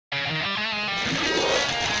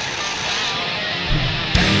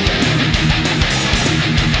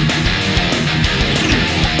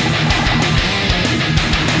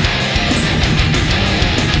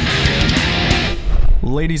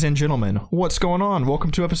Ladies and gentlemen, what's going on?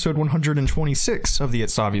 Welcome to episode 126 of the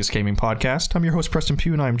ItsObviousGaming podcast. I'm your host, Preston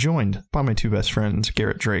Pugh, and I'm joined by my two best friends,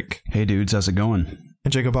 Garrett Drake. Hey dudes, how's it going?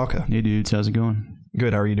 And Jacob Alka. Hey dudes, how's it going?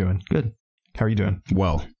 Good, how are you doing? Good. How are you doing?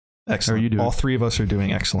 Well. Excellent. How are you doing? All three of us are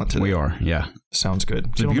doing excellent today. We are, yeah. Sounds good.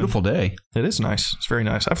 It's a beautiful day. It is nice. It's very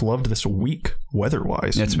nice. I've loved this week,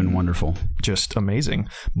 weather-wise. It's been wonderful. Just amazing.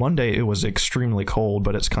 Monday, it was extremely cold,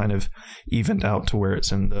 but it's kind of evened out to where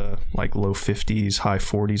it's in the like low 50s, high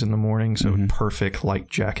 40s in the morning. So perfect light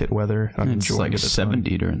jacket weather. I'm it's enjoying like it.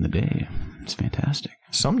 70 during the day. It's fantastic.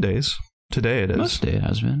 Some days. Today it is. Most day it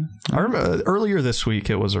has been. I remember earlier this week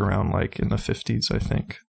it was around like in the 50s, I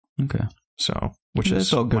think. Okay. So, which It's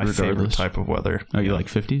is all good my favorite regardless. type of weather. Oh, you like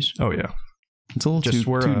 50s? Oh, yeah. It's a little Just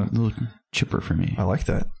too a little chipper for me. I like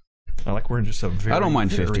that. I like wearing just a very, I don't mind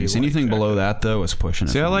very 50s. light Anything jacket. below that, though, is pushing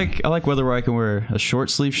it. See, for I me. like weather where I can wear a short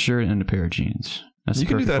sleeve shirt and a pair of jeans. That's You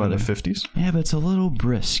can do perfect that weather. in the 50s. Yeah, but it's a little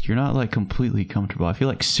brisk. You're not like completely comfortable. I feel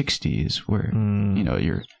like 60s where, you know,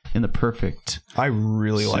 you're in the perfect I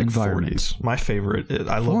really like environment. 40s. My favorite,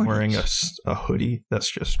 I love 40s. wearing a hoodie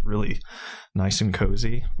that's just really nice and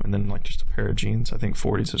cozy, and then like just a pair of jeans. I think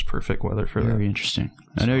 40s is perfect weather for that. Very interesting.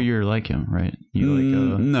 I know you're like him, right? You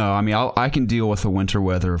like No, I mean, I can deal with the winter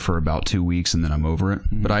weather for about 2 weeks and then I'm over it.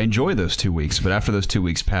 But I enjoy those 2 weeks. But after those 2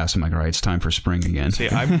 weeks pass, I'm like, all right, it's time for spring again. See,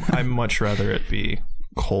 I'd much rather it be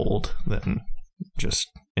cold than just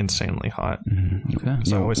insanely hot. okay.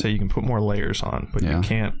 So I always say you can put more layers on, but Yeah.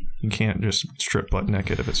 you can't just strip butt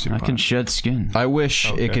naked if it's too I hot. can shed skin. I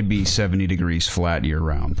wish Okay. it could be 70 degrees flat year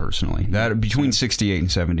round, personally. That between 68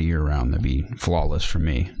 and 70 year round, that'd be flawless for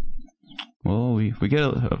me. Well, we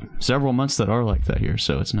get several months that are like that here,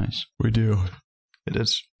 so it's nice. We do. It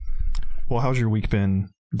is. Well, how's your week been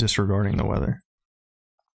disregarding the weather?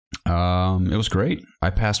 It was great. I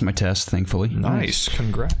passed my test, thankfully. Nice.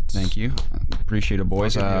 Congrats. Thank you. Appreciate it,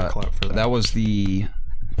 boys. I'll give you a clap for that. That was the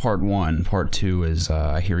part one. Part two is,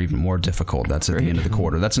 I hear, even more difficult. That's at the end of the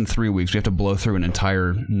quarter. That's in 3 weeks. We have to blow through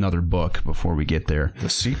another book before we get there. The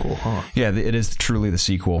sequel, huh? Yeah, it is truly the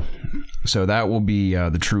sequel. So that will be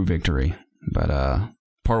the true victory. But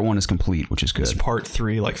part one is complete, which is good. Is part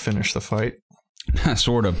 3 like finish the fight?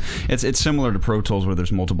 Sort of. It's similar to Pro Tools where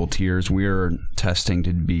there's multiple tiers. We're testing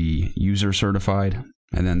to be user certified,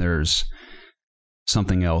 and then there's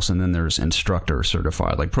something else, and then there's instructor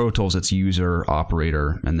certified. Like Pro Tools, it's user,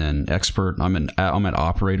 operator, and then expert. I'm an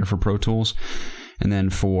operator for Pro Tools, and then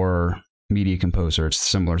for Media Composer, it's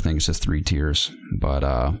similar things. It's 3 tiers,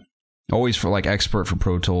 but always for like expert for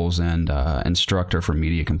Pro Tools and instructor for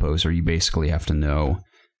Media Composer, you basically have to know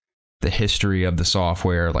the history of the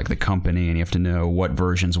software, like the company, and you have to know what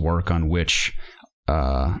versions work on which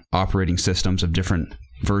operating systems of different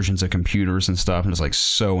versions of computers and stuff, and it's like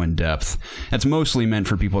so in depth. It's mostly meant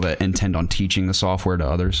for people that intend on teaching the software to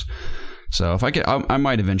others. So if I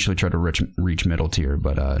might eventually try to reach middle tier,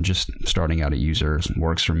 but just starting out at users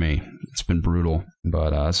works for me. It's been brutal,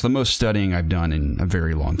 but it's the most studying I've done in a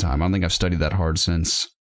very long time. I don't think I've studied that hard since.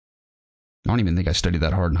 I don't even think I studied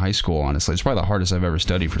that hard in high school, honestly. It's probably the hardest I've ever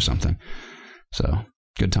studied for something. So,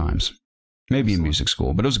 good times. Maybe in music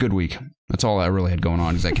school, but it was a good week. That's all I really had going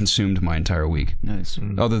on, because I consumed my entire week. Nice.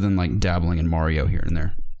 Other than like dabbling in Mario here and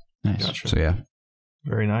there. Nice. Gotcha. So, yeah.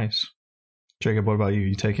 Very nice. Jacob, what about you?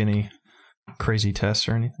 You take any crazy tests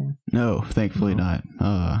or anything? No, thankfully not.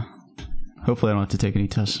 Hopefully I don't have to take any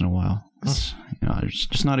tests in a while. 'Cause, you know, I'm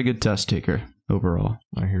just not a good test taker overall.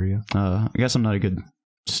 I hear you. I guess I'm not a good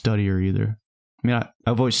studier either. I mean,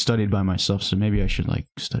 I've always studied by myself, so maybe I should like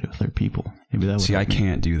study with other people. Maybe that would See, I help me.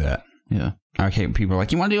 can't do that. Yeah. Okay, people are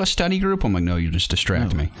like, you want to do a study group? I'm like, no, you just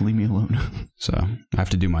distract me. Leave me alone. So, I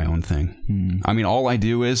have to do my own thing. I mean, all I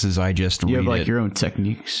do is I just You read have like it. your own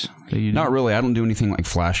techniques that you do? Not really. I don't do anything like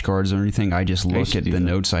flashcards or anything. I just look used to at do the that.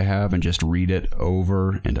 notes I have and just read it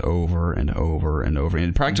over and over and over and over.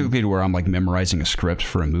 And practically to where I'm like memorizing a script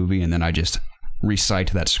for a movie, and then I just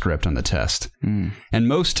recite that script on the test. And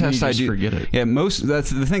most tests you I just do forget it. Yeah, that's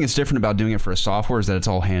the thing that's different about doing it for a software is that it's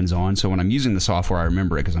all hands-on. So when I'm using the software, I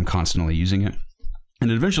remember it because I'm constantly using it. And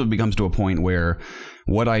it eventually becomes to a point where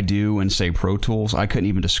what I do in, say, Pro Tools, I couldn't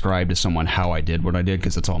even describe to someone how I did what I did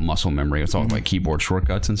because it's all muscle memory. It's all like keyboard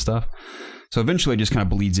shortcuts and stuff. So eventually it just kind of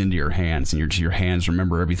bleeds into your hands, and your hands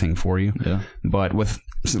remember everything for you. Yeah. But with,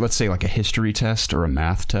 let's say, like a history test or a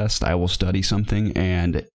math test, I will study something,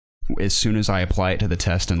 and as soon as I apply it to the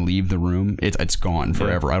test and leave the room, it's gone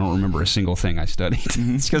forever. Yeah. I don't remember a single thing I studied.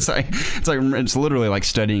 It's because it's literally like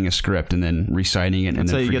studying a script and then reciting it and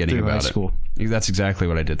then forgetting about it. That's exactly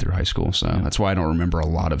what I did through high school. So that's why I don't remember a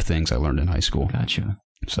lot of things I learned in high school. Gotcha.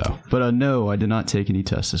 So, but no, I did not take any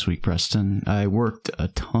tests this week, Preston. I worked a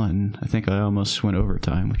ton. I think I almost went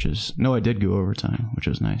overtime, I did go overtime, which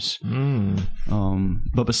was nice.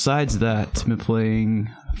 But besides that, I've been playing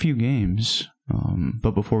a few games.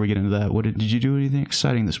 But before we get into that, did you do anything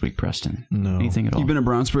exciting this week, Preston? No. Anything at all? You've been in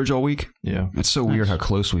Brownsbridge all week? Yeah. It's so weird how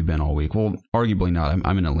close we've been all week. Well, arguably not.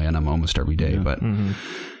 I'm in Atlanta almost every day, but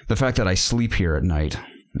the fact that I sleep here at night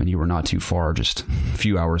and you were not too far, just a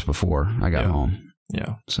few hours before I got home.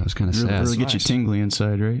 Yeah. So it's kind of sad. Really get you tingly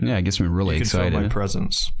inside, right? Yeah, it gets me really excited. You can feel my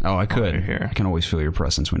presence. Oh, I could. Here. I can always feel your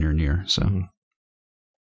presence when you're near. So,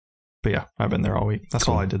 But yeah, I've been there all week. That's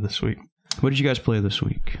all I did this week. What did you guys play this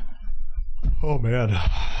week? Oh man,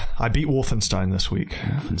 I beat Wolfenstein this week.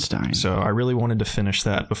 Wolfenstein. So I really wanted to finish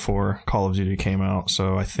that before Call of Duty came out.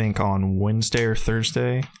 So I think on Wednesday or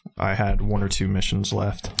Thursday, I had 1 or 2 missions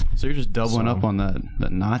left. So you're just doubling up on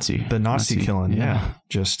that Nazi. The Nazi killing, yeah.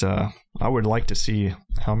 Just I would like to see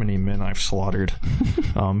how many men I've slaughtered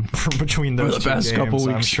from between those the past couple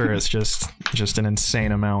weeks. I'm sure it's just an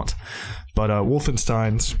insane amount. But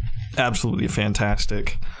Wolfenstein's absolutely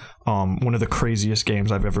fantastic. One of the craziest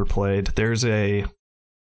games I've ever played. There's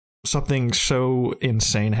something so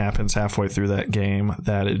insane happens halfway through that game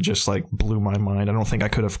that it just like blew my mind. I don't think I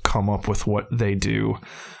could have come up with what they do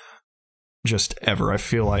just ever. I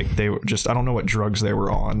feel like they were I don't know what drugs they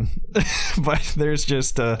were on, but there's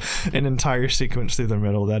just an entire sequence through the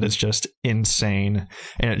middle that is just insane,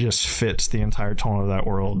 and it just fits the entire tone of that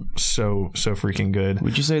world so freaking good.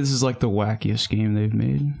 Would you say this is like the wackiest game they've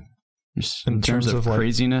made? Just in terms of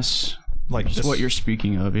craziness, like just what you're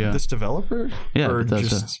speaking of, yeah. This developer, yeah, or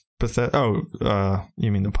just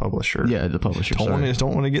you mean the publisher? Yeah, the publisher. Don't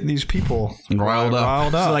want to get these people riled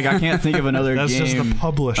up. So like I can't think of another That's game. That's just the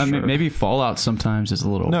publisher. I mean, maybe Fallout sometimes is a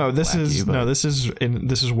little. No, this wacky,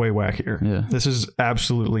 this is way wackier. Yeah, this is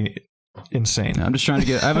absolutely insane. I'm just trying to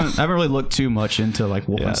get. I haven't really looked too much into like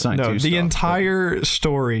Wolfenstein 2 the entire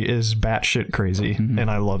story is batshit crazy,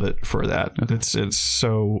 and I love it for that. Okay. It's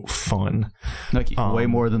so fun, like way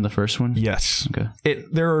more than the first one. Yes. Okay.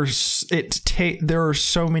 There are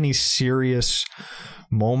so many serious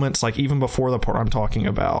moments, like even before the part I'm talking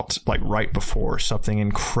about, like right before, something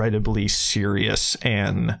incredibly serious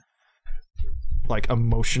and like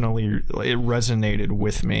emotionally it resonated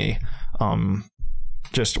with me.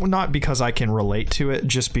 Just not because I can relate to it,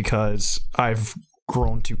 just because I've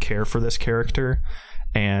grown to care for this character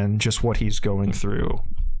and just what he's going through.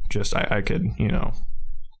 Just I could,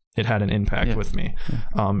 it had an impact with me.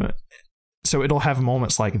 Yeah. So it'll have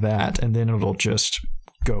moments like that, and then it'll just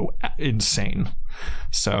go insane.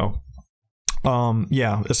 So,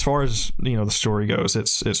 as far as the story goes,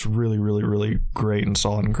 it's really, really, really great and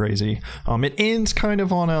solid and crazy. It ends kind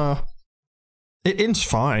of on It ends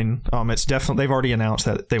fine. It's definitely, they've already announced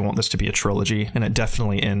that they want this to be a trilogy, and it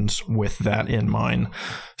definitely ends with that in mind.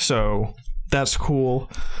 So that's cool.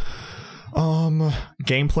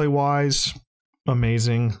 Gameplay wise,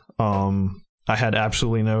 amazing. I had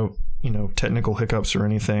absolutely no, technical hiccups or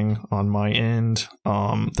anything on my end.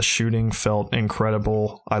 The shooting felt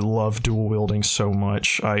incredible. I love dual wielding so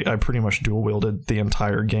much. I pretty much dual wielded the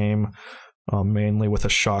entire game, mainly with a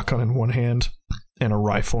shotgun in one hand and a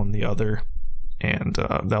rifle in the other. And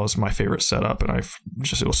that was my favorite setup, and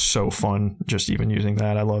it was so fun just even using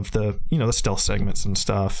that. I love the the stealth segments and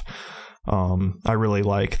stuff. I really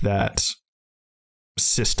like that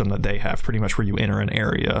system that they have, pretty much where you enter an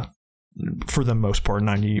area. For the most part,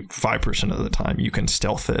 95% of the time, you can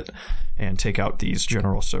stealth it and take out these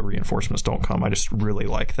generals so reinforcements don't come. I just really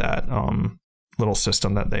like that little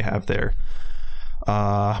system that they have there.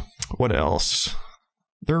 What else?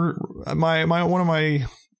 One of my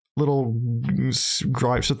little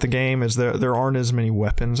gripes with the game is there aren't as many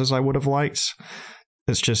weapons as I would have liked.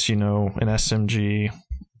 It's just an SMG,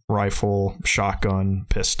 rifle, shotgun,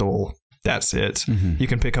 pistol. That's it. You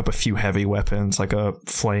can pick up a few heavy weapons like a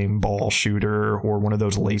flame ball shooter or one of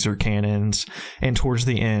those laser cannons, and towards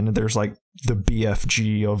the end there's like the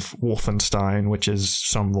BFG of Wolfenstein, which is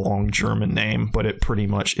some long German name, but it pretty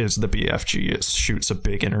much is the BFG. It shoots a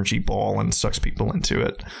big energy ball and sucks people into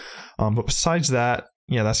it. But besides that,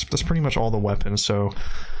 that's pretty much all the weapons. So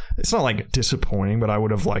it's not like disappointing, but I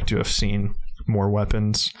would have liked to have seen more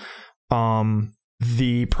weapons.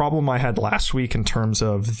 The problem I had last week in terms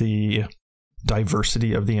of the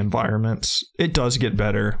diversity of the environments, it does get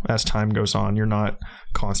better as time goes on. You're not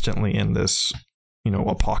constantly in this,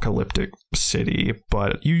 apocalyptic city,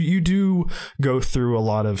 but you do go through a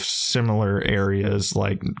lot of similar areas,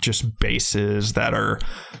 like just bases that are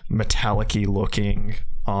metallic-y looking.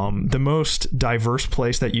 The most diverse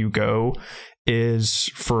place that you go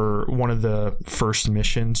is for one of the first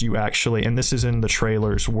missions. You actually, and this is in the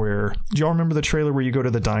trailers, where, do y'all remember the trailer where you go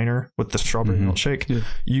to the diner with the strawberry milkshake? Yeah.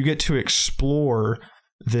 You get to explore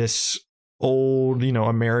this old,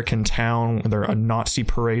 American town. There are Nazi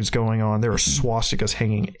parades going on. There are swastikas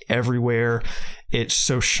hanging everywhere. It's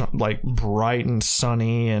so bright and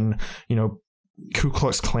sunny, and Ku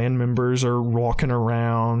Klux Klan members are walking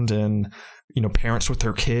around, and parents with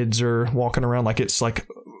their kids are walking around like it's like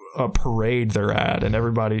a parade they're at, and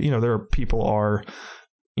everybody, there are people are,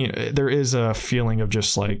 there is a feeling of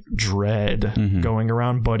just like dread going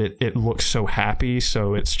around, but it looks so happy.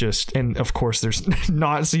 So it's just, and of course there's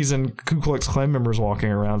Nazis and Ku Klux Klan members walking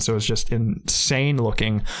around, so it's just insane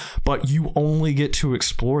looking, but you only get to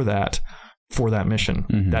explore that for that mission.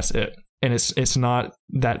 That's it. And it's not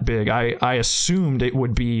that big. I assumed it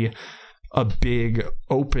would be a big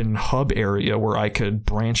open hub area where I could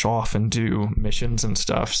branch off and do missions and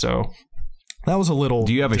stuff. So that was a little.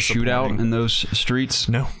 Do you have a shootout in those streets?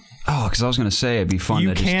 No. Oh, because I was going to say it'd be fun.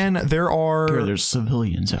 There's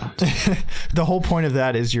civilians out. The whole point of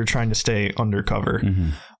that is you're trying to stay undercover.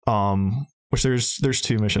 Which there's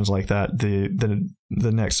two missions like that.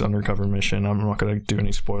 The next undercover mission, I'm not going to do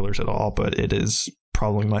any spoilers at all, but it is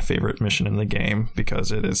probably my favorite mission in the game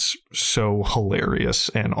because it is so hilarious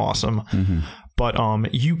and awesome. But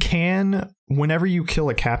you can, whenever you kill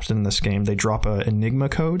a captain in this game, they drop an Enigma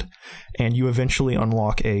code, and you eventually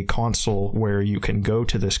unlock a console where you can go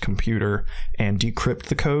to this computer and decrypt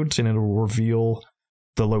the codes, and it'll reveal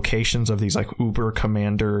the locations of these like Uber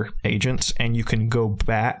Commander agents, and you can go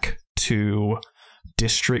back to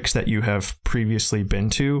districts that you have previously been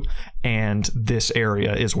to, and this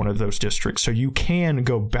area is one of those districts. So you can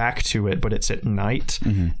go back to it, but it's at night,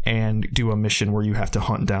 and do a mission where you have to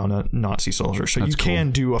hunt down a Nazi soldier. So you can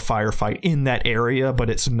do a firefight in that area, but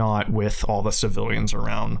it's not with all the civilians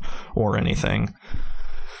around or anything.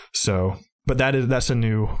 So, but that's a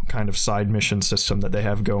new kind of side mission system that they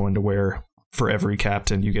have going, to where for every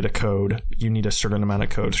captain you get a code. You need a certain amount of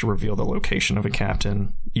codes to reveal the location of a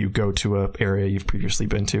captain. You go to an area you've previously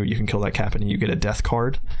been to, you can kill that captain, and you get a death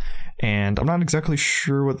card. And I'm not exactly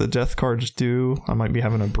sure what the death cards do. I might be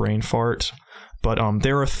having a brain fart. But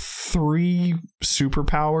there are 3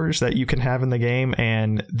 superpowers that you can have in the game,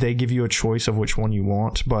 and they give you a choice of which one you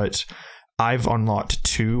want. But I've unlocked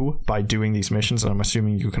 2 by doing these missions, and I'm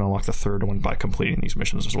assuming you can unlock the 3rd one by completing these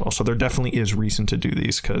missions as well. So there definitely is reason to do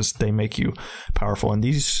these, because they make you powerful. And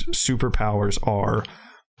these superpowers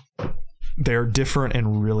they're different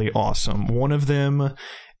and really awesome. One of them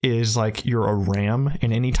is like you're a ram,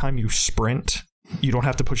 and anytime you sprint, you don't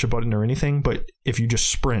have to push a button or anything, but if you just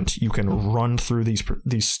sprint, you can run through these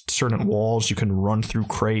certain walls, you can run through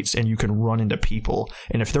crates, and you can run into people.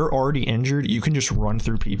 And if they're already injured, you can just run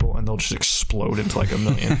through people and they'll just explode into like a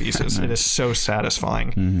million pieces. It is so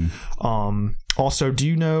satisfying. Also, do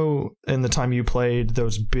you know, in the time you played,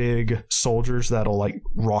 those big soldiers that'll like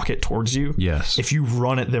rocket towards you? Yes. If you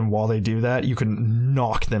run at them while they do that, you can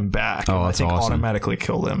knock them back. Oh, that's awesome. Automatically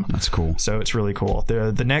kill them. That's cool. So it's really cool.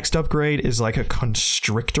 The next upgrade is like a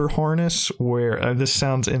constrictor harness, where this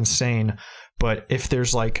sounds insane, but if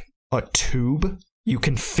there's like a tube, you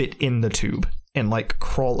can fit in the tube and like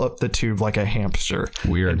crawl up the tube like a hamster.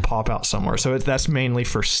 Weird. And pop out somewhere. So that's mainly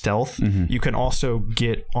for stealth. You can also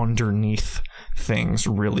get underneath things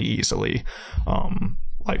really easily.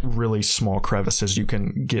 Like really small crevices you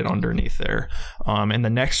can get underneath there. And the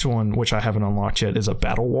next one, which I haven't unlocked yet, is a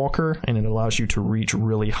battle walker, and it allows you to reach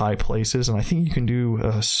really high places. And I think you can do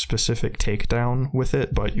a specific takedown with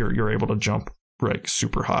it, but you're able to jump like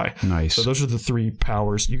super high. Nice. So those are the 3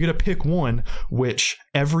 powers. You get to pick one, which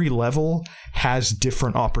every level has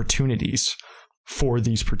different opportunities for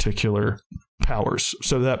these particular powers.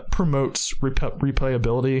 So that promotes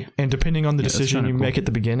replayability. And depending on the decision you make at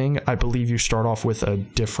the beginning, I believe you start off with a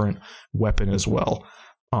different weapon as well.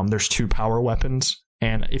 There's 2 power weapons.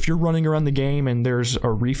 And if you're running around the game and there's a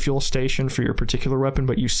refuel station for your particular weapon,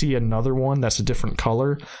 but you see another one that's a different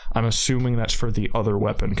color, I'm assuming that's for the other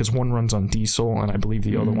weapon, because one runs on diesel and I believe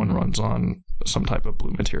the other one runs on some type of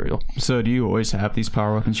blue material. So do you always have these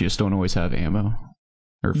power weapons? You just don't always have ammo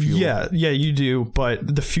or fuel? Yeah, you do.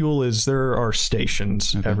 But the fuel is, there are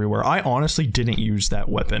stations everywhere. I honestly didn't use that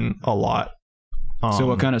weapon a lot. So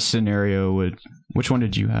what kind of scenario which one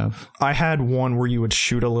did you have? I had one where you would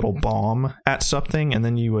shoot a little bomb at something, and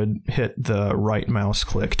then you would hit the right mouse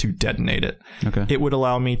click to detonate it. Okay. It would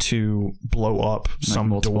allow me to blow up like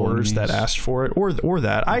some doors that asked for it, or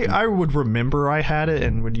that. Okay. I would remember I had it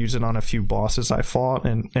and would use it on a few bosses I fought,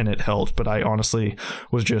 and it helped, but I honestly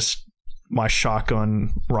was just, my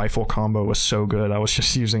shotgun rifle combo was so good, I was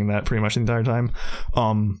just using that pretty much the entire time.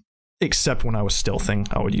 except when I was stealthing,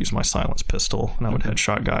 I would use my silenced pistol and I would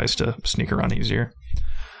headshot guys to sneak around easier.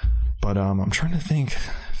 But I'm trying to think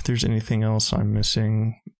if there's anything else I'm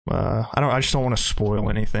missing. I just don't want to spoil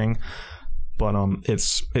anything. But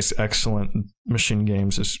it's excellent. Machine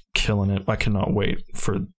Games is killing it. I cannot wait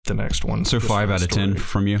for the next one. So 5 out of 10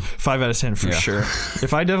 from you? 5 out of 10 for sure.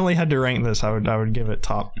 If I definitely had to rank this, I would give it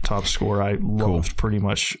top score. I loved pretty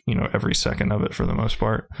much every second of it for the most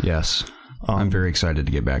part. Yes. I'm very excited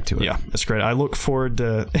to get back to it. Yeah, it's great. I look forward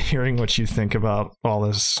to hearing what you think about all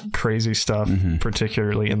this crazy stuff,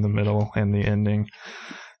 particularly in the middle and the ending.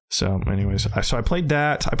 So anyways, I played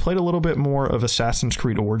that. I played a little bit more of Assassin's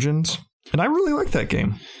Creed Origins, and I really like that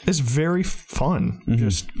game. It's very fun,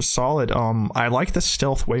 just solid. I like the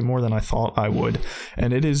stealth way more than I thought I would,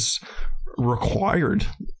 and it is required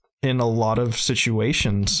in a lot of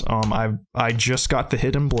situations. I just got the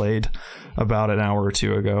Hidden Blade about an hour or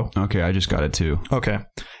two ago. Okay, I just got it too. Okay,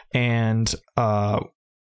 and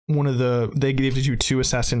they gave you 2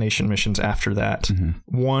 assassination missions after that.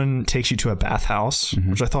 One takes you to a bathhouse,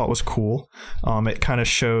 which I thought was cool. It kind of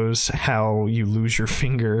shows how you lose your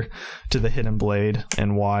finger to the Hidden Blade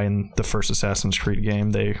and why in the first Assassin's Creed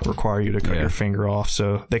game they require you to cut your finger off.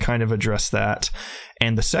 So they kind of address that.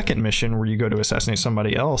 And the second mission where you go to assassinate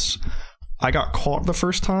somebody else, I got caught the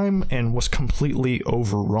first time and was completely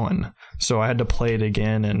overrun. So I had to play it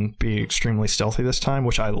again and be extremely stealthy this time,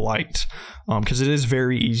 which I liked, because it is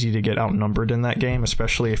very easy to get outnumbered in that game,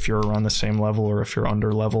 especially if you're around the same level or if you're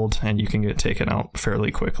under leveled, and you can get taken out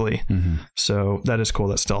fairly quickly. So that is cool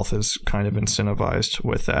that stealth is kind of incentivized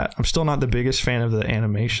with that. I'm still not the biggest fan of the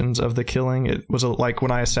animations of the killing. It was like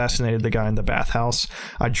when I assassinated the guy in the bathhouse,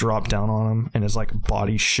 I dropped down on him and his like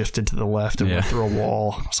body shifted to the left and went through a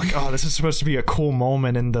wall. I was like, oh, this is supposed to be a cool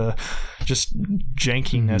moment, and the just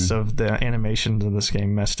jankiness of the animations of this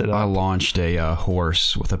game messed it up. I launched a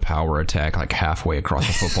horse with a power attack like halfway across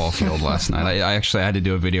a football field last night. I actually had to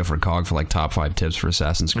do a video for COG for like top 5 tips for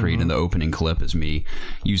Assassin's Creed, and the opening clip is me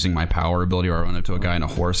using my power ability where I run up to a guy in a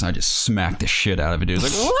horse and I just smack the shit out of it. Dude,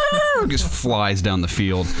 it's like just flies down the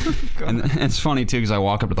field. And it's funny too because I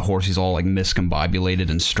walk up to the horse, he's all like miscombobulated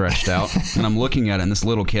and stretched out, and I'm looking at it, and this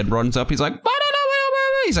little kid runs up, he's like,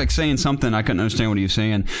 he's like saying something, I couldn't understand what he was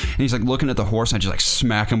saying, and he's like looking at the horse, and I just like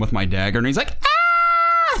smack him with my dagger, and he's like, ah!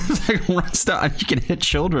 It's like, runs down. You can hit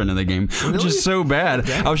children in the game, which is so bad.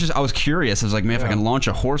 I was curious. I was like, man, if I can launch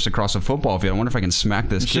a horse across a football field, I wonder if I can smack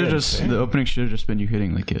this kid. The opening should have just been you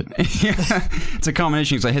hitting the kid. Yeah, it's a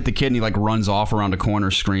combination because I hit the kid and he like runs off around a corner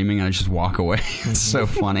screaming, and I just walk away. It's so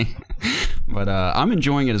funny. But I'm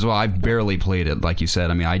enjoying it as well. I barely played it, like you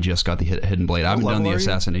said. I mean, I just got the Hidden Blade. I haven't done the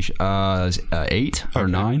assassination. 8 or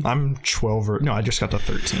 9? I'm 12 no, I just got to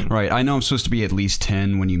 13. Right. I know I'm supposed to be at least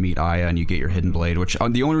 10 when you meet Aya and you get your Hidden Blade, which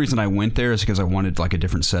the only reason I went there is because I wanted like a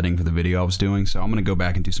different setting for the video I was doing. So I'm going to go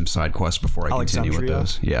back and do some side quests before I continue with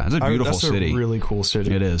those. Yeah, it's a beautiful city. That's a really cool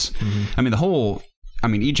city. It is. I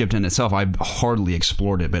mean, Egypt in itself, I've hardly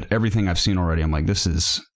explored it, but everything I've seen already, I'm like, this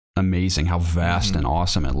is amazing how vast and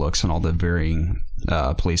awesome it looks, and all the varying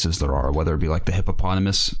places there are, whether it be like the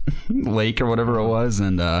hippopotamus lake or whatever it was,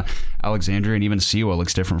 and Alexandria, and even Siwa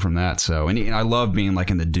looks different from that. So, and I love being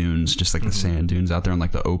like in the dunes, just like the sand dunes out there in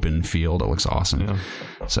like the open field. It looks awesome.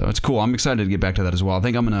 So it's cool. I'm excited to get back to that as well. I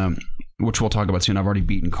think I'm gonna, which we'll talk about soon, I've already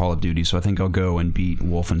beaten Call of Duty, so I think I'll go and beat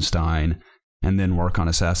Wolfenstein and then work on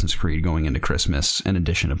Assassin's Creed going into Christmas, in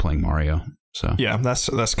addition to playing Mario. So yeah,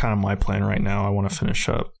 that's kind of my plan right now. I want to finish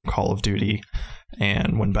up Call of Duty,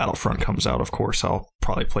 and when Battlefront comes out, of course, I'll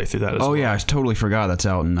probably play through that as well. Oh yeah, I totally forgot that's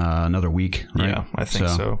out in another week, right? Yeah, I think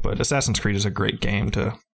so. But Assassin's Creed is a great game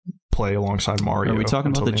to play alongside Mario. Are we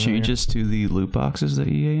talking about the changes to the loot boxes that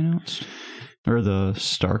EA announced? Or the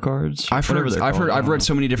star cards? I've read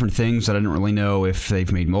so many different things that I didn't really know if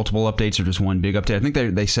they've made multiple updates or just one big update. I think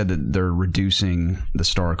they said that they're reducing the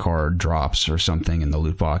star card drops or something in the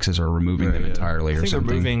loot boxes, or removing them entirely, or something.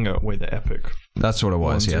 They're moving away the epic. That's what it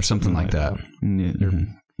was. Yeah, something like that.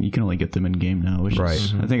 You can only get them in game now, which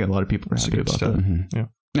is, I think a lot of people are happy about that. Yeah.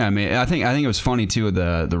 Yeah, I mean, I think it was funny too,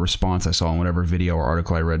 the response I saw in whatever video or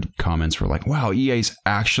article I read. Comments were like, "Wow, EA's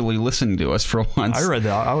actually listening to us for once." I read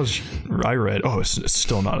that. It's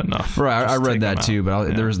still not enough. Right, I read that too,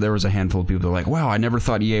 but there was a handful of people that were like, "Wow, I never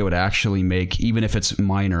thought EA would actually make, even if it's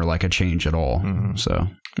minor, like a change at all." So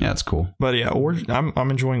yeah, it's cool. But yeah,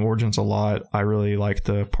 I'm enjoying Origins a lot. I really like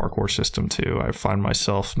the parkour system too. I find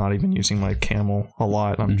myself not even using my camel a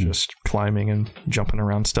lot. I'm just climbing and jumping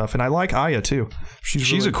around stuff, and I like Aya too.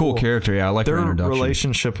 She's a cool character. Yeah, I like her introduction. Their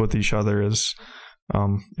relationship with each other is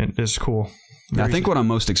cool. I think what I'm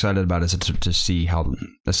most excited about is to see how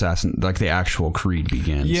Assassin, like the actual Creed,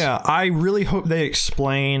 begins. Yeah, I really hope they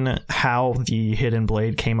explain how the Hidden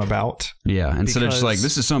Blade came about. Yeah, instead of just like,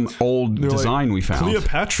 this is some old design we found.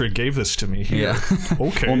 Cleopatra gave this to me here. Yeah.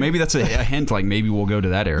 Okay. Well, maybe that's a hint, like maybe we'll go to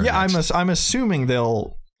that era. Yeah, I'm assuming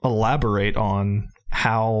they'll elaborate on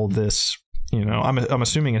how this, you know, I'm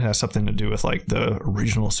assuming it has something to do with like the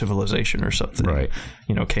original civilization or something. Right.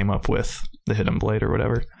 You know, came up with the Hidden Blade or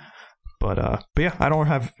whatever. But yeah, I don't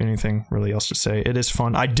have anything really else to say. It is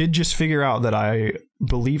fun. I did just figure out that I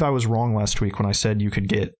believe I was wrong last week when I said you could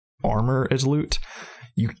get armor as loot.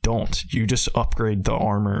 You don't. You just upgrade the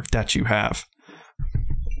armor that you have.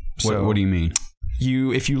 So what do you mean?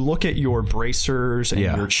 If you look at your bracers and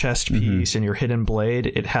your chest piece and your hidden blade,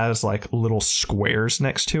 it has like little squares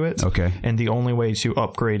next to it. Okay. And the only way to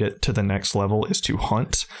upgrade it to the next level is to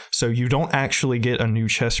hunt. So you don't actually get a new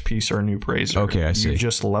chest piece or a new bracer. Okay, I see. You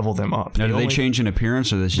just level them up. Now, do they change in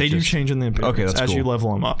appearance, or they do change in the appearance that's as cool. you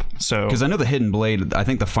level them up. So because I know the hidden blade, I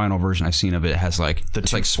think the final version I've seen of it has like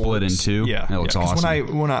it's like split in two. Yeah, and it looks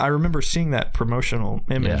awesome. When I remember seeing that promotional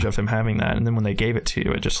image of him having that, and then when they gave it to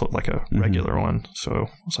you, it just looked like a regular one. So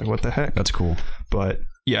I was like, what the heck? That's cool. But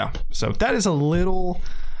yeah, so that is a little,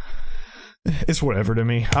 it's whatever to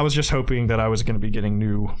me. I was just hoping that I was going to be getting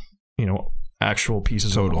new, you know, actual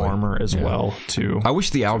pieces of armor as well too. I wish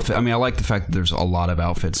the outfit, I mean, I like the fact that there's a lot of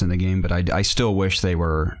outfits in the game, but I still wish they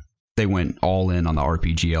went all in on the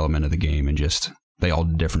RPG element of the game and just they all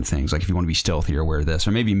did different things. Like if you want to be stealthier, wear this,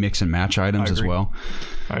 or maybe mix and match items as well.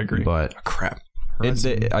 I agree. But crap.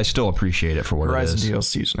 I still appreciate it for what Horizon it is.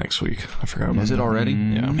 DLC's next week. I forgot about Is it already?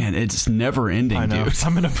 Yeah. Man, it's never ending, I know. dude.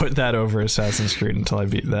 I'm going to put that over Assassin's Creed until I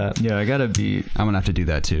beat that. Yeah, I got to beat. I'm going to have to do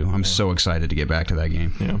that too. I'm so excited to get back to that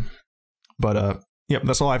game. Yeah. But,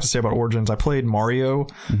 that's all I have to say about Origins. I played Mario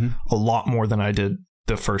a lot more than I did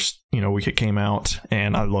the first, week it came out.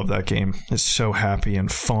 And I love that game. It's so happy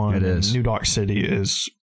and fun. It is. New Donk City is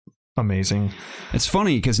amazing. It's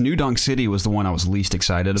funny because New Donk City was the one I was least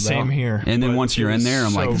excited about. Same here. And then once you're in there,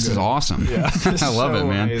 I'm like, this is awesome. Yeah, I love it,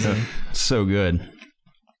 man. Amazing. So good.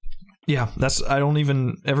 Yeah,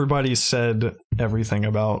 everybody said everything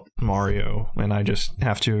about Mario, and I just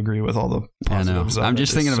have to agree with all the positives. I'm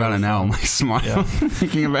just thinking about it now. I'm like smiling,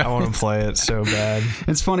 thinking about it. I want to play it so bad.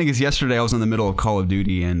 It's funny because yesterday I was in the middle of Call of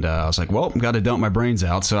Duty, and I was like, well, got to dump my brains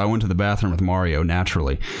out. So I went to the bathroom with Mario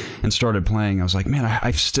naturally and started playing. I was like, man,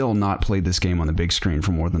 I've still not played this game on the big screen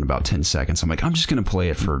for more than about 10 seconds. I'm like, I'm just going to play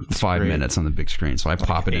it for 5 minutes on the big screen. So I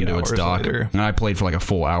pop it into its dock, and I played for like a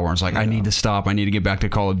full hour. I was like, I need to stop. I need to get back to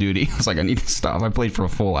Call of Duty. I was like, I need to stop. I played for a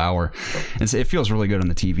full hour. And it feels really good on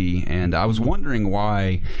the TV. And I was wondering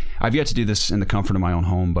why. I've yet to do this in the comfort of my own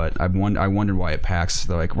home, but I wondered why it packs.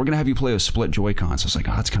 They're like, we're going to have you play with split Joy-Cons. So I was like,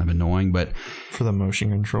 oh, that's kind of annoying. But for the motion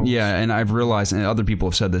control. Yeah, and I've realized, and other people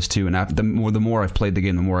have said this too, and the more I've played the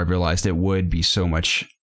game, the more I've realized it would be so much,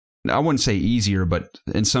 I wouldn't say easier, but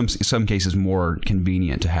in some cases more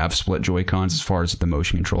convenient to have split Joy-Cons as far as the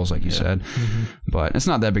motion controls, like you said. But it's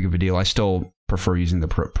not that big of a deal. I still prefer using the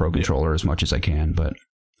Pro controller as much as I can, but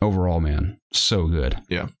overall, man, so good.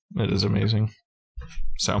 Yeah, it is amazing.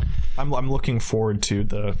 So I'm looking forward to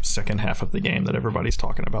the second half of the game that everybody's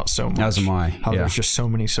talking about so much. As am I. How there's just so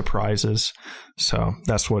many surprises. So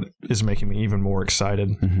that's what is making me even more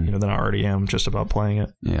excited, than I already am just about playing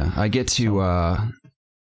it. Yeah, I get to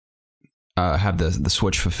have the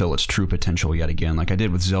Switch fulfill its true potential yet again, like I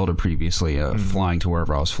did with Zelda previously, flying to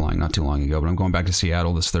wherever I was flying not too long ago. But I'm going back to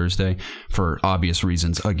Seattle this Thursday for obvious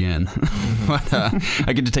reasons again. But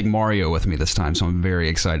I get to take Mario with me this time, so I'm very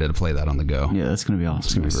excited to play that on the go. Yeah, that's going to be awesome.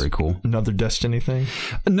 It's going to be very cool. Another Destiny thing?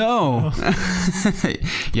 No.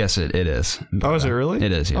 Yes, it is. But, is it really?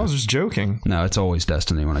 It is, yeah. I was just joking. No, it's always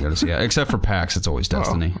Destiny when I go to Seattle. Except for PAX, it's always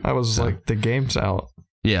Destiny. I was like, the game's out.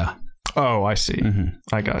 Yeah. Oh, I see.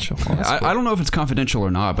 I gotcha. Well, I don't know if it's confidential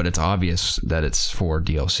or not, but it's obvious that it's for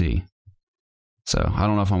DLC. So I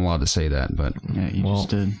don't know if I'm allowed to say that, but yeah, you just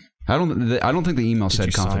did. I don't think the email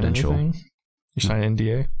said confidential. You signed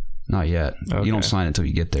NDA? Not yet. Okay. You don't sign it until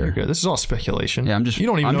you get there. You're good. This is all speculation. Yeah, you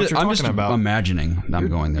don't even know what you're talking about. Imagining I'm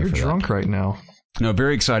going there. You're drunk right now. No,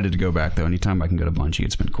 very excited to go back though. Anytime I can go to Bungie,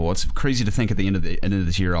 it's been cool. It's crazy to think at the end of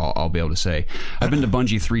this year, I'll be able to say I've been to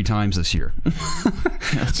Bungie 3 times this year,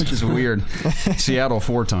 which is weird. Seattle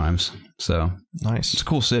 4 times, so nice. It's a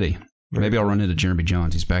cool city. Maybe I'll run into Jeremy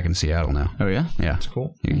Johns. He's back in Seattle now. Oh yeah, yeah, that's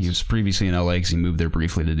cool. He was previously in LA because he moved there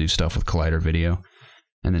briefly to do stuff with Collider Video,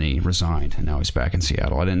 and then he resigned, and now he's back in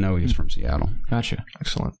Seattle. I didn't know he was from Seattle. Gotcha.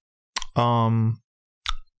 Excellent. Then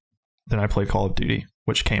I played Call of Duty,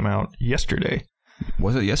 which came out yesterday.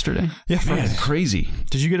 Was it yesterday? Yeah, man, crazy.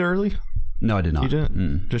 Did you get it early? No, I did not. You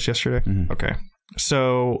didn't? Just yesterday? Mm-hmm. Okay.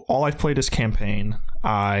 So all I've played is campaign.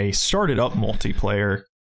 I started up multiplayer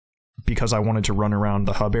because I wanted to run around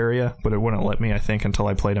the hub area, but it wouldn't let me, I think, until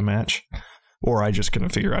I played a match. Or I just couldn't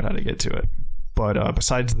figure out how to get to it. But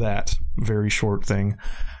besides that very short thing,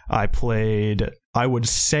 I played, I would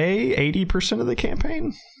say, 80% of the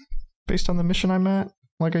campaign based on the mission I'm at.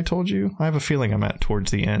 Like I told you, I have a feeling I'm at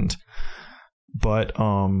towards the end. But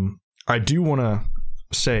I do want to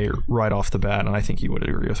say right off the bat, and I think you would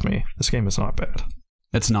agree with me, this game is not bad.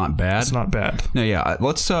 It's not bad? It's not bad. No, yeah.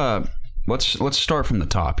 Let's start from the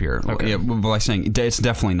top here. Okay. Yeah, by saying it's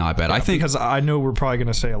definitely not bad. Yeah, I think because I know we're probably going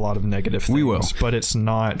to say a lot of negative things. We will, but it's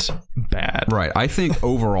not bad. Right. I think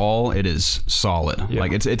overall it is solid. Yeah.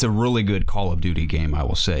 Like it's a really good Call of Duty game, I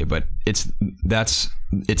will say. But that's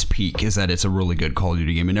its peak is that it's a really good Call of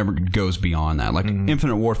Duty game. It never goes beyond that. Like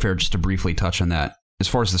Infinite Warfare, just to briefly touch on that. As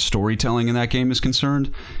far as the storytelling in that game is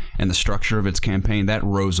concerned and the structure of its campaign, that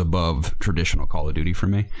rose above traditional Call of Duty for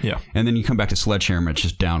me. Yeah. And then you come back to Sledgehammer, it's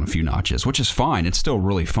just down a few notches, which is fine. It's still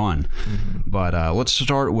really fun. But let's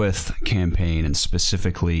start with campaign and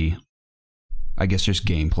specifically, I guess, just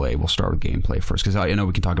gameplay. We'll start with gameplay first because I know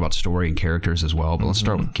we can talk about story and characters as well, but let's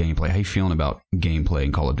start with gameplay. How you feeling about gameplay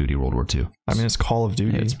in Call of Duty World War II? I mean, it's Call of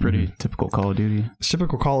Duty. Yeah, it's pretty typical Call of Duty. It's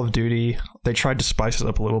typical Call of Duty. They tried to spice it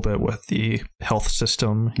up a little bit with the health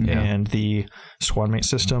system and the squad mate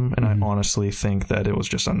system, and I honestly think that it was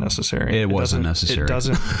just unnecessary. It wasn't necessary. It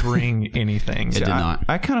doesn't bring anything. It did not.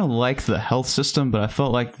 I kind of like the health system, but I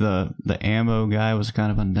felt like the ammo guy was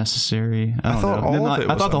kind of unnecessary. I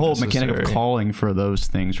thought the whole mechanic of calling for those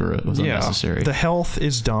things was unnecessary. The health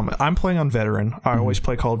is dumb. I'm playing on veteran. I always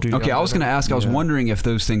play Call of Duty. Okay, I was going to ask. I was wondering if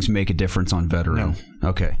those things make a difference on veteran. No.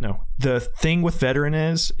 Okay. No. The thing with veteran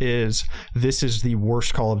is this is the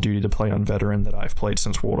worst Call of Duty to play on veteran that I've played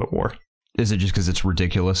since World at War. Is it just because it's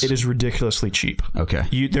ridiculous? It is ridiculously cheap. Okay.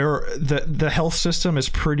 The health system is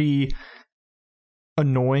pretty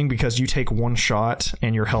annoying because you take one shot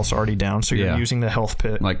and your health's already down, so you're using the health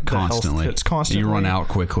pit like constantly. It's constantly. You run out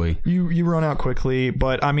quickly. You run out quickly,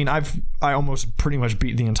 but I mean, I almost pretty much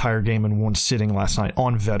beat the entire game in one sitting last night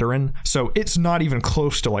on veteran, so it's not even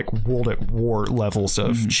close to like World at War levels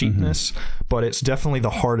of cheapness, but it's definitely the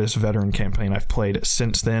hardest veteran campaign I've played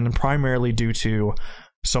since then, primarily due to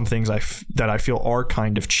some things that I feel are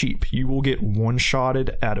kind of cheap. You will get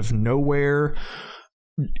one-shotted out of nowhere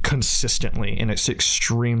consistently, and it's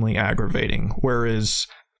extremely aggravating. Whereas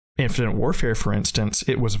Infinite Warfare, for instance,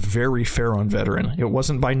 it was very fair on veteran. It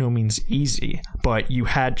wasn't by no means easy, but you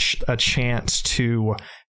had a chance to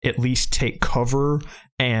at least take cover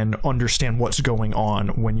and understand what's going on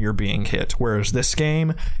when you're being hit. Whereas this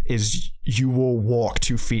game is you will walk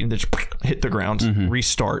 2 feet and just hit the ground,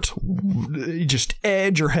 restart, just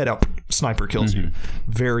edge your head up, sniper kills you.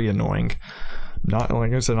 Very annoying. Not,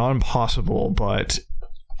 like I said, not impossible, but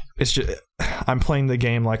it's just, I'm playing the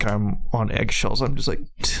game like I'm on eggshells. I'm just like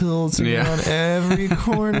tilting on every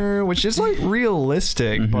corner, which is like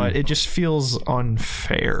realistic, but it just feels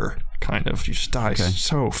unfair. Kind of, you just die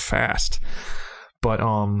so fast. But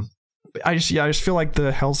I just feel like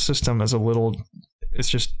the health system is a little. It's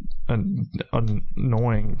just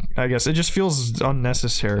annoying. I guess it just feels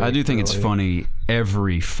unnecessary. I do think it's funny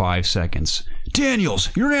every 5 seconds.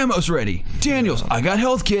 Daniels, your ammo's ready. Daniels, I got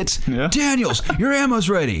health kits. Yeah. Daniels, your ammo's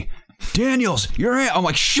ready. Daniels, I'm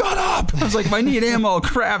like, shut up. I was like, if I need ammo, I'll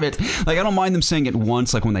grab it. Like, I don't mind them saying it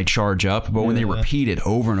once, like when they charge up, but when they repeat it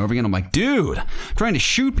over and over again, I'm like, dude, I'm trying to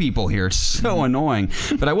shoot people here. It's so annoying.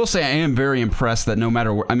 But I will say I am very impressed that no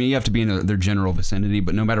matter where, I mean, you have to be in their general vicinity,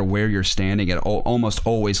 but no matter where you're standing, it almost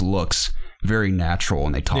always looks very natural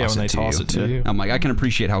when they toss it to you. I'm like, I can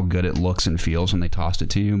appreciate how good it looks and feels when they toss it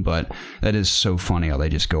to you, but that is so funny how they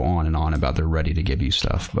just go on and on about they're ready to give you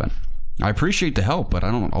stuff. But I appreciate the help, but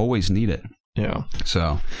I don't always need it. Yeah.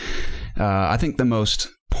 So I think the most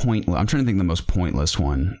pointless, I'm trying to think the most pointless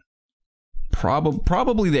one,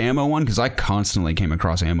 probably the ammo one, because I constantly came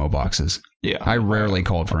across ammo boxes. Yeah. I rarely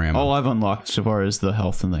called for ammo. All I've unlocked so far is the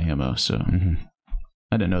health and the ammo, so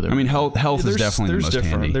I didn't know there. I mean, health is definitely the most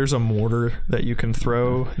handy. There's a mortar that you can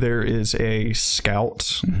throw. There is a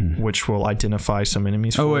scout, which will identify some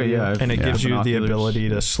enemies for you. And it gives you the ability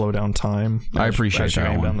to slow down time. I appreciate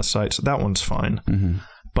that one. Down the sight. So that one's fine.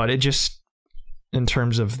 But it just, in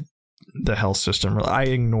terms of the health system, I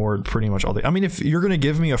ignored pretty much all the. I mean, if you're going to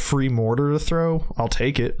give me a free mortar to throw, I'll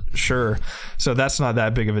take it. Sure. So that's not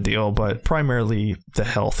that big of a deal. But primarily, the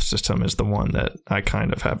health system is the one that I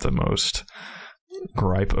kind of have the most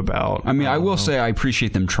gripe about. I mean, I will say I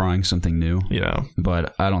appreciate them trying something new. Yeah.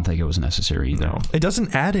 But I don't think it was necessary either. No. It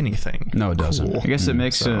doesn't add anything. No, it doesn't. I guess it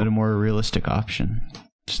makes it a more realistic option.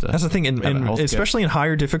 That's the thing, and especially in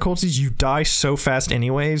higher difficulties, you die so fast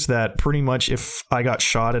anyways that pretty much if I got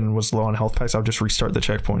shot and was low on health packs, I'll just restart the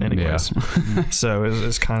checkpoint anyways. Yeah. So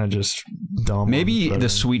it's kind of just dumb. Maybe the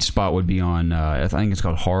sweet spot would be on, I think it's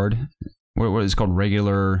called hard. What is it called?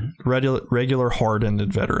 Regular,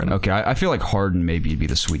 hardened veteran. Okay, I feel like hardened maybe would be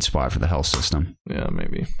the sweet spot for the health system. Yeah,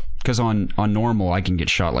 maybe. Because on normal, I can get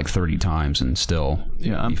shot like 30 times and still.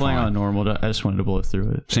 Yeah, I'm playing on normal. I just wanted to blow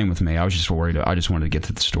through it. Same with me. I was just worried. I just wanted to get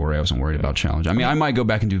to the story. I wasn't worried about challenge. I mean, I might go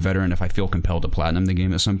back and do veteran if I feel compelled to platinum the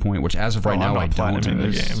game at some point. Which, as of right now, I don't. In the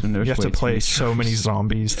game. You have to play so many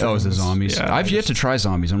zombies. Oh, the zombies. Yeah, I've yet to try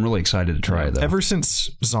zombies. I'm really excited to try it though. Ever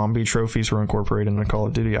since zombie trophies were incorporated into Call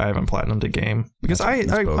of Duty, I haven't platinumed a game because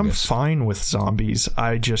I'm fine with zombies.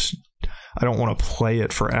 I don't want to play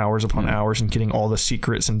it for hours upon hours and getting all the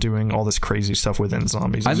secrets and doing all this crazy stuff within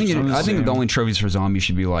zombies. I think the only trophies for zombies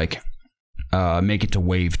should be like make it to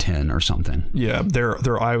wave 10 or something. Yeah,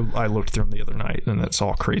 I looked through them the other night and it's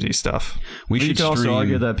all crazy stuff. You could also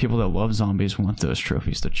argue that people that love zombies want those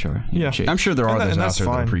trophies to char. Yeah, I'm sure there are those out there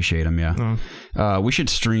that appreciate them. Yeah, we should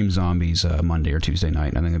stream zombies Monday or Tuesday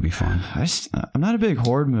night. I think it'd be fun. I'm not a big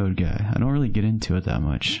horde mode guy. I don't really get into it that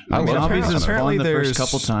much. I mean, zombies is fun the first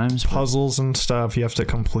couple times. Puzzles and stuff you have to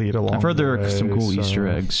complete along. I've heard there are some cool Easter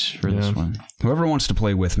eggs for this one. Whoever wants to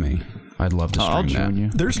play with me, I'd love to stream I'll join you.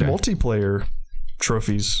 There's multiplayer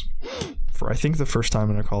trophies for I think the first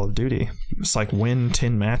time in a Call of Duty. It's like win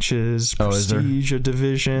 10 matches, prestige a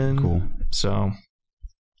division. Cool. So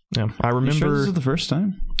yeah, I remember. You sure this is the first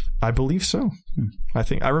time? I believe so.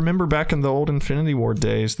 I remember back in the old Infinity Ward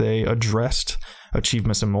days, they addressed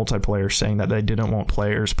achievements in multiplayer, saying that they didn't want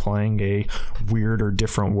players playing a weird or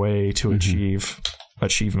different way to achieve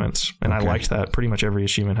achievements, and I liked that. Pretty much every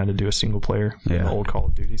achievement had to do a single player in the old Call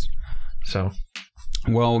of Duties. So,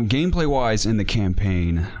 well, gameplay wise in the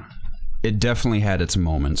campaign, it definitely had its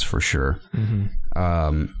moments for sure.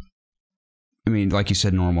 I mean, like you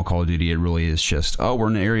said, normal Call of Duty, it really is just, we're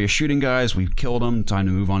in an area shooting guys, we've killed them, time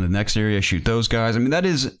to move on to the next area, shoot those guys. I mean,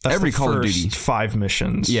 that's every Call of Duty. 5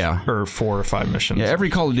 missions. Yeah. Or 4 or 5 missions. Yeah,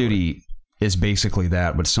 every Call of Duty is basically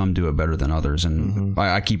that, but some do it better than others. And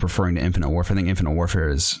I keep referring to Infinite Warfare. I think Infinite Warfare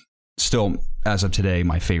is still, as of today,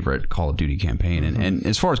 my favorite Call of Duty campaign. And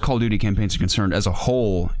as far as Call of Duty campaigns are concerned, as a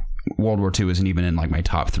whole, World War II isn't even in like my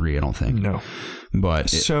top 3, I don't think. No.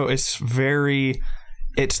 But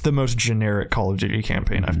it's the most generic Call of Duty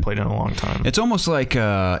campaign I've played in a long time. It's almost like,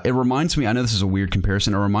 it reminds me, I know this is a weird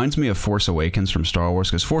comparison, it reminds me of Force Awakens from Star Wars,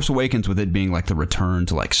 because Force Awakens, with it being like the return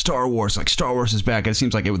to like Star Wars is back, it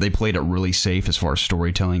seems like they played it really safe as far as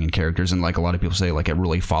storytelling and characters, and like a lot of people say, like it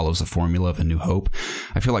really follows the formula of A New Hope.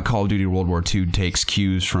 I feel like Call of Duty World War II takes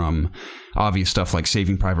cues from obvious stuff like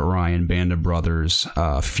Saving Private Ryan, Band of Brothers,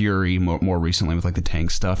 Fury, more recently with like the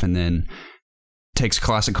tank stuff, and then takes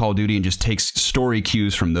classic Call of Duty and just takes story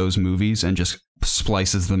cues from those movies and just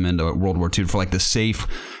splices them into World War II for like the safe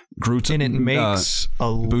boots on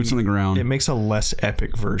the ground. It makes a less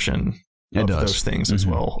epic version of those things as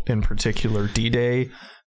well. In particular, D-Day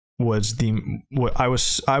was I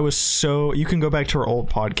was so, you can go back to our old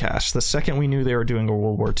podcast. The second we knew they were doing a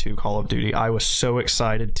World War II Call of Duty, I was so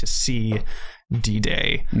excited to see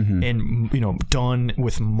D-Day and done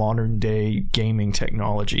with modern day gaming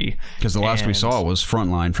technology, because the last we saw was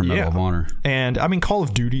Frontline from Medal of Honor. And I mean, Call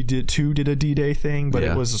of Duty did a D-Day thing, but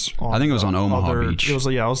it was I think it was on Omaha Beach. It was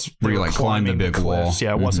where you like climbed the big wall.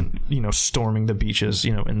 Yeah, it wasn't storming the beaches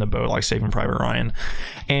in the boat like Saving Private Ryan.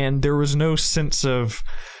 And there was no sense of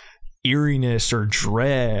eeriness or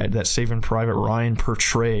dread that Saving Private Ryan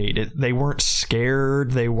portrayed. They weren't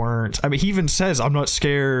scared. They weren't. I mean, he even says, "I'm not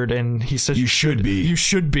scared," and he says, "You should be. You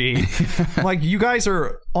should be." Like, you guys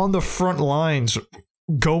are on the front lines,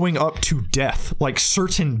 going up to death, like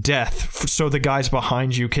certain death, so the guys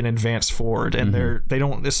behind you can advance forward, and they're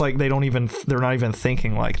not even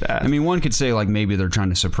thinking like that. I mean, one could say like maybe they're trying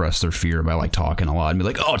to suppress their fear by like talking a lot and be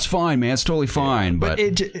like, "Oh, it's fine, man. It's totally fine." But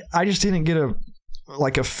I just didn't get a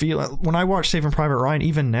feel when I watch Saving Private Ryan.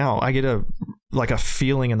 Even now, I get a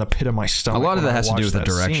feeling in the pit of my stomach. A lot of that has to do with the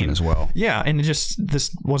direction as well. Yeah, and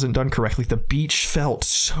this wasn't done correctly. The beach felt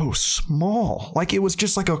so small. Like, it was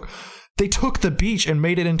just like they took the beach and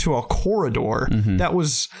made it into a corridor.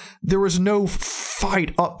 There was no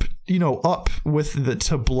fight up with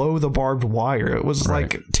to blow the barbed wire. It was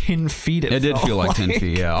like 10 feet. It did feel like 10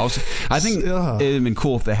 feet. Yeah. I think it'd been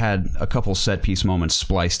cool if they had a couple set piece moments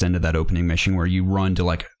spliced into that opening mission where you run to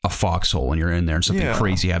like a foxhole and you're in there and something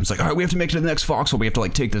crazy happens. Like, all right, we have to make it to the next foxhole. We have to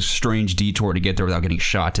like take this strange detour to get there without getting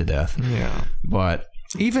shot to death. Yeah. But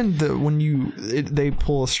even when they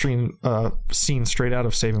pull a scene straight out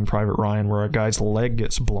of Saving Private Ryan where a guy's leg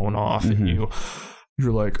gets blown off and you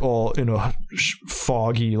you're like all in a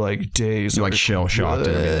foggy like daze. You're like shell shocked.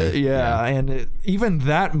 Yeah, and even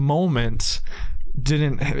that moment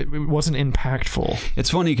it wasn't impactful. It's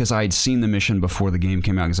funny because I'd seen the mission before the game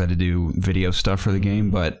came out because I had to do video stuff for the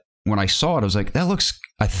game, but when I saw it, I was like,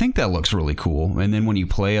 I think that looks really cool. And then when you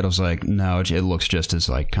play it, I was like, no, it looks just as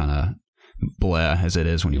like kind of bleh as it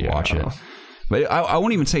is when you watch it. But I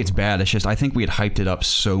won't even say it's bad. It's just I think we had hyped it up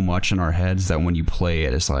so much in our heads that when you play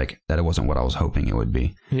it, it's like that it wasn't what I was hoping it would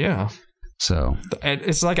be. Yeah. So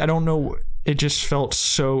it's like, I don't know. It just felt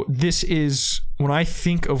so. This is when I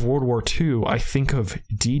think of World War II, I think of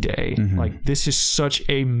D-Day. Like, this is such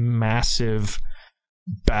a massive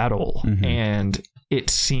battle, and it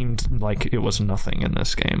seemed like it was nothing in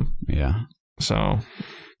this game. Yeah. So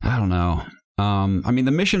I don't know. I mean,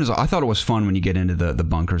 the mission I thought it was fun when you get into the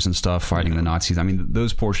bunkers and stuff, fighting the Nazis. I mean,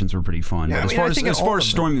 those portions were pretty fun. Yeah, but as far as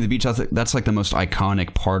storming the beach, I think that's like the most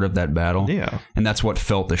iconic part of that battle. Yeah. And that's what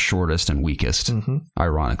felt the shortest and weakest,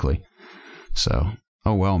 ironically. So,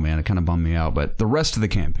 oh well, man, it kind of bummed me out. But the rest of the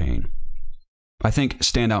campaign, I think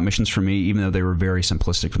standout missions for me, even though they were very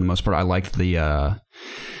simplistic for the most part, I liked the,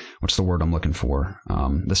 what's the word I'm looking for?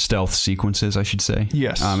 The stealth sequences, I should say.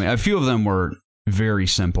 Yes. A few of them were very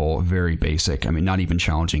simple, very basic. I mean, not even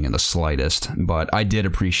challenging in the slightest, but I did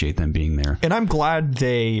appreciate them being there. And I'm glad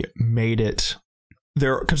they made it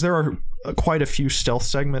there, because there are quite a few stealth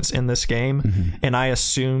segments in this game, and I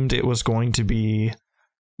assumed it was going to be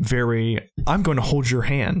I'm going to hold your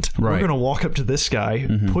hand. Right. We're going to walk up to this guy,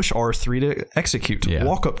 push R3 to execute,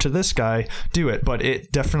 walk up to this guy, do it. But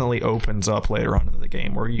it definitely opens up later on in the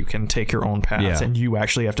game where you can take your own paths and you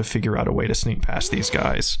actually have to figure out a way to sneak past these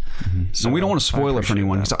guys. So and we don't want to spoil it for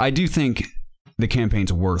anyone, because I do think the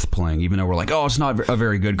campaign's worth playing, even though we're like, oh, it's not a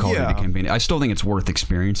very good Call of Duty campaign. I still think it's worth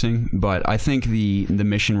experiencing, but I think the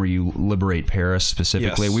mission where you liberate Paris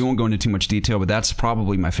specifically, we won't go into too much detail, but that's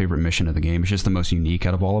probably my favorite mission of the game. It's just the most unique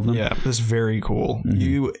out of all of them. Yeah, it's very cool.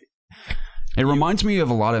 It reminds me of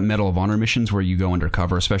a lot of Medal of Honor missions where you go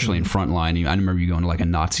undercover, especially in Frontline. I remember you going to like a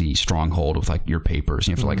Nazi stronghold with like your papers.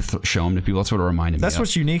 You have to like show them to people. That's what it reminded me of. That's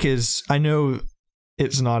what's unique is, I know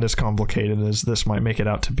it's not as complicated as this might make it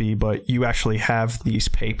out to be, but you actually have these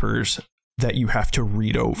papers that you have to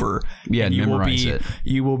read over. Yeah, and memorize it.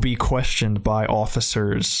 You will be questioned by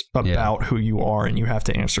officers about who you are, and you have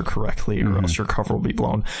to answer correctly, or else your cover will be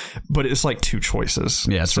blown. But it's like two choices.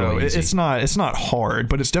 Yeah, it's really easy. It's not hard,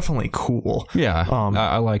 but it's definitely cool. Yeah,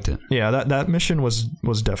 I liked it. Yeah, that mission was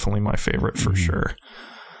definitely my favorite for sure.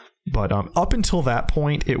 But up until that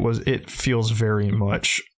point, it feels very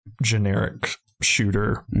much generic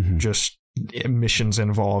shooter. Just missions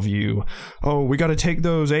involve you. Oh, we got to take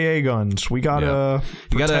those AA guns. We gotta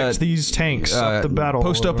protect these tanks up the battle.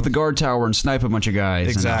 Post up at the guard tower and snipe a bunch of guys.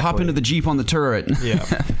 Exactly. And hop into the Jeep on the turret.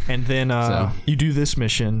 Yeah, and then you do this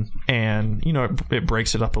mission, and it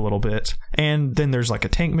breaks it up a little bit. And then there's like a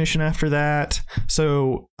tank mission after that.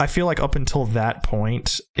 So I feel like up until that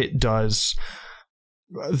point, it does.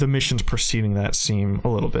 The missions preceding that seem a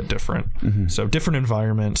little bit different. So different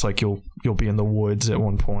environments, like you'll be in the woods at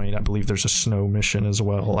one point. I believe there's a snow mission as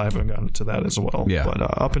well. I haven't gotten to that as well. Yeah. But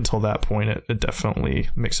up until that point, it definitely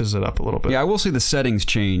mixes it up a little bit. Yeah, I will say the settings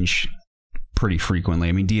change pretty frequently.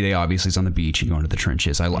 I mean, D-Day obviously is on the beach. You go into the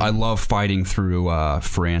trenches. I love fighting through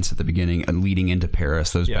France at the beginning and leading into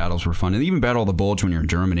Paris. Those battles were fun. And even Battle of the Bulge when you're in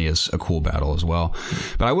Germany is a cool battle as well.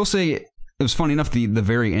 But I will say, it was funny enough, the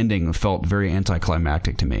very ending felt very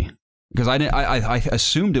anticlimactic to me, because I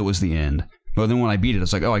assumed it was the end, but then when I beat it,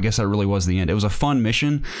 it's like, oh, I guess that really was the end. It was a fun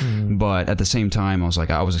mission, but at the same time, I was like,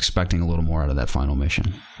 I was expecting a little more out of that final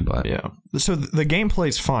mission. But yeah, so the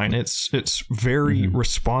gameplay's fine. It's very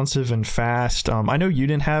responsive and fast. I know you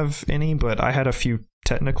didn't have any, but I had a few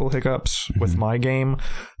technical hiccups with my game.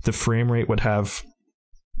 The frame rate would have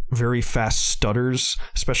very fast stutters,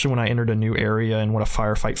 especially when I entered a new area and when a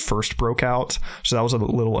firefight first broke out. So that was a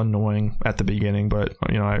little annoying at the beginning, but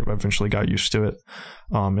I eventually got used to it.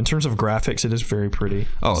 In terms of graphics, it is very pretty.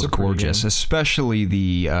 Oh, it's gorgeous, especially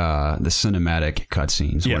the cinematic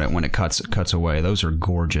cutscenes when it cuts away. Those are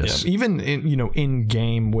gorgeous. Yeah. Even in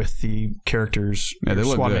game with the characters, they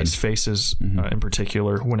look squad good. mates' faces in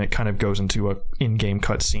particular, when it kind of goes into a in-game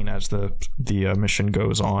cutscene as the mission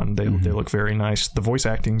goes on, they look very nice. The voice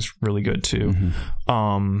acting's really good too.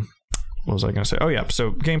 What was I going to say? Oh yeah,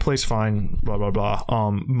 so gameplay's fine. Blah blah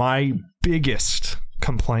blah. My biggest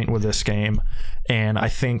complaint with this game, and I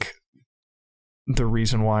think the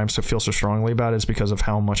reason why I feel so strongly about it is because of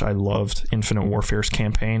how much I loved Infinite Warfare's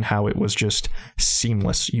campaign, how it was just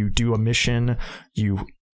seamless. You do a mission, you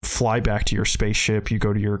fly back to your spaceship, you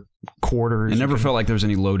go to your quarters. It never felt like there was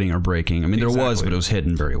any loading or braking. I mean, there was, but it was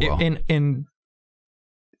hidden very well. And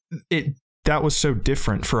that was so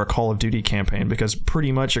different for a Call of Duty campaign, because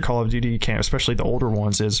pretty much a Call of Duty especially the older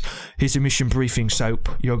ones, is here's a mission briefing soap.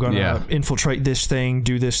 You're gonna infiltrate this thing,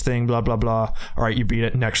 do this thing, blah blah blah. All right, you beat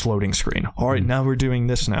it. Next loading screen. All right, now we're doing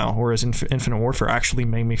this now. Whereas Infinite Warfare actually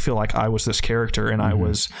made me feel like I was this character, and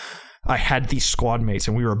I had these squad mates,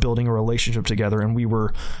 and we were building a relationship together, and we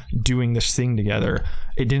were doing this thing together.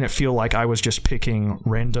 It didn't feel like I was just picking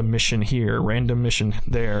random mission here, random mission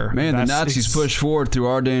there. Man, the Nazis pushed forward through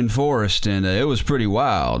Ardennes Forest, and it was pretty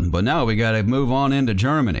wild. But now we got to move on into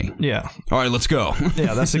Germany. Yeah. All right, let's go.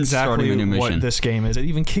 Yeah, that's exactly what this game is. It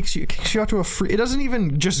even kicks you out to a free... It doesn't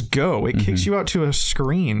even just go. It kicks you out to a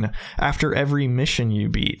screen after every mission you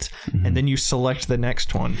beat, and then you select the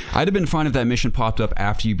next one. I'd have been fine if that mission popped up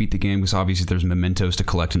after you beat the game, because obviously there's mementos to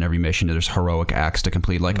collect in every mission. There's heroic acts to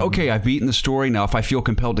complete. Like, okay, I've beaten the story. Now if I feel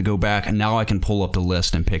compelled to go back, and now I can pull up the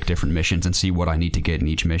list and pick different missions and see what I need to get in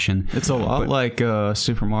each mission. It's a lot like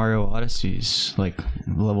Super Mario Odyssey's like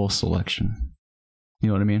level selection. You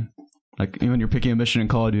know what I mean? Like when you're picking a mission in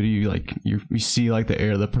Call of Duty, you see like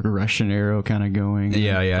the progression arrow kind of going.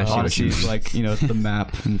 Yeah, I see what you mean. Like, you know, the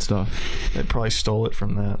map and stuff. They probably stole it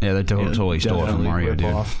from that. Yeah, they totally stole it from Mario,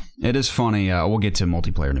 dude. It is funny. We'll get to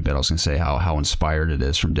multiplayer in a bit. I was going to say how inspired it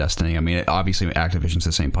is from Destiny. I mean, obviously Activision's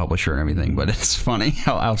the same publisher and everything, but it's funny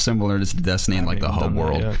how similar it is to Destiny in like the hub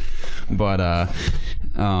world. But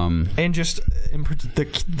and just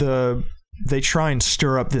they try and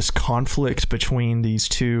stir up this conflict between these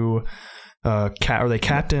two. Are they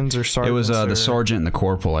captains or sergeants? It was the sergeant and the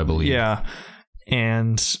corporal, I believe. Yeah.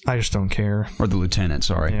 And I just don't care. Or the lieutenant,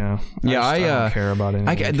 sorry. Yeah. I don't care about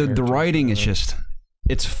it. The writing is just...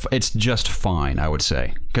 It's just fine, I would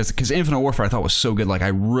say, because Infinite Warfare I thought was so good. Like I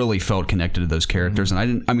really felt connected to those characters,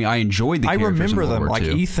 and I enjoyed the characters. I remember them like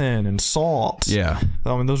Ethan and Salt. Yeah,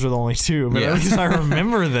 I mean those are the only two, but at least I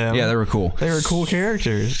remember them. Yeah, they were cool. They were cool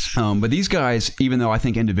characters. But these guys, even though I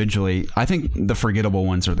think individually, I think the forgettable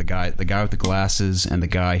ones are the guy with the glasses and the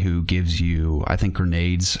guy who gives you, I think,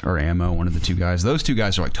 grenades or ammo. One of the two guys. Those two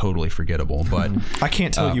guys are like totally forgettable. But I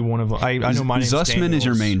can't tell you one of them. I know my name's Zussman Daniels. is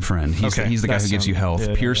your main friend. He's the guy who gives you health.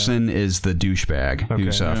 Yeah, Pearson is the douchebag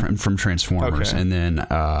who's from Transformers, and then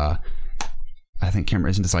I think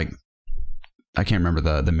isn't this like I can't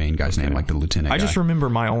remember the main guy's name, like the lieutenant. I just remember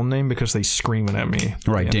my own name because they screaming at me.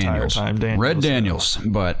 Right, Daniels. Red Daniels.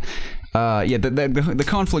 But the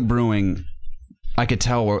conflict brewing. I could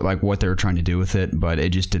tell what they were trying to do with it, but it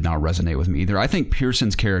just did not resonate with me either. I think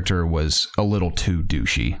Pearson's character was a little too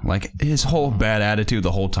douchey. Like his whole bad attitude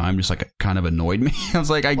the whole time just like kind of annoyed me. I was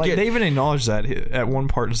like, they even acknowledged that at one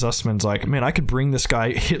part. Zussman's like, man, I could bring this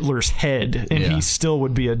guy Hitler's head, and he still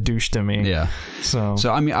would be a douche to me. Yeah. So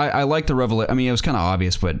I mean, I like the revelation. I mean, it was kind of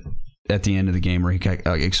obvious, but at the end of the game where he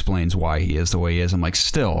explains why he is the way he is, I'm like,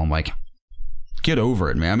 get over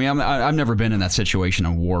it, man. I mean, I've never been in that situation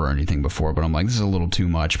in war or anything before, but I'm like, this is a little too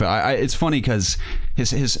much. But it's funny because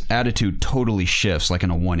his attitude totally shifts like in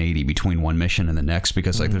a 180 between one mission and the next,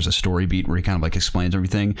 because like there's a story beat where he kind of like explains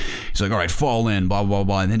everything. He's like, all right, fall in, blah, blah,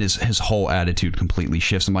 blah. And then his whole attitude completely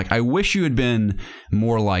shifts. I'm like, I wish you had been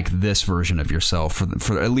more like this version of yourself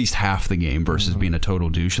for at least half the game versus being a total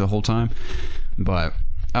douche the whole time. But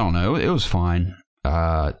I don't know. It was fine.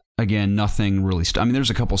 Again, nothing really... I mean,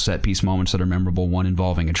 there's a couple set-piece moments that are memorable. One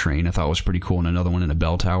involving a train I thought was pretty cool, and another one in a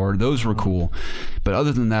bell tower. Those were cool. But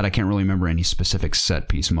other than that, I can't really remember any specific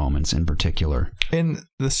set-piece moments in particular. In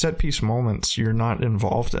the set-piece moments, you're not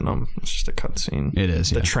involved in them. It's just a cutscene. It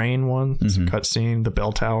is, The train one, it's a cutscene. The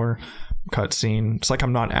bell tower, cutscene. It's like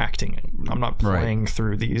I'm not acting it. I'm not playing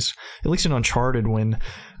through these. At least in Uncharted, when...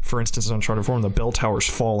 For instance, in Uncharted 4, when the bell tower's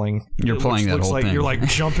falling, you're playing that whole thing. You're like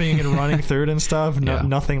jumping and running through it and stuff.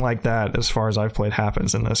 Nothing like that, as far as I've played,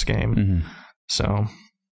 happens in this game. So,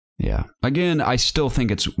 yeah. Again, I still think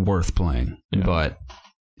it's worth playing, but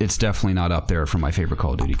it's definitely not up there for my favorite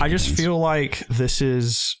Call of Duty games. I just feel like this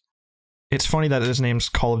is... It's funny that his name's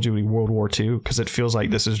Call of Duty World War II, because it feels like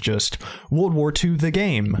this is just World War II the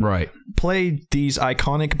game. Right. Play these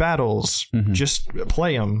iconic battles. Just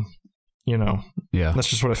play them. You know, that's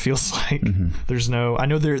just what it feels like. There's no, I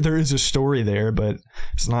know there is a story there, but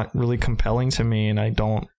it's not really compelling to me, and I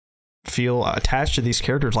don't feel attached to these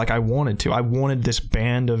characters like I wanted to. I wanted this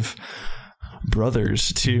band of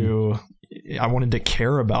brothers to, I wanted to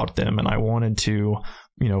care about them, and I wanted to,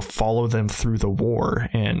 follow them through the war,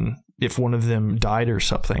 and if one of them died or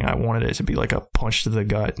something, I wanted it to be like a punch to the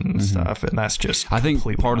gut and stuff, and that's just. I think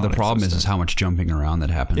part of the problem is how much jumping around that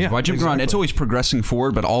happens. Yeah, by jumping around, it's always progressing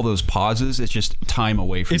forward, but all those pauses, it's just time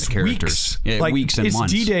away from the characters. Weeks. Yeah, weeks and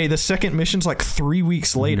months. It's D-Day. The second mission's like 3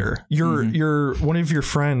 weeks later. Your one of your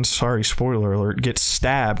friends, sorry, spoiler alert, gets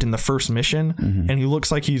stabbed in the first mission, and he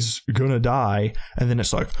looks like he's gonna die, and then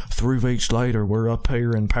it's like 3 weeks later, we're up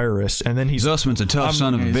here in Paris, and then he's Zussman's a tough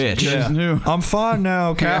son of a bitch. Yeah. I'm fine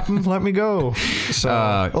now, Captain. Let me go. So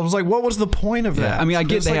I was like, what was the point of that? I mean, I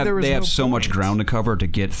get they have so much ground to cover to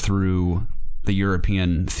get through the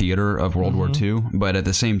European theater of World War II, but at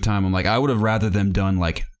the same time, I'm like, I would have rather them done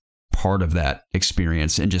like part of that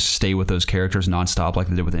experience and just stay with those characters nonstop like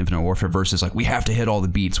they did with Infinite Warfare versus like we have to hit all the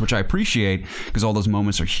beats, which I appreciate because all those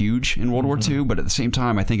moments are huge in World War II, but at the same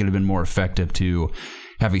time, I think it'd have been more effective to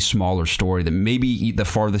have a smaller story that maybe the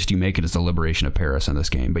farthest you make it is the liberation of Paris in this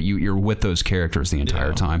game, but you're with those characters the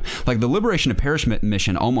entire time. Like the liberation of Paris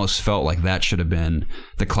mission almost felt like that should have been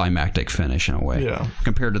the climactic finish in a way,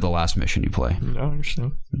 compared to the last mission you play. I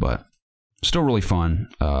understand, but still really fun.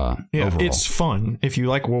 Overall. It's fun if you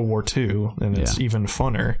like World War II, and it's even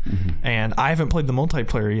funner. And I haven't played the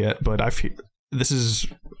multiplayer yet, but this is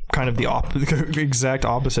kind of the exact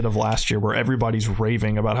opposite of last year, where everybody's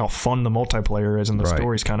raving about how fun the multiplayer is, and the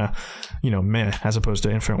story's kind of, meh, as opposed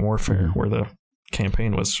to Infinite Warfare, where the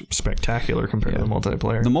campaign was spectacular compared to the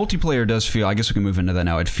multiplayer. The multiplayer does feel, I guess we can move into that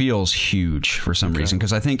now, it feels huge for some reason,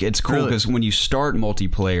 because I think it's cool because when you start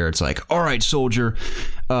multiplayer, it's like, all right, soldier,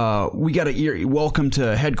 we got to welcome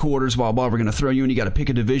to headquarters, blah blah, we're going to throw you in, you got to pick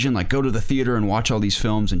a division, like go to the theater and watch all these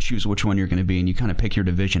films and choose which one you're going to be, and you kind of pick your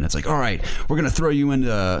division. It's like, all right, we're going to throw you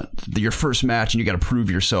into your first match and you got to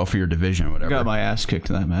prove yourself for your division or whatever. I got my ass kicked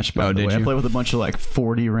in that match, by the way. I played with a bunch of like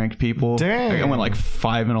 40 ranked people. Dang. I went like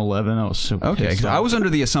 5-11. I was so pissed. I was under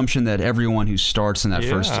the assumption that everyone who starts in that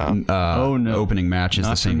first opening match is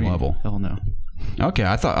the same level. Hell no. Okay,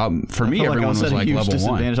 I thought for me everyone was like level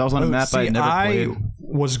 1. I was on a map I had never played.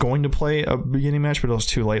 I was going to play a beginning match, but it was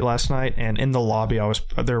too late last night. And in the lobby, I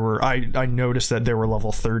noticed that there were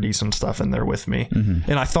level 30s and stuff in there with me,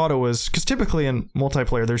 and I thought it was because typically in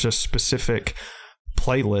multiplayer there's a specific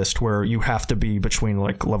playlist where you have to be between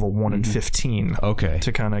like level 1 and 15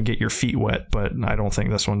 to kind of get your feet wet, but I don't think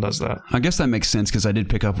this one does that. I guess that makes sense because I did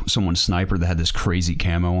pick up someone's sniper that had this crazy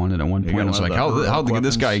camo on it at one point. I was like, how did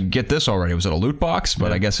this guy get this already? Was it a loot box?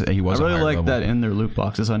 But I guess he wasn't. I really like that in their loot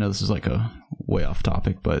boxes. I know this is like a way off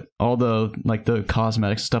topic, but all the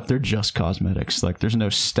cosmetics stuff, they're just cosmetics. Like there's no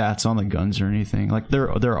stats on the guns or anything. Like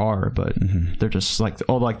there are, but they're just like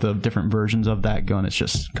all like the different versions of that gun. It's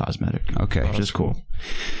just cosmetic. Okay, which is cool.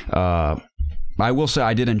 I will say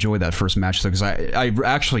I did enjoy that first match though, because I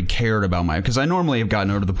actually cared about because I normally have gotten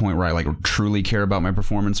over to the point where I like truly care about my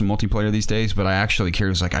performance in multiplayer these days, but I actually care.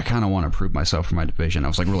 It's like I kind of want to prove myself for my division. I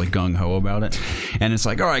was like really gung-ho about it, and it's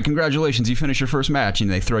like, all right, congratulations, you finished your first match, and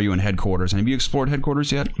they throw you in headquarters. And have you explored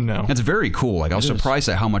headquarters yet? No. It's very cool. Like I was surprised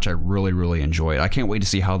at how much I really enjoy it. I can't wait to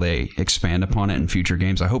see how they expand upon it in future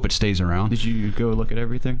games. I hope it stays around. Did you go look at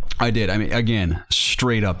everything? I did. I mean, again,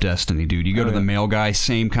 straight up Destiny, dude. You go to the mail guy,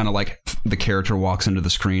 same kind of like the character walks into the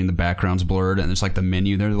screen, the background's blurred, and it's like the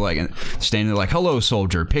menu. They're like standing there like, hello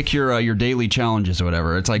soldier, pick your daily challenges or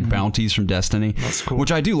whatever. It's like bounties from Destiny. That's cool.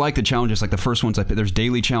 Which I do like the challenges. Like the first ones there's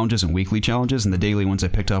daily challenges and weekly challenges, and the daily ones I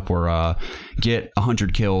picked up were get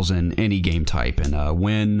 100 kills in any game type and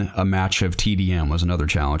win a match of TDM was another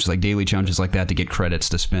challenge. It's like daily challenges like that to get credits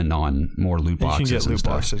to spend on more loot boxes. You can get loot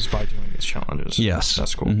boxes by doing these challenges. Yes,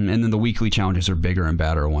 that's cool. And then the weekly challenges are bigger and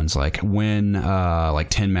badder ones, like win like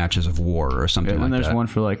 10 matches of war or something like that. And there's one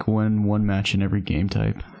for like win one match in every game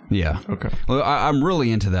type. Yeah. Okay. Well, I'm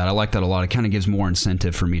really into that. I like that a lot. It kind of gives more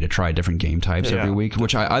incentive for me to try different game types every week,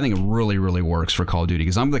 which I think really works for Call of Duty,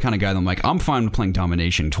 because I'm the kind of guy that I'm like, I'm fine with playing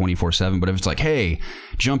domination 24/7, but if it's like, hey,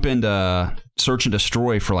 jump into search and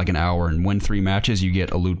destroy for like an hour and win 3 matches, you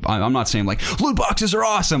get a loot. I'm not saying like loot boxes are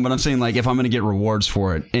awesome, but I'm saying like if I'm going to get rewards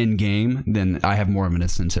for it in game, then I have more of an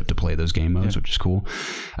incentive to play those game modes, which is cool.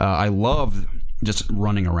 I love just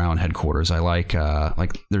running around headquarters. I like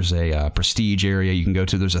there's a prestige area you can go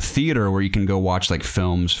to. There's a theater where you can go watch like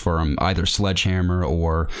films from either Sledgehammer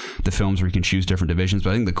or the films where you can choose different divisions. But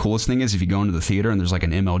I think the coolest thing is if you go into the theater and there's like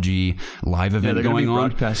an MLG live event going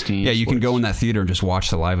on. Yeah, you can go in that theater and just watch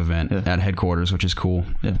the live event at headquarters, which is cool.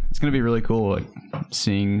 Yeah, it's gonna be really cool, like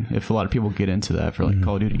seeing if a lot of people get into that for like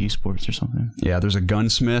Call of Duty esports or something. Yeah, there's a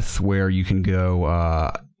gunsmith where you can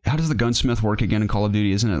go how does the gunsmith work again in Call of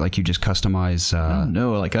Duty? Isn't it like you just customize?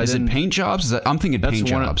 No, like is it paint jobs? I'm thinking paint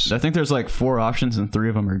jobs. I think there's like 4 options and 3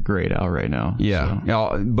 of them are grayed out right now. Yeah,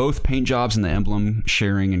 so. Both paint jobs and the emblem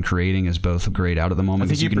sharing and creating is both grayed out at the moment. I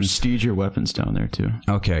think you can prestige your weapons down there too.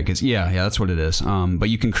 Okay, because yeah, that's what it is. But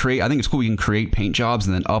you can create. I think it's cool. You can create paint jobs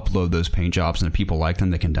and then upload those paint jobs, and if people like them,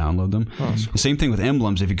 they can download them. Oh, cool. The same thing with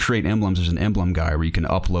emblems. If you create emblems, there's an emblem guy where you can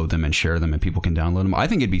upload them and share them, and people can download them. I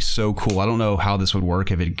think it'd be so cool. I don't know how this would work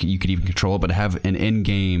if you could even control it, but to have an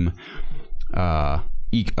in-game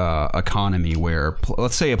economy where,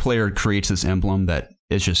 let's say, a player creates this emblem that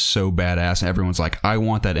is just so badass, and everyone's like, I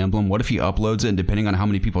want that emblem. What if he uploads it, and depending on how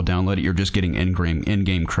many people download it, you're just getting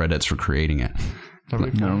in-game credits for creating it.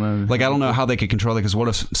 Like, I don't know how they could control it, because what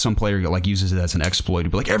if some player like uses it as an exploit?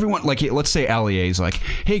 But like everyone, like let's say Allier is like,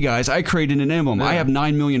 hey guys, I created an emblem. Yeah. I have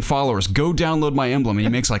 9 million followers. Go download my emblem, and he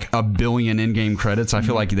makes like 1 billion in-game credits. I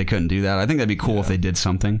feel like they couldn't do that. I think that'd be cool if they did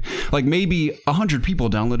something. Like maybe 100 people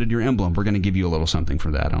downloaded your emblem. We're gonna give you a little something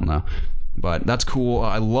for that. I don't know. But that's cool.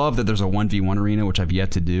 I love that there's a 1v1 arena, which I've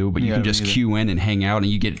yet to do. But you can just queue in and hang out, and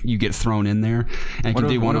you get thrown in there and can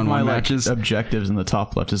do one-on-one matches. Objectives in the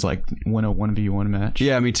top left is like win a 1v1 match.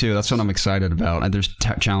 Yeah, me too. That's what I'm excited about. And there's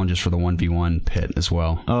challenges for the 1v1 pit as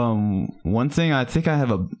well. One thing I think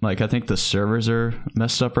I think the servers are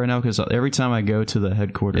messed up right now, because every time I go to the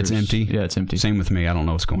headquarters, it's empty. Yeah, it's empty. Same with me. I don't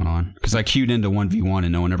know what's going on, because I queued into 1v1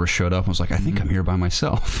 and no one ever showed up. I was like, I think I'm here by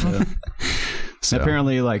myself. Yeah. So.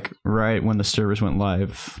 Apparently, like right when the servers went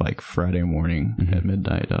live, like Friday morning at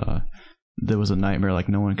midnight, there was a nightmare. Like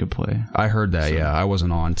no one could play. I heard that. So. Yeah, I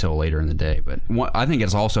wasn't on until later in the day. But I think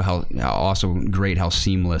it's also also great how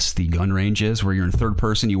seamless the gun range is. Where you're in third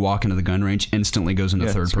person, you walk into the gun range, instantly goes into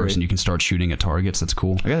third person. Great. You can start shooting at targets. That's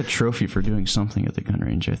cool. I got a trophy for doing something at the gun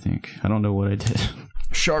range. I think I don't know what I did.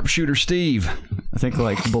 Sharpshooter Steve. I think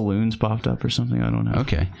like balloons popped up or something. I don't know.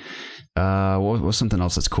 Okay. What's something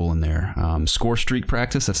else that's cool in there? Score streak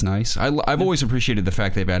practice. That's nice. I've always appreciated the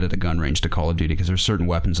fact they've added a gun range to Call of Duty, because there's certain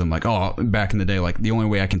weapons I'm like, oh, back in the day, like the only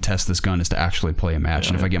way I can test this gun is to actually play a match,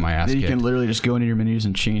 and if I get my ass kicked, you can literally just go into your menus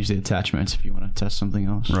and change the attachments if you want to test something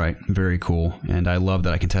else. Right. Very cool. And I love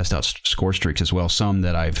that I can test out score streaks as well. Some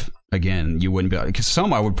that you wouldn't be, because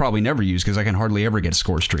some I would probably never use, because I can hardly ever get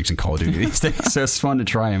score streaks in Call of Duty these days. So it's fun to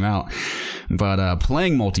try them out. But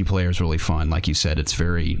playing multiplayer is really fun. Like you said, it's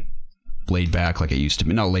very laid back, like it used to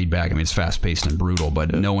be. Not laid back, I mean, it's fast paced and brutal,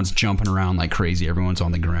 but no one's jumping around like crazy. Everyone's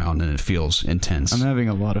on the ground, and it feels intense. I'm having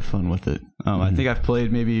a lot of fun with it. I think I've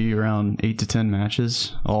played maybe around 8 to 10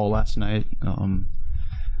 matches all last night.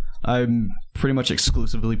 I'm pretty much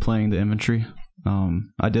exclusively playing the infantry.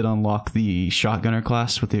 I did unlock the shotgunner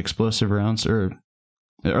class with the explosive rounds, or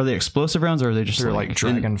are they explosive rounds, or are they just like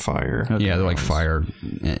dragon fire? Okay. Yeah, they're like fire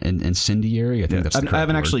and incendiary. I think that's the correct I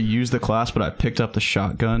haven't word. actually used the class, but I picked up the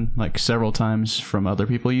shotgun like several times from other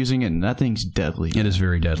people using it, and that thing's deadly. It is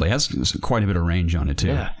very deadly. It has quite a bit of range on it too.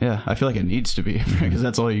 Yeah. I feel like it needs to be, because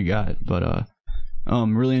that's all you got. But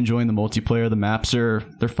really enjoying the multiplayer. The maps they're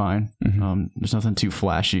fine. There's nothing too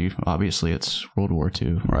flashy. Obviously, it's World War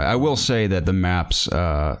II. Right. I will say that the maps,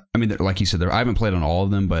 I mean, like you said, I haven't played on all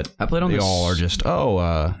of them, but I played on all are just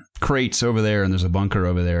crates over there, and there's a bunker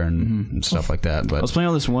over there, and stuff like that. But I was playing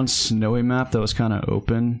on this one snowy map that was kind of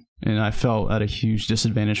open, and I felt at a huge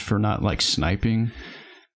disadvantage for not like sniping.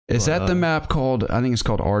 Is that the map called? I think it's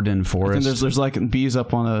called Arden Forest. I think there's like B's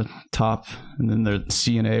up on the top, and then the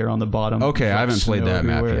C and A are on the bottom. Okay, I haven't played that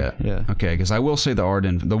map yet. Yeah. Okay, because I will say the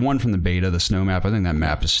Arden, the one from the beta, the snow map, I think that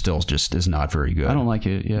map is still is not very good. I don't like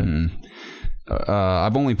it. Yeah.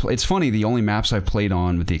 I've only played. It's funny. The only maps I've played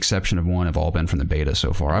on, with the exception of one, have all been from the beta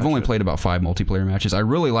so far. I've only played about 5 multiplayer matches. I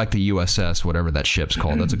really like the USS, whatever that ship's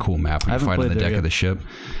called. That's a cool map when you fight on the deck of the ship.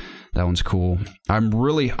 That one's cool. I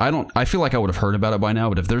feel like I would have heard about it by now,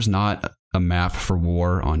 but if there's not a map for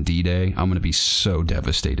war on D-Day, I'm going to be so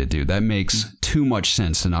devastated, dude. That makes too much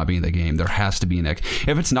sense to not be in the game. There has to be if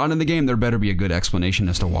it's not in the game, there better be a good explanation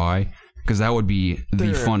as to why, because that would be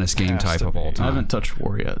the funnest game type of all time. I haven't touched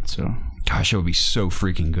war yet, so... Gosh, it would be so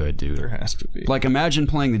freaking good, dude. There has to be. Like, imagine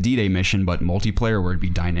playing the D-Day mission, but multiplayer, where it'd be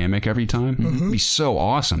dynamic every time. It'd be so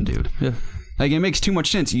awesome, dude. Yeah. Like, it makes too much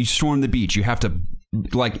sense. You storm the beach. You have to,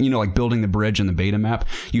 like building the bridge in the beta map,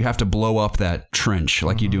 you have to blow up that trench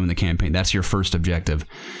like you do in the campaign. That's your first objective.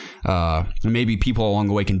 Maybe people along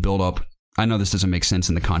the way can build up. I know this doesn't make sense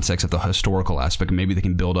in the context of the historical aspect. Maybe they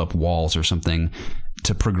can build up walls or something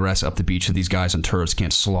to progress up the beach, so these guys on turrets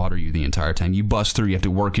can't slaughter you the entire time. You bust through, you have to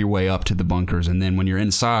work your way up to the bunkers, and then when you're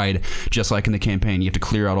inside, just like in the campaign, you have to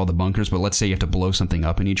clear out all the bunkers. But let's say you have to blow something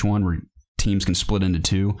up in each one, where teams can split into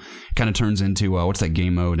two. It kind of turns into what's that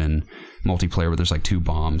game mode in multiplayer where there's like two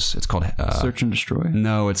bombs? It's called Search and Destroy.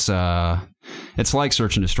 No, it's like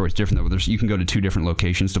Search and Destroy. It's different though. You can go to two different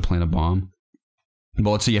locations to plant a bomb.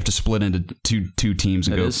 But let's say you have to split into two teams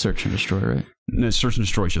and go. It is Search and Destroy, right? No, Search and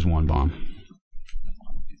Destroy is just one bomb.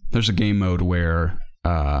 There's a game mode where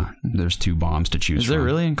there's two bombs to choose from. Is there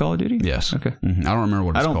really in Call of Duty? Yes. Okay. Mm-hmm. I don't remember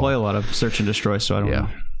what it's called. I don't play a lot of Search and Destroy, so I don't know.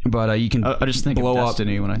 But you can I just think blow of up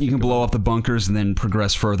Destiny when I think you can blow up the bunkers and then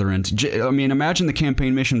progress further into. I mean, imagine the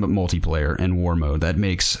campaign mission, but multiplayer and war mode. That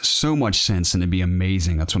makes so much sense, and it'd be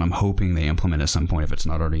amazing. That's what I'm hoping they implement at some point if it's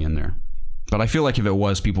not already in there. But I feel like if it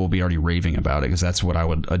was, people would be already raving about it because that's what I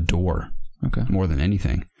would adore. Okay. More than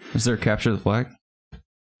anything. Is there a capture the flag?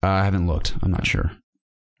 I haven't looked. I'm not sure.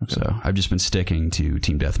 Okay. So I've just been sticking to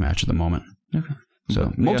Team Deathmatch at the moment. Okay. So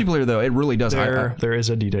multiplayer though, it really does. There is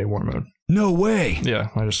a D-Day war mode. No way. Yeah,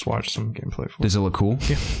 I just watched some gameplay for it. Does it look cool?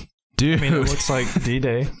 Yeah. Dude. I mean, it looks like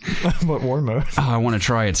D-Day, but war mode. Oh, I want to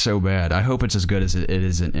try it so bad. I hope it's as good as it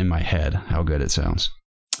is in my head, how good it sounds.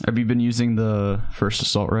 Have you been using the first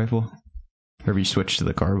assault rifle? Or have you switched to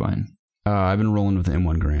the carbine? I've been rolling with the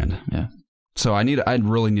M1 Grand. Yeah. So I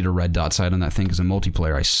really need a red dot sight on that thing because in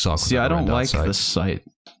multiplayer I suck. See, I don't like the sight.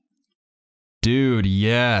 Dude,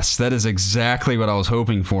 yes, that is exactly what I was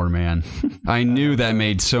hoping for, man. I knew that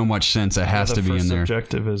made so much sense. It has to be in there. The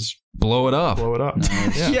objective is blow it up. Blow it up.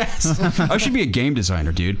 Nice. Yeah. Yes, I should be a game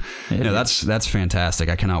designer, dude. No, that's fantastic.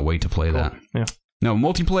 I cannot wait to play that. Yeah. No,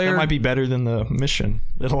 multiplayer. It might be better than the mission.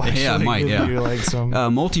 It'll actually it might. give you like some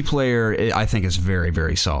multiplayer. I think is very,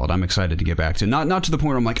 very solid. I'm excited to get back to. Not to the point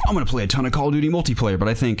where I'm like, I'm going to play a ton of Call of Duty multiplayer, but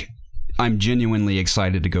I think I'm genuinely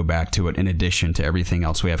excited to go back to it in addition to everything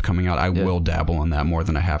else we have coming out. I will dabble in that more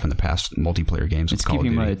than I have in the past multiplayer games. It's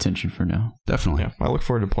keeping my attention for now. Definitely. Yeah, I look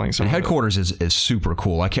forward to playing some. And Headquarters is super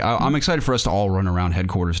cool. I'm excited for us to all run around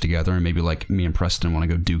Headquarters together and maybe like me and Preston want to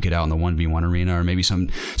go duke it out in the 1v1 arena, or maybe some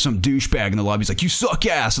douchebag in the lobby's like, you suck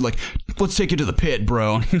ass, and like, let's take it to the pit,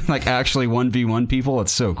 bro. Like actually 1v1 people.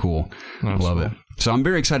 It's so cool. Love it. So I'm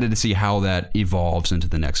very excited to see how that evolves into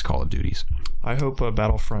the next Call of Duties. I hope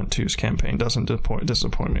Battlefront 2's campaign doesn't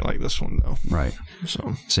disappoint me like this one, though. Right.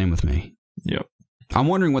 So same with me. Yep. I'm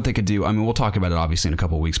wondering what they could do. I mean, we'll talk about it obviously in a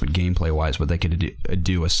couple of weeks, but gameplay-wise, what they could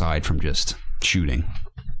do aside from just shooting,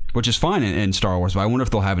 which is fine in Star Wars. But I wonder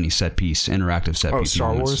if they'll have any interactive set piece. Star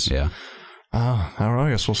moments. Wars? Yeah. I don't know.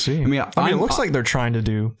 I guess we'll see. I mean, it looks like they're trying to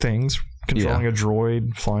do things. Controlling a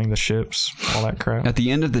droid, flying the ships, all that crap. At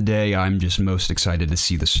the end of the day, I'm just most excited to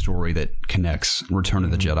see the story that connects Return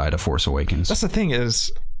of the Jedi to Force Awakens. That's the thing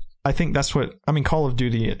is, I think that's what... I mean, Call of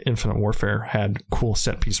Duty Infinite Warfare had cool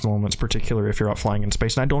set-piece moments, particularly if you're out flying in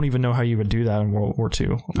space. And I don't even know how you would do that in World War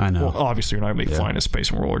II. I know. Well, obviously, you're not going to be flying in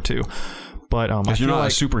space in World War II. But you're not a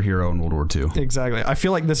superhero in World War II. Exactly. I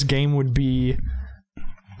feel like this game would be...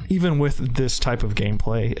 Even with this type of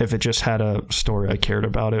gameplay, if it just had a story I cared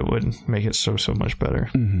about, it would make it so much better.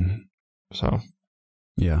 Mm-hmm. So,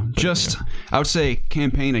 yeah. I would say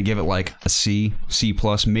campaign, I'd give it like a C+,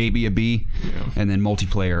 maybe a B. Yeah. And then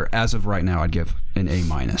multiplayer, as of right now, I'd give an A-.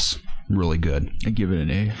 Really good. I'd give it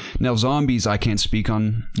an A. Now, Zombies, I can't speak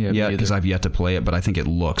on yet because I've yet to play it, but I think it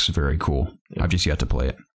looks very cool. Yeah. I've just yet to play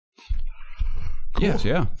it. Cool. Yes,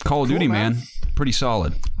 yeah. Call of Duty, man. Pretty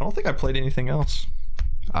solid. I don't think I played anything else.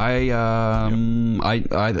 We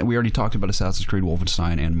already talked about Assassin's Creed,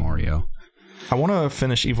 Wolfenstein, and Mario. I want to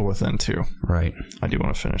finish Evil Within too. Right. I do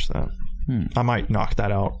want to finish that. I might knock that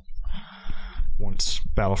out once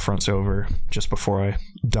Battlefront's over, just before I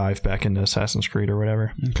dive back into Assassin's Creed or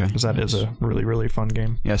whatever. Okay. Because that is a really, really fun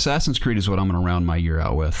game. Yeah, Assassin's Creed is what I'm going to round my year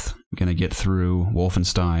out with. I'm going to get through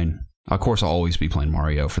Wolfenstein. Of course, I'll always be playing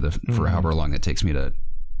Mario for however long it takes me to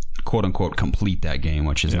quote unquote complete that game,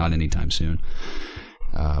 which is not anytime soon.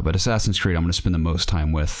 But Assassin's Creed, I'm going to spend the most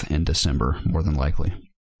time with in December, more than likely.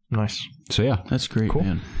 Nice. So yeah, that's great, cool.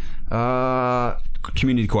 Man.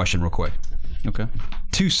 Community question, real quick. Okay.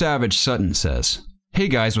 Too Savage Sutton says, "Hey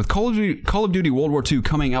guys, with Call of Duty World War II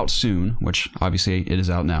coming out soon, which obviously it is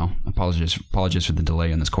out now. Apologies for the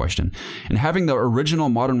delay in this question. And having the original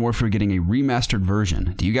Modern Warfare getting a remastered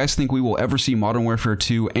version, do you guys think we will ever see Modern Warfare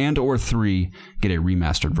 2 and/or 3 get a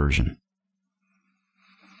remastered version?"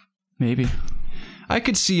 Maybe. I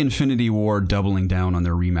could see Infinity War doubling down on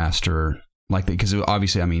their remaster like that, because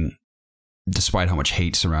obviously, I mean, despite how much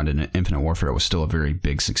hate surrounded Infinite Warfare, it was still a very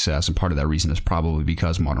big success, and part of that reason is probably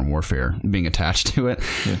because Modern Warfare being attached to it.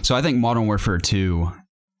 Yeah. So I think Modern Warfare 2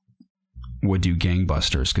 would do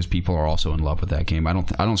gangbusters because people are also in love with that game. I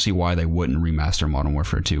don't see why they wouldn't remaster Modern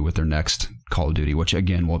Warfare 2 with their next Call of Duty, which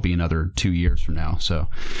again will be another 2 years from now. So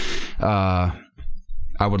I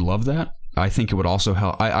would love that. I think it would also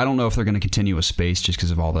help. I don't know if they're going to continue with space just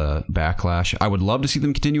because of all the backlash. I would love to see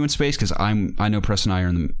them continue in space because I know Preston and I are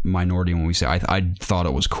in the minority when we say I thought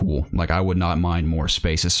it was cool. Like, I would not mind more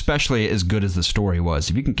space, especially as good as the story was.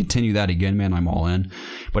 If you can continue that again, man, I'm all in.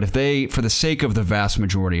 But if they, for the sake of the vast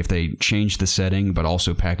majority, if they change the setting but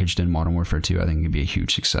also packaged in Modern Warfare 2, I think it'd be a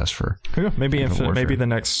huge success for. Yeah, maybe the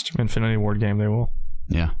next Infinity Ward game they will.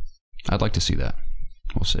 Yeah, I'd like to see that.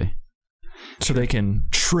 We'll see. So they can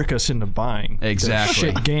trick us into buying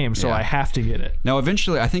exactly the shit game, so I have to get it. Now,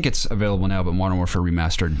 eventually, I think it's available now, but Modern Warfare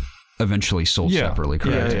Remastered eventually sold separately,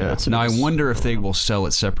 correct? Yeah. Now, I wonder if they will sell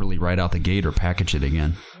it separately right out the gate or package it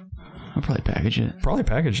again. I'll probably package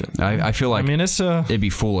it. I feel like it'd be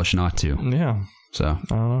foolish not to. Yeah. So, I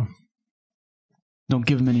don't know. Don't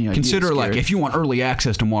give them any ideas. Consider, like, if you want early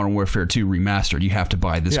access to Modern Warfare 2 Remastered, you have to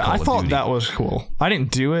buy this Call of Duty. I thought that was cool. I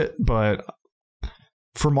didn't do it, but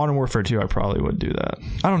for Modern Warfare 2, I probably would do that.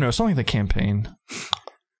 I don't know. Something like the campaign.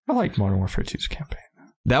 I like Modern Warfare 2's campaign.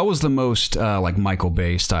 That was the most like Michael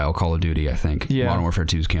Bay style Call of Duty, I think. Yeah. Modern Warfare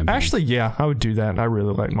 2's campaign. Actually, yeah, I would do that. I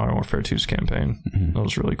really like Modern Warfare 2's campaign. Mm-hmm. That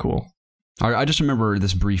was really cool. I just remember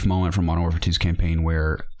this brief moment from Modern Warfare 2's campaign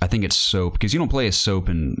where I think it's Soap, because you don't play as Soap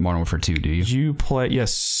in Modern Warfare 2, do you? You play,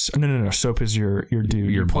 yes. No. Soap is your dude.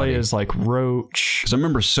 You play as like Roach. Because I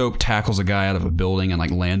remember Soap tackles a guy out of a building and like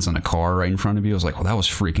lands on a car right in front of you. I was like, well, that was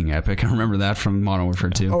freaking epic. I remember that from Modern Warfare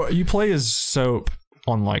 2. Oh, you play as Soap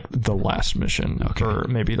on like the last mission, or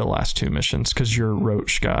maybe the last two missions, because your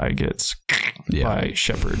Roach guy gets by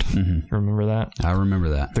Shepard. Mm-hmm. Remember that? I remember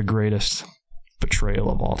that. The greatest betrayal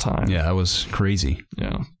of all time. Yeah, that was crazy.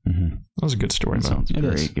 Yeah. Mm-hmm. That was a good story, man. Sounds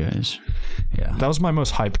great, guys. Yeah. That was my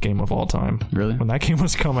most hyped game of all time. Really? When that game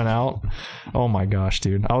was coming out, oh my gosh,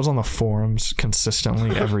 dude. I was on the forums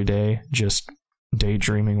consistently every day, just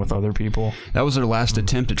daydreaming with other people. That was their last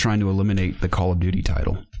attempt at trying to eliminate the Call of Duty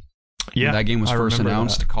title. Yeah, when that game was first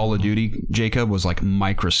announced, Call of Duty, Jacob, was like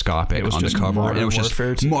microscopic on the cover. And it was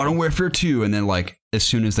just Modern Warfare 2. And then, like, as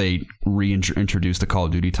soon as they reintroduced the Call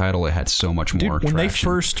of Duty title, it had so much more traction. When they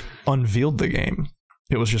first unveiled the game,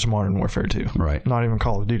 it was just Modern Warfare 2. Right. Not even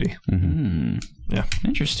Call of Duty. Mm-hmm. Yeah.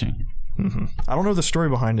 Interesting. Mm-hmm. I don't know the story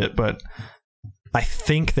behind it, but I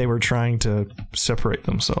think they were trying to separate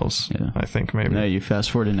themselves. Yeah. I think maybe. No, you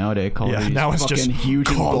fast forward to nowadays, Call of Duty. Now it's just huge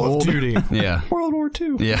Call of Duty. Yeah. World War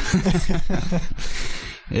II. Yeah.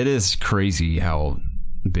 It is crazy how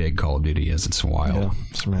big Call of Duty is. It's wild. Yeah,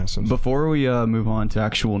 it's massive. Before we move on to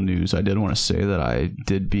actual news, I did want to say that I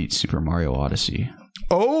did beat Super Mario Odyssey.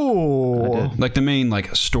 Oh, like the main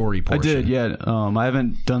like story portion. I did, yeah. I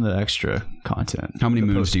haven't done the extra content. How many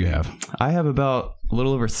moons do you have? I have about a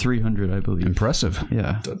little over 300, I believe. Impressive.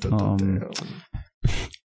 Yeah.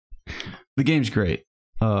 The game's great.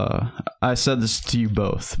 I said this to you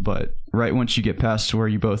both, but right once you get past where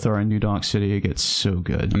you both are in New Donk City, it gets so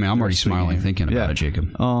good. I mean, I'm already smiling thinking about it,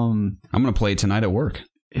 Jacob. I'm gonna play it tonight at work.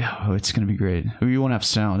 Yeah, it's gonna be great. You won't have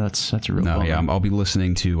sound. That's a real bummer. Yeah, I'll be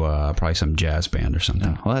listening to probably some jazz band or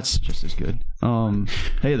something. Well, that's just as good.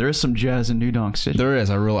 Hey, there is some jazz in New Donk City. There is.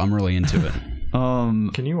 I'm really into it.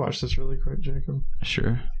 Can you watch this really quick, Jacob?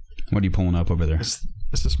 Sure. What are you pulling up over there? It's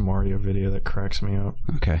this Mario video that cracks me up.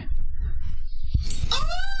 Okay.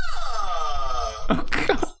 Oh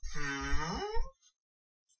God.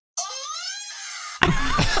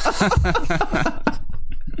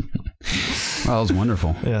 Well, that was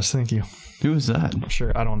wonderful. Yes, thank you. Who was that? I'm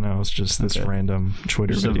sure. I don't know. It's just this random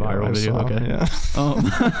Twitter video. Viral video. Okay. Yeah.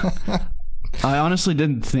 I honestly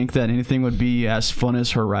didn't think that anything would be as fun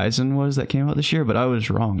as Horizon was that came out this year, but I was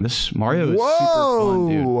wrong. This Mario is super fun,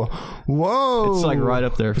 dude. Whoa! It's like right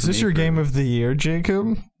up there. Is this your game of the year,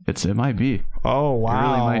 Jacob? It might be. Oh wow!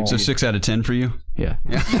 It really might so 6 out of 10 for you? Yeah.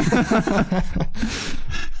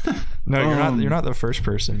 No, you're not the first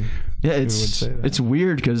person. Yeah, who would say that. It's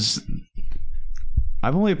weird because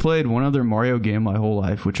I've only played one other Mario game my whole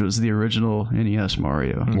life, which was the original NES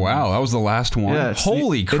Mario. Wow, that was the last one. Yeah,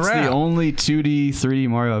 holy crap! It's the only 2D, 3D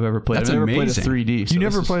Mario I've ever played. That's I've never amazing. played a 3D. So you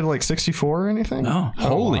never played like 64 or anything? No.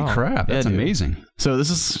 Holy crap! That's amazing. So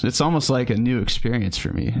it's almost like a new experience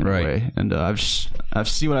for me, in a way. And I've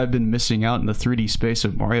seen what I've been missing out in the 3D space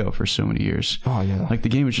of Mario for so many years. Oh yeah, like the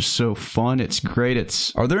game is just so fun. It's great.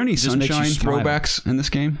 Are there any Sunshine throwbacks in this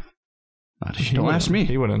game? Don't ask me.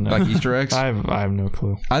 He wouldn't know. Like Easter eggs? I have no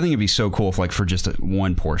clue. I think it'd be so cool if, like, for just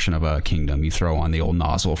one portion of a kingdom, you throw on the old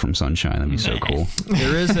nozzle from Sunshine. That'd be so cool.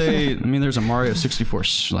 There's a Mario 64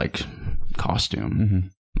 like costume,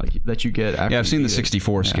 like that you get. After I've seen the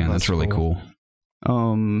 64 skin. That's really cool.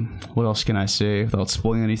 What else can I say without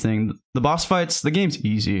spoiling anything? The boss fights, the game's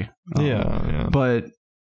easy. Yeah. But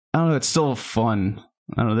I don't know. It's still fun.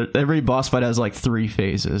 I don't know. Every boss fight has like 3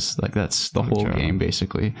 phases. Like that's the whole game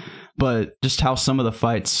basically. But just how some of the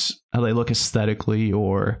fights, how they look aesthetically,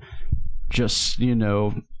 or just, you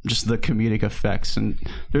know, just the comedic effects, and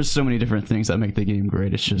there's so many different things that make the game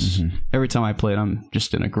great. It's just every time I play it, I'm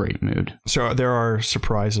just in a great mood. So there are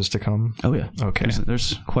surprises to come. Oh yeah, okay.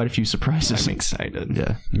 There's quite a few surprises. I'm excited.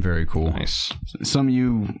 Yeah, very cool. Nice. Some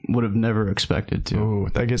you would have never expected to. Oh,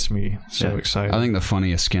 that gets me so excited. I think the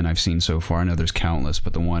funniest skin I've seen so far, I know there's countless,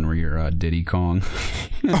 but the one where you're Diddy Kong,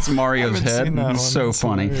 it's Mario's head. It's so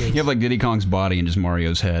funny. Hilarious. You have like Diddy Kong's body and just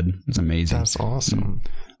Mario's head. It's amazing. That's awesome.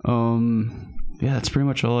 Yeah, that's pretty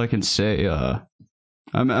much all I can say.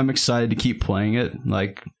 I'm excited to keep playing it.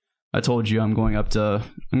 Like I told you, I'm going to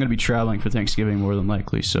be traveling for Thanksgiving more than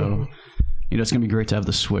likely. So, you know, it's going to be great to have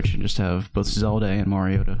the Switch and just have both Zelda and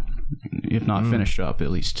Mario to, if not finish up, at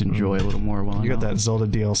least enjoy a little more while you got that Zelda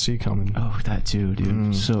DLC coming. Oh, that too,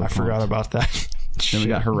 dude. So I forgot about that. Then we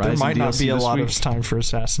got Horizon. There might not DLC be a lot week. of time for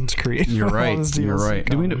Assassin's Creed. You're right. You're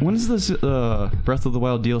right. When's this Breath of the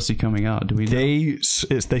Wild DLC coming out? Do we know? They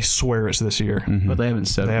swear it's this year, but they haven't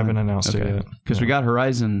said. They haven't announced it yet. Because we got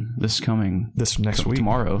Horizon this next week,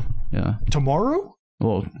 tomorrow. Yeah, tomorrow.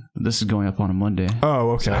 Well, this is going up on a Monday.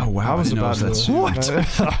 Oh, okay. Oh, wow. I was about to. What?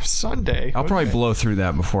 Sunday. I'll probably blow through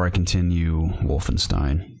that before I continue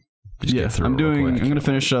Wolfenstein. I'm going to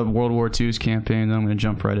finish up World War II's campaign, then I'm going to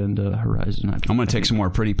jump right into Horizon. I'm going to take some more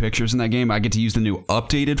pretty pictures in that game. I get to use the new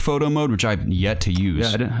updated photo mode, which I've yet to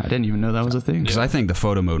use. Yeah, I didn't even know that was a thing. Because I think the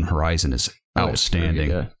photo mode in Horizon is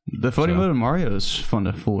outstanding. The photo mode in Mario is fun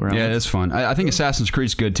to fool around with. Yeah, it's fun. I think Assassin's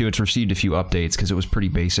Creed's good too. It's received a few updates because it was pretty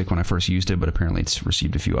basic when I first used it, but apparently it's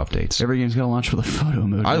received a few updates. Every game's got to launch with a photo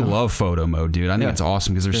mode. I love photo mode, dude. I think it's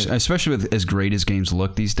awesome because there's, especially with as great as games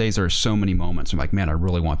look these days, there are so many moments. I'm like, man, I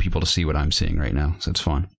really want people to see what I'm seeing right now. So it's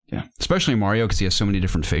fun. Yeah, especially Mario because he has so many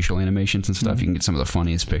different facial animations and stuff. You can get some of the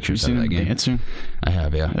funniest pictures out of that game. Dancing? I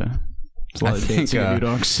have, yeah. I think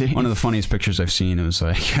one of the funniest pictures I've seen was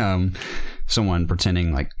like someone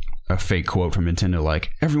pretending like a fake quote from Nintendo,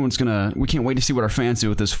 like we can't wait to see what our fans do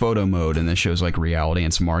with this photo mode, and this shows like reality,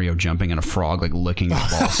 and it's Mario jumping and a frog like licking the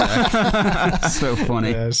ball sack. So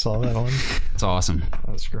funny. Yeah, I saw that one. It's awesome.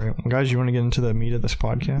 That's great. Well, guys, you want to get into the meat of this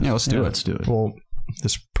podcast? Yeah, let's do it. Well,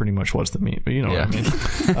 this pretty much was the meat, but you know what I mean.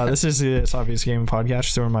 This is the It's Obvious Gaming podcast.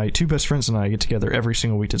 So my 2 best friends and I get together every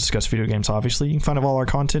single week to discuss video games. Obviously, you can find all our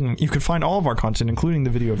content. You can find all of our content, including the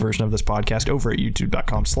video version of this podcast, over at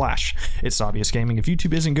youtube.com/ItsObviousGaming. If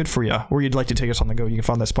YouTube isn't good for you, or you'd like to take us on the go, you can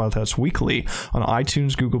find that podcast weekly on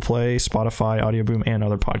iTunes, Google Play, Spotify, Audio Boom, and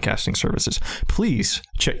other podcasting services. Please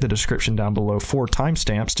check the description down below for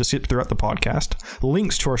timestamps to sit throughout the podcast,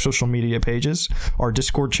 links to our social media pages, our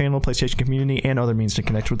Discord channel, PlayStation community, and other means to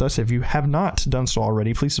connect with us. If you have not done so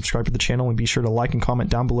already, please subscribe to the channel and be sure to like and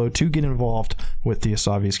comment down below to get involved with the It's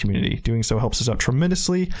Obvious community. Doing so helps us out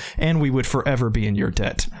tremendously, and we would forever be in your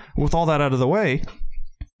debt. With all that out of the way,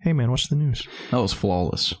 hey man, what's the news? That was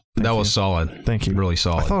flawless. That was solid. Thank you. Really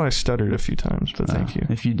solid. I thought I stuttered a few times, but thank you.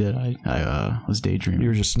 If you did, I was daydreaming. You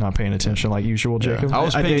were just not paying attention like usual, Jacob. I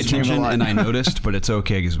was paying attention and I noticed, but it's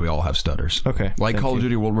okay because we all have stutters. Okay. Like Call of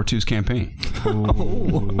Duty World War II's campaign.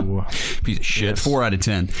 Ooh. Piece of shit. 4 out of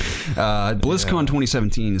 10. BlizzCon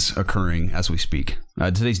 2017 is occurring as we speak.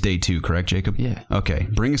 Today's day 2, correct, Jacob? Yeah. Okay.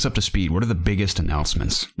 Bring us up to speed. What are the biggest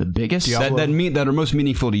announcements? The biggest? That are most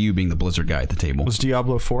meaningful to you being the Blizzard guy at the table. Was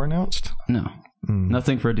Diablo 4 announced? No.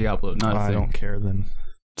 Nothing for Diablo. I don't care then.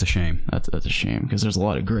 It's a shame. That's a shame because there's a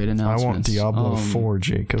lot of great announcements. I want Diablo 4,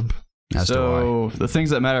 Jacob. So the things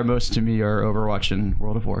that matter most to me are Overwatch and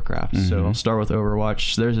World of Warcraft. So I'll start with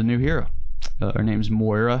Overwatch. There's a new hero. Her name's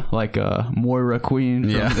Moira, like Moira Queen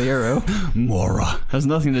from the Arrow. Moira has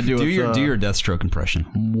nothing to do with do your Deathstroke impression.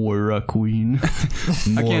 Moira Queen.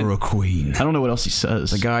 Moira Queen. I don't know what else he says.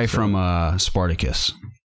 The guy from Spartacus.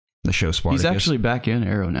 The show Spartacus. He's actually back in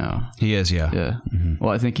Arrow now. He is, yeah. Yeah.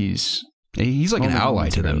 Well, I think he's like an ally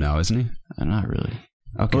to them now, isn't he? Not really.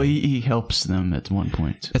 Okay. Well, he helps them at one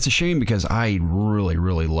point. It's a shame because I really,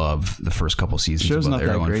 really love the first couple seasons of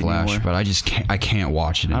Arrow and Flash, anymore. but I can't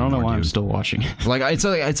watch it anymore. I don't know why I'm still watching it. Like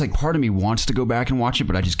it's like part of me wants to go back and watch it,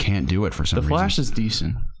 but I just can't do it for some reason. The Flash is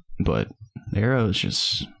decent, but Arrow is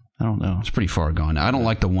just, I don't know. It's pretty far gone. I don't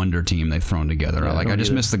like the Wonder Team they've thrown together. Yeah, I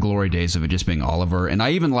just miss the glory days of it just being Oliver. And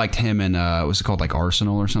I even liked him in, was it called like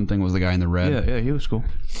Arsenal or something? Was the guy in the red? Yeah, he was cool.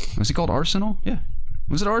 Was he called Arsenal? Yeah.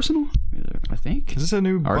 Was it Arsenal? I think. Is this a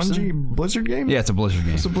new Bungie Blizzard game? Yeah, it's a Blizzard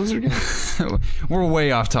game. It's a Blizzard game. We're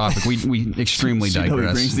way off topic. We extremely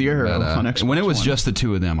digress. Brings the arrow on Xbox when it was One. just the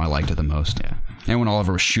two of them, I liked it the most. Yeah. And when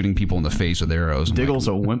Oliver was shooting people in the face with arrows. Diggle's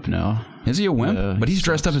a wimp now. Is he a wimp? Yeah, but he's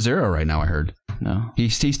dressed up as Arrow right now, I heard. No.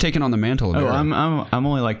 He's taken on the mantle of Oh, Garrett. I'm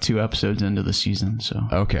only like 2 episodes into the season, so.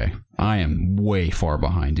 Okay. I am way far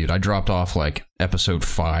behind, dude. I dropped off like episode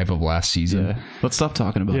 5 of last season. Yeah. Let's stop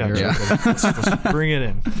talking about Yeah, Garrett. let's bring it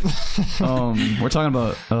in. We're talking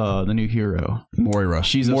about the new hero. Moira.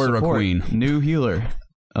 She's a Moira support, Queen. new healer.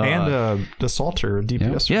 And Assaulter,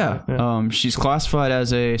 DPS. Yeah. She's classified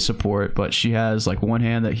as a support, but she has like one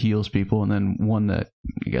hand that heals people and then one that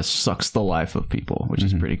I guess sucks the life of people, which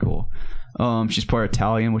is pretty cool. She's part of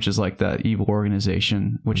Talion, which is like that evil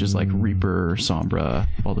organization, which is like Reaper, Sombra,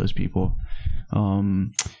 all those people.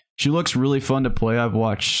 She looks really fun to play. I've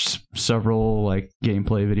watched several like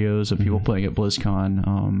gameplay videos of people playing at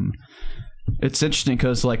BlizzCon. It's interesting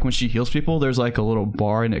because like when she heals people, there's like a little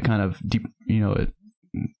bar and it kind of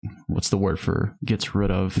what's the word for gets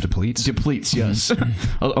rid of? Depletes, yes.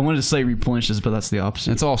 I wanted to say replenishes, but that's the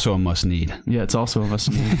opposite. It's also a must need. Yeah, it's also a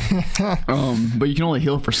must need. But you can only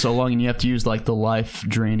heal for so long, and you have to use like the life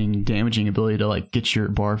draining, damaging ability to like get your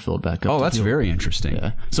bar filled back up. Oh, that's very interesting.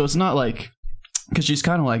 Yeah. So it's not like, because she's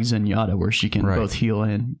kind of like Zenyatta, where she can both heal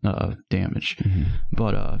and damage.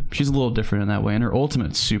 But she's a little different in that way, and her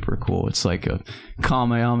ultimate's super cool. It's like a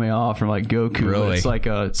Kamehameha from like Goku. Really? It's like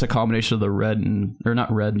it's a combination of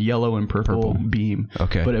the yellow and purple beam.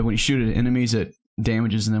 Okay. But when you shoot it at enemies, it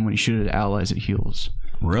damages, and then when you shoot it at allies, it heals.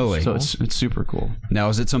 Really? So it's super cool. Now,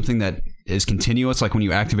 is it something that is continuous? Like when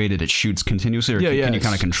you activate it, it shoots continuously, or can you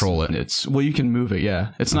kind of control it? Well, you can move it. Yeah,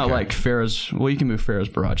 it's not like Pharah's. Well, you can move Pharah's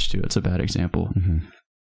Barrage too. It's a bad example.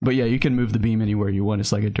 But yeah, you can move the beam anywhere you want.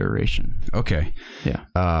 It's like a duration. Okay. Yeah.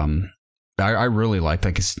 I really like that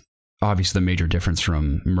because obviously the major difference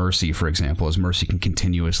from Mercy, for example, is Mercy can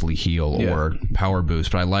continuously heal or power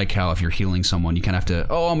boost. But I like how if you're healing someone, you kind of have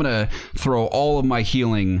to, I'm going to throw all of my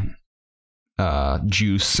healing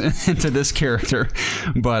juice into this character,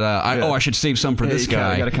 but I should save some for this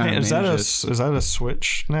guy. Is that a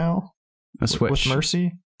switch now? A switch with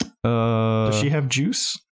Mercy? Does she have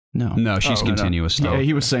juice? No, she's continuous. No. Yeah,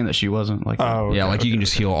 he was saying that she wasn't like. You can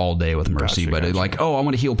just heal all day with Mercy, but I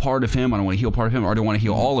want to heal part of him. I don't want to heal part of him, or I don't want to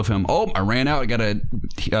heal all of him. Oh, I ran out. I gotta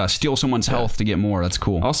steal someone's health to get more. That's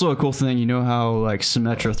cool. Also, a cool thing, you know how like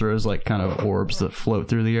Symmetra throws like kind of orbs that float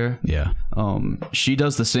through the air. Yeah. She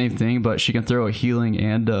does the same thing, but she can throw a healing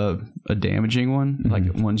and a damaging one. Like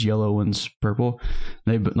one's yellow, one's purple.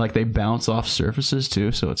 They bounce off surfaces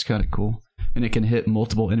too, so it's kind of cool. And it can hit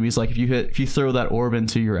multiple enemies. Like if you throw that orb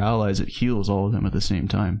into your allies, it heals all of them at the same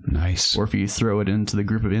time. Nice. Or if you throw it into the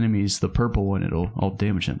group of enemies, the purple one, it'll all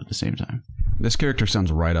damage them at the same time. This character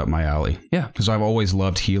sounds right up my alley. Yeah. Because I've always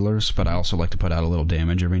loved healers, but I also like to put out a little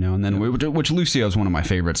damage every now and then, which Lucio is one of my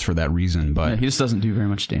favorites for that reason. But he just doesn't do very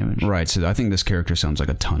much damage. Right, so I think this character sounds like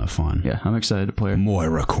a ton of fun. Yeah, I'm excited to play her.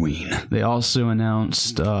 Moira Queen. They also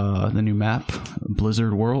announced the new map,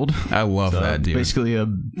 Blizzard World. I love that, dude. Basically a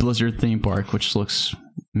Blizzard theme park, which looks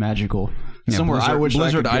magical. Yeah, somewhere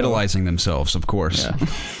Blizzard idolizing themselves, of course. Yeah.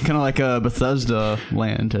 Kind of like a Bethesda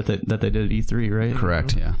land that they did at E3, right?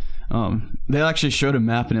 Correct, yeah. They actually showed a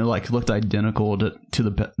map and it like looked identical to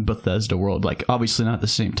the Bethesda world. Like obviously not the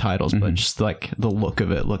same titles, but just like the look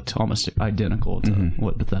of it looked almost identical to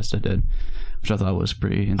what Bethesda did, which I thought was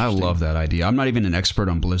pretty interesting. I love that idea. I'm not even an expert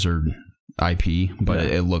on Blizzard IP, but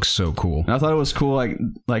it looks so cool. And I thought it was cool.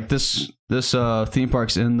 Like this theme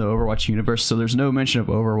park's in the Overwatch universe, so there's no mention of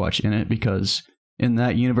Overwatch in it because in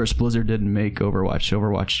that universe, Blizzard didn't make Overwatch.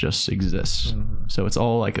 Overwatch just exists. So it's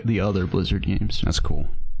all like the other Blizzard games. That's cool.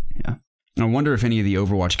 Yeah. I wonder if any of the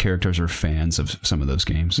Overwatch characters are fans of some of those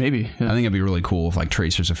games. Maybe. Yeah. I think it'd be really cool if like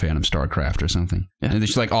Tracer's a fan of StarCraft or something. Yeah. And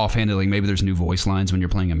just like offhandedly, maybe there's new voice lines when you're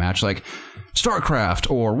playing a match like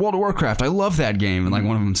StarCraft or World of Warcraft. I love that game. And like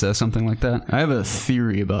one of them says something like that. I have a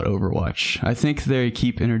theory about Overwatch. I think they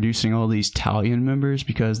keep introducing all these Talion members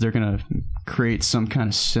because they're going to create some kind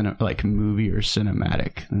of movie or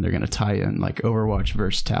cinematic. And they're going to tie in like Overwatch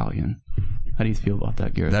versus Talion. How do you feel about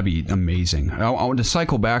that, Garrett? That'd be amazing. I want to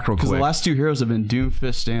cycle back real quick. Because the last two heroes have been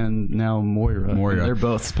Doomfist and now Moira. They're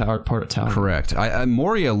both part of Talion. Correct.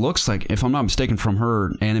 Moira looks like, if I'm not mistaken, from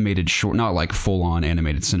her animated short, not like full-on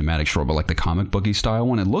animated cinematic short, but like the comic booky style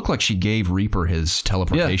one, it looked like she gave Reaper his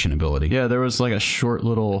teleportation ability. Yeah, there was like a short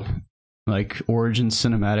little like origin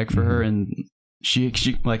cinematic for her, and she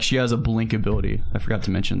has a blink ability. I forgot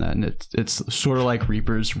to mention that, and it's sort of like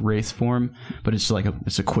Reaper's Wraith form, but it's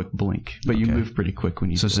a quick blink. But you move pretty quick when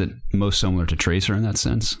you. So is it most similar to Tracer in that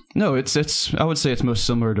sense? No, it's. I would say it's most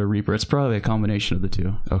similar to Reaper. It's probably a combination of the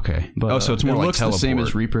two. Okay. But so it's more like looks teleport. The same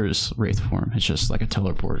as Reaper's Wraith form. It's just like a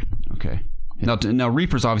teleport. Okay. Now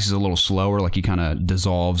Reaper's obviously a little slower, like he kind of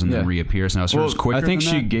dissolves and then reappears. Now it's quicker. I think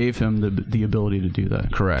she gave him the ability to do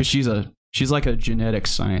that. Correct. Because she's a She's like a genetic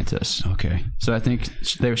scientist. Okay. So I think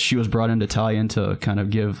she was brought into Talion to kind of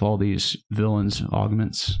give all these villains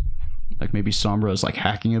augments. Like maybe Sombra's like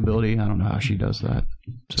hacking ability. I don't know how she does that.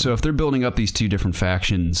 So if they're building up these two different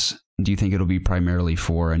factions, do you think it'll be primarily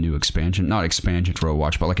for a new expansion? Not expansion for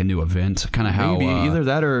Overwatch, but like a new event? Kind of how... Maybe either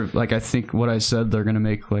that or like I think what I said, they're going to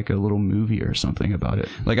make like a little movie or something about it.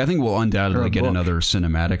 Like I think we'll undoubtedly get another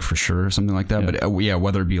cinematic for sure, something like that. Yeah. But yeah,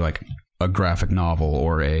 whether it be like a graphic novel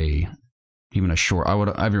or even a short,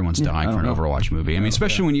 everyone's dying for an Overwatch movie. I mean,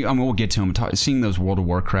 especially when we'll get to them, seeing those World of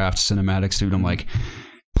Warcraft cinematics, dude, I'm like...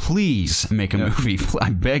 Please make a movie. I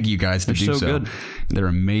beg you guys to do so. Good. They're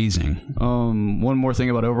amazing. One more thing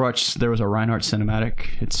about Overwatch, there was a Reinhardt cinematic.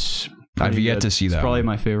 I've yet to see that. It's probably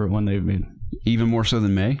my favorite one they've made. Even more so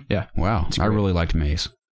than May? Yeah. Wow. I really liked May's.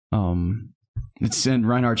 And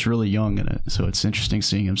Reinhardt's really young in it, so it's interesting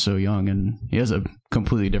seeing him so young, and he has a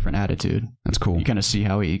completely different attitude. That's cool. You kind of see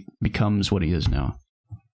how he becomes what he is now.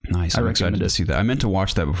 Nice. I'm excited to see that. I meant to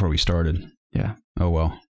watch that before we started. Yeah. Oh,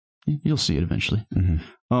 well. You'll see it eventually.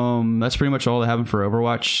 Mm-hmm. That's pretty much all I have for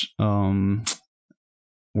Overwatch.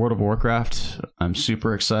 World of Warcraft. I'm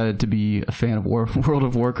super excited to be a fan of World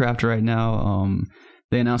of Warcraft right now.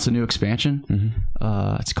 They announced a new expansion.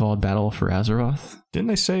 Mm-hmm. It's called Battle for Azeroth. Didn't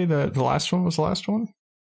they say that the last one was the last one?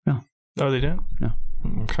 No. Oh, they didn't? No.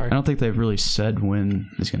 Okay. I don't think they've really said when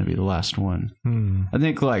it's going to be the last one. I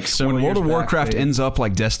think like when World of Warcraft ends up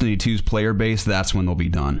like Destiny 2's player base, that's when they'll be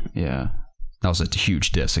done. Yeah. That was a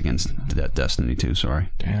huge diss against Destiny 2, sorry.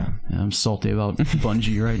 Damn. Yeah, I'm salty about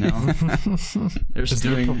Bungie right now.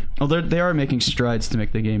 They are making strides to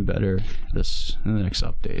make the game better in the next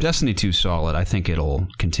update. Destiny 2's solid. I think it'll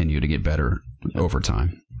continue to get better over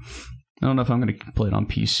time. I don't know if I'm going to play it on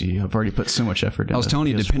PC. I've already put so much effort into it. I was telling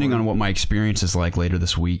you, depending on what my experience is like later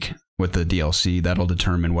this week with the DLC, that'll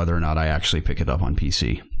determine whether or not I actually pick it up on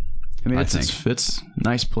PC. I mean, it's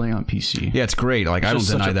nice playing on PC. Yeah, it's great. Like I don't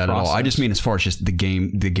deny that at all. I just mean as far as just the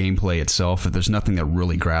gameplay itself. If there's nothing that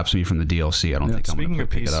really grabs me from the DLC, I don't think I'm going to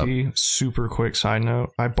pick it up. Speaking of PC, super quick side note: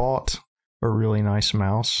 I bought a really nice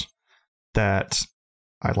mouse that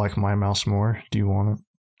I like my mouse more. Do you want it?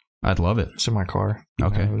 I'd love it. It's in my car.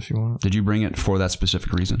 Okay. If you want it. Did you bring it for that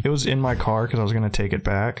specific reason? It was in my car because I was going to take it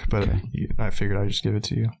back, but I figured I'd just give it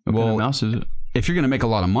to you. What kind of mouse is it? If you're going to make a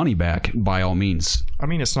lot of money back, by all means. I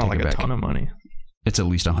mean, it's not like a ton of money. It's at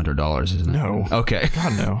least $100, isn't it? No. Okay.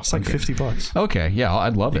 God, no. It's like $50. Okay. Yeah,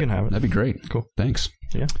 I'd love it. You can have it. That'd be great. Cool. Thanks.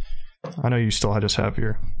 Yeah. I know you still just have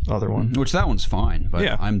your other one. Which that one's fine, but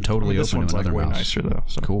yeah. I'm totally open to another way mouse. Nicer though.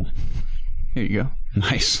 So. Cool. Here you go.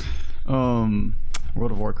 Nice.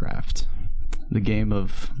 World of Warcraft. The game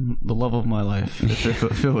of the love of my life,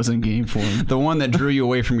 if it was in game form. The one that drew you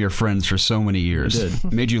away from your friends for so many years. It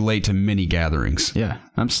did. Made you late to many gatherings. Yeah,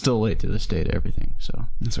 I'm still late to this day to everything, so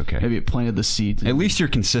it's okay. Maybe it planted the seeds. At least you're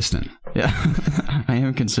consistent. Yeah, I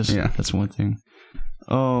am consistent. Yeah. That's one thing.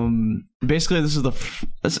 Basically, this is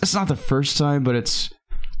it's not the first time, but it's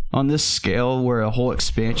on this scale where a whole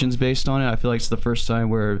expansion's based on it. I feel like it's the first time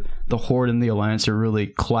where the Horde and the Alliance are really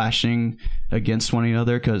clashing against one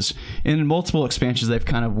another, because in multiple expansions they've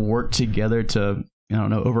kind of worked together to, I don't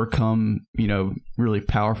know, overcome, really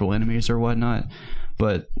powerful enemies or whatnot.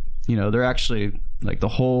 But they're actually like the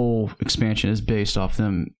whole expansion is based off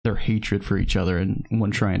their hatred for each other and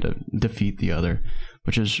one trying to defeat the other,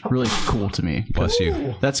 which is really cool to me. Bless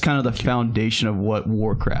you. That's kind of the foundation of what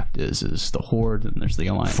Warcraft is the Horde and there's the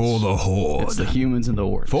Alliance. For the Horde. It's the humans and the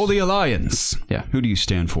orcs. For the Alliance. Yeah. Who do you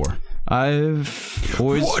stand for? I've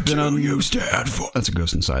always been What do you stand for? That's a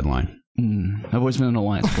Ghost Inside line. I've always been an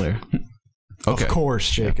Alliance player. Okay. Of course,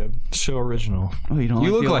 Jacob. So original. Oh, you don't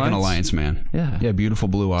You like look the like an Alliance man. Yeah. Yeah, beautiful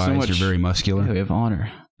blue eyes. You're very muscular. Yeah, we have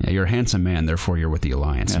honor. Yeah, you're a handsome man, therefore you're with the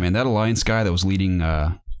Alliance. Yeah. Man, that Alliance guy that was leading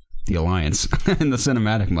the Alliance in the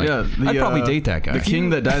cinematic, I'm like, I'd probably date that guy. The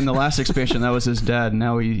king that died in the last expansion, that was his dad.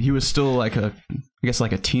 Now he was still like a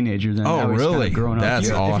teenager then. Oh, now he's really? Growing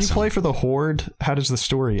That's up. awesome. If you play for the Horde, how does the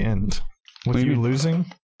story end? With you losing?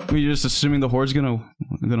 Were you just assuming the Horde's gonna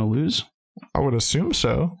lose? I would assume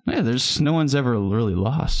so. Yeah, no one's ever really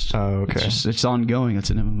lost. Oh, okay. It's ongoing. It's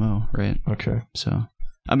an MMO, right? Okay. So,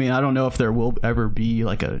 I mean, I don't know if there will ever be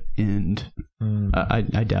like a end.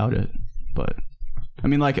 I doubt it, but I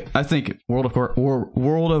mean, like, I think World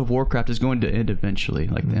of Warcraft is going to end eventually,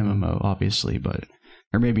 like the MMO, obviously, but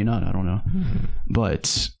or maybe not. I don't know,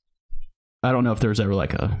 but I don't know if there's ever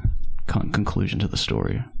like a conclusion to the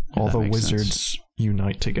story. All the wizards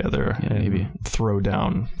unite together and maybe throw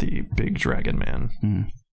down the big dragon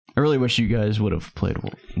man. I really wish you guys would have played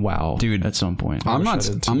WoW, dude, at some point. I'm not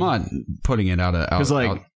putting it out. Because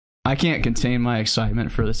like I can't contain my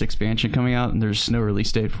excitement for this expansion coming out, and there's no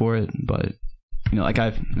release date for it. But you know, like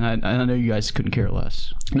I know you guys couldn't care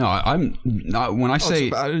less. No, I'm not. When I say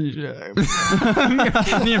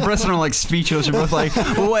me and Preston are like speechless. We're both like,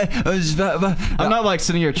 what? I'm not like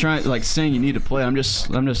sitting here trying like saying you need to play. I'm just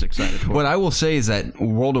excited for What it. I will say is that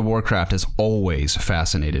World of Warcraft has always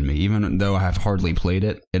fascinated me, even though I have hardly played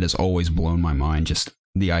it. It has always blown my mind. Just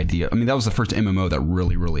the idea. I mean, that was the first MMO that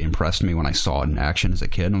really, really impressed me when I saw it in action as a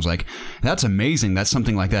kid. And I was like, that's amazing that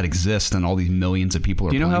something like that exists and all these millions of people are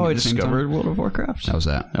playing. Do you know how I at the same discovered time? World of Warcraft? How was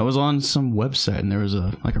that? I was on some website and there was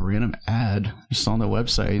a random ad just on the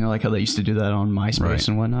website. You know, like how they used to do that on MySpace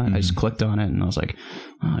and whatnot. Mm-hmm. I just clicked on it and I was like,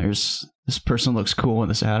 oh, there's this person looks cool in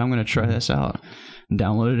this ad. I'm going to try this out. And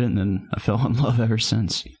downloaded it, and then I fell in love ever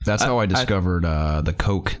since. That's how I discovered the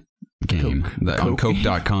Coke game. On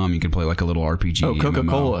Coke.com, you can play like a little RPG. Oh,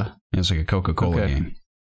 Coca-Cola. MMO. It's like a Coca-Cola game.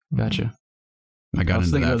 Gotcha. I got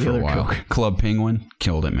into that for a while. Coke. Club Penguin.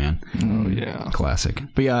 Killed it, man. Oh, yeah. Classic.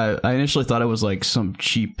 But yeah, I initially thought it was like some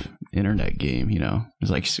cheap internet game, you know? It's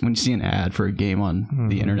like when you see an ad for a game on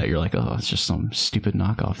the internet, you're like, oh, it's just some stupid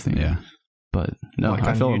knockoff thing. Yeah. But no, like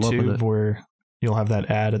I fell in love with YouTube it. where you'll have that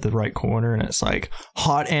ad at the right corner and it's like,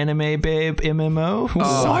 hot anime babe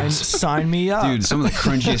MMO. Sign me up. Dude, some of the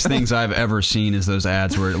cringiest things I've ever seen is those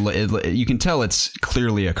ads where you can tell it's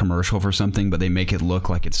clearly a commercial for something, but they make it look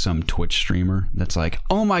like it's some Twitch streamer that's like,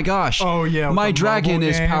 oh my gosh, my dragon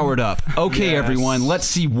is powered up. Okay, everyone, let's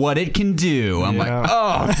see what it can do. I'm like,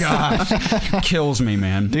 oh gosh. Kills me,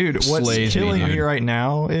 man. Dude, what's killing me right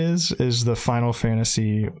now is the Final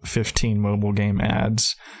Fantasy 15 mobile game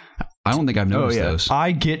ads. I don't think I've noticed those.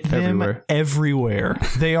 I get them everywhere.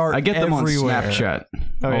 They are I get them everywhere. on Snapchat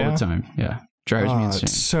all the time. Yeah. Drives me insane.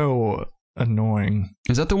 It's so annoying.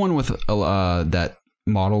 Is that the one with that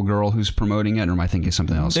model girl who's promoting it, or am I thinking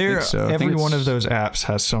something else? Every one of those apps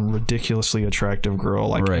has some ridiculously attractive girl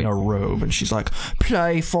like in a robe, and she's like,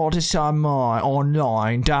 play Fortisama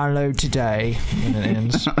online, download today, and it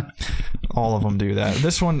ends. All of them do that.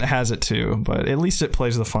 This one has it too, but at least it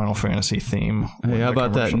plays the Final Fantasy theme. Hey, how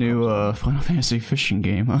about that new Final Fantasy fishing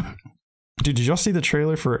game, huh? Dude, did y'all see the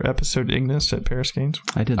trailer for episode Ignis at Paris Games?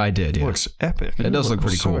 I did. Yeah. It looks epic. It does look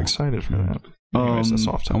pretty cool. I'm so excited for that. Anyways, that's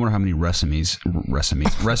off topic. I wonder how many recipes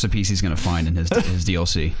he's going to find in his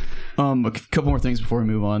DLC. A couple more things before we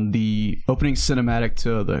move on. The opening cinematic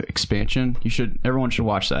to the expansion, everyone should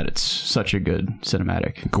watch that. It's such a good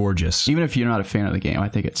cinematic. Gorgeous. Even if you're not a fan of the game, I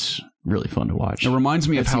think it's really fun to watch. It reminds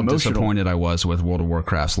me of how disappointed I was with World of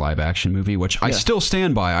Warcraft's live action movie, which I still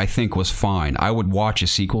stand by. I think was fine. I would watch a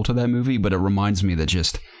sequel to that movie, but it reminds me that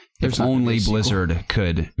just if only Blizzard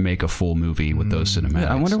could make a full movie with those cinematics.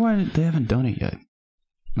 Yeah, I wonder why they haven't done it yet.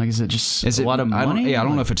 Like, is it just a lot of money? I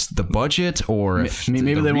don't know if it's the budget or if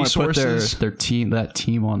maybe they want to put their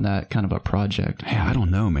team on that kind of a project. Yeah, I don't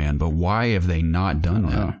know, man. But why have they not done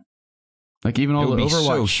that? Like, even all the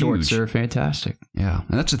Overwatch shorts are fantastic. Yeah,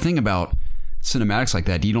 and that's the thing about cinematics like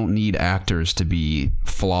that. You don't need actors to be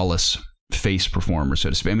flawless face performers, so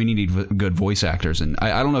to speak. I mean, you need good voice actors, and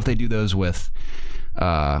I don't know if they do those with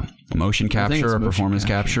motion capture or performance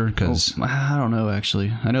capture, because I don't know.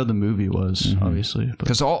 Actually, I know the movie was obviously,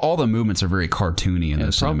 because all the movements are very cartoony in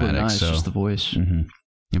those cinematics. Nice, so just the voice.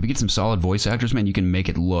 If you get some solid voice actors, man, you can make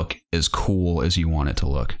it look as cool as you want it to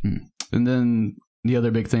look. And then the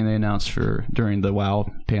other big thing they announced during the WoW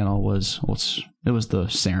panel was it was the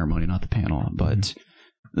ceremony, not the panel, but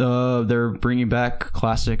they're bringing back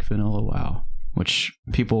classic vanilla WoW, which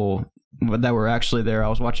people that were actually there, I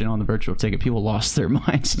was watching on the virtual ticket, people lost their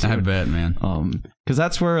minds. I bet, man. Because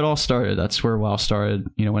that's where it all started. That's where WoW started.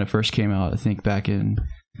 You know, when it first came out, I think back in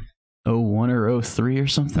 01 or 03 or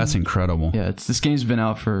something. That's incredible. Yeah, this game's been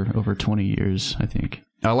out for over 20 years, I think.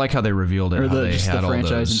 I like how they revealed it. How they had the all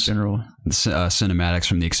franchise those in general. Cinematics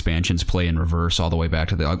from the expansions play in reverse all the way back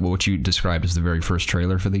to what you described as the very first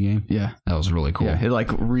trailer for the game. Yeah, that was really cool. Yeah, it like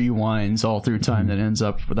rewinds all through time. That ends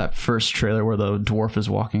up with that first trailer where the dwarf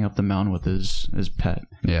is walking up the mountain with his pet.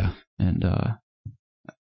 Yeah, and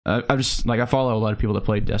I just I follow a lot of people that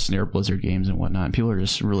play Destiny or Blizzard games and whatnot. And people are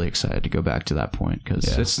just really excited to go back to that point because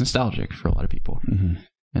it's nostalgic for a lot of people.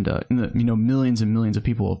 And millions and millions of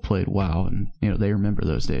people have played WoW, and they remember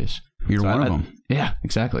those days. You're one of them. Yeah,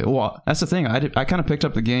 exactly. Well, that's the thing. I kind of picked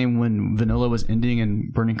up the game when Vanilla was ending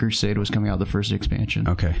and Burning Crusade was coming out, the first expansion.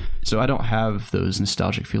 Okay. So I don't have those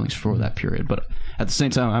nostalgic feelings for that period, but at the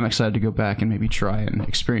same time, I'm excited to go back and maybe try and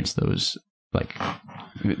experience those, like,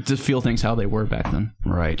 to feel things how they were back then.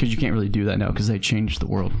 Right. Because you can't really do that now because they changed the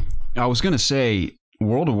world. I was going to say,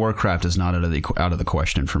 World of Warcraft is not out of the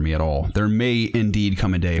question for me at all. There may indeed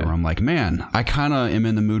come a day where I'm like, man, I kind of am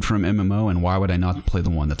in the mood for an MMO, and why would I not play the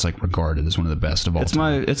one that's like regarded as one of the best of all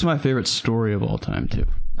time? It's my favorite story of all time too.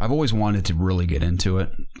 I've always wanted to really get into it.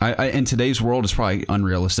 In today's world, it's probably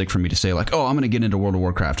unrealistic for me to say like, oh, I'm going to get into World of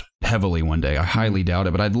Warcraft heavily one day. I highly doubt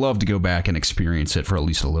it, but I'd love to go back and experience it for at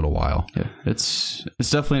least a little while. Yeah, it's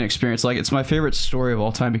definitely an experience. Like, it's my favorite story of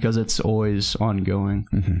all time because it's always ongoing.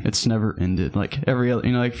 It's never ended. Like every other,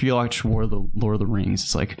 like if you watch Lord of the Rings,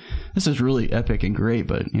 it's like, this is really epic and great,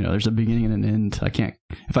 but there's a beginning and an end.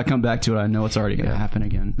 If I come back to it, I know it's already going to happen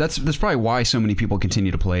again. That's probably why so many people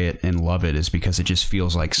continue to play it and love it, is because it just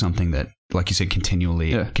feels like something that, like you said,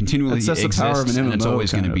 continually exists, the power of an MMO, and it's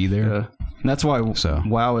always going to be there. Yeah. And that's why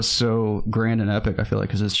WoW is so grand and epic, I feel like,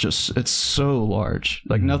 because it's so large.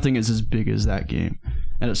 Like nothing is as big as that game,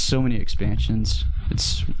 and it's so many expansions.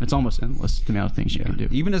 It's almost endless the amount of things you can do.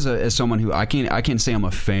 Even as someone who I can't say I'm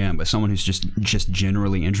a fan, but someone who's just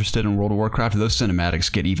generally interested in World of Warcraft, those cinematics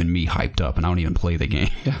get even me hyped up, and I don't even play the game.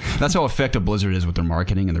 Yeah. That's how effective Blizzard is with their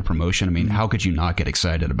marketing and their promotion. I mean, how could you not get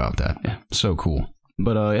excited about that? Yeah, so cool.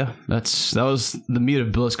 But that was the meat of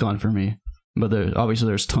BlizzCon for me. But obviously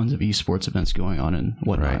there's tons of esports events going on and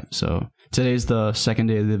whatnot. Right. So today's the second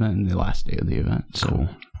day of the event and the last day of the event. So. Cool.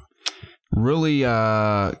 Really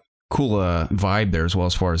cool vibe there,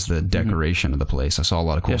 as far as the decoration of the place. I saw a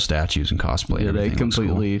lot of cool statues and cosplay. Yeah, they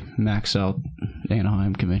completely max out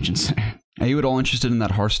Anaheim Convention Center. Are you at all interested in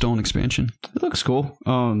that Hearthstone expansion? It looks cool.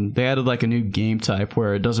 They added like a new game type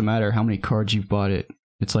where it doesn't matter how many cards you've bought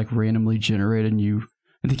it's like randomly generated, and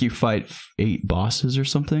I think you fight 8 bosses or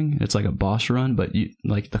something. It's like a boss run, but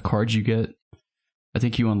like the cards you get, I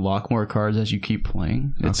think you unlock more cards as you keep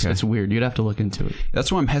playing. It's weird. You'd have to look into it.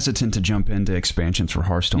 That's why I'm hesitant to jump into expansions for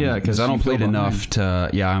Hearthstone. Yeah, because I don't play it enough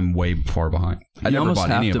to. Yeah, I'm way far behind. I never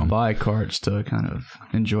bought any of them. You almost have to buy cards to kind of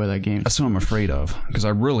enjoy that game. That's what I'm afraid of, because I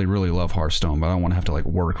really, really love Hearthstone, but I don't want to have to like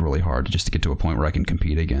work really hard just to get to a point where I can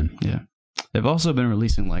compete again. Yeah. They've also been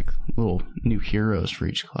releasing like little new heroes for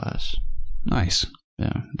each class. Nice.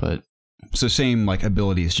 Yeah, but so same like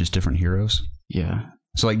abilities, just different heroes. Yeah.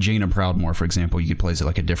 So like Jaina Proudmoore, for example, you could play as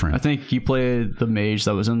like a different. I think you played the mage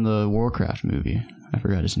that was in the Warcraft movie. I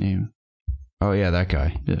forgot his name. Oh yeah, that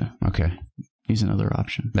guy. Yeah. Okay. He's another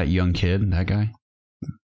option. That young kid, that guy.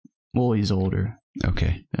 Well, he's older.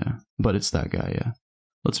 Okay. Yeah, but it's that guy. Yeah.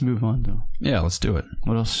 Let's move on, though. Yeah, let's do it.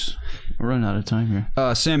 What else? We're running out of time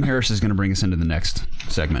here. Sam Harris is going to bring us into the next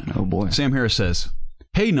segment. Oh, boy. Sam Harris says,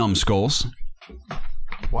 "Hey, numbskulls."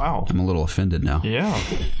 Wow. I'm a little offended now. Yeah.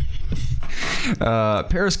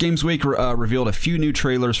 Paris Games Week revealed a few new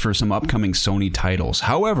trailers for some upcoming Sony titles.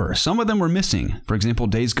 However, some of them were missing. For example,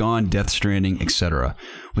 Days Gone, Death Stranding, etc.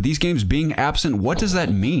 With these games being absent, what does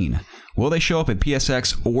that mean? Will they show up at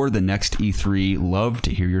PSX or the next E3? Love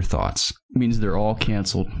to hear your thoughts. It means they're all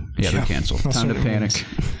canceled. Yeah, they're canceled. Time to panic.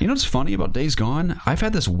 You know what's funny about Days Gone? I've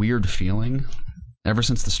had this weird feeling ever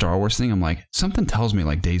since the Star Wars thing. I'm like, something tells me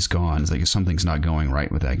like Days Gone is like something's not going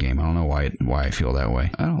right with that game. I don't know why I feel that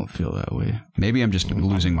way. I don't feel that way. Maybe I'm just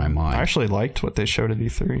losing my mind. I actually liked what they showed at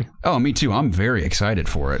E3. Oh, me too. I'm very excited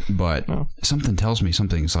for it, but something tells me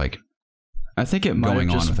something's like. I think it might have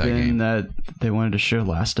just been that they wanted to show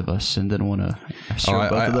Last of Us and didn't want to show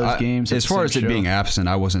both of those games. As far as it being absent,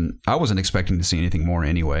 I wasn't expecting to see anything more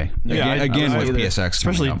anyway. Yeah, again with PSX,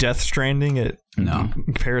 especially Death Stranding at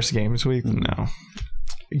Paris Games Week. No.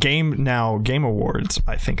 Game Awards,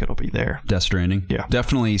 I think it'll be there. Death Stranding, yeah,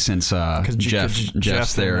 definitely, since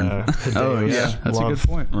Jeff's there. Oh yeah, that's a good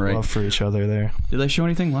point. Right, love for each other there. Did they show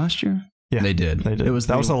anything last year? Yeah, they did. That was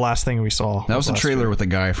the last thing we saw. That was the trailer with the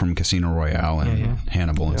guy from Casino Royale and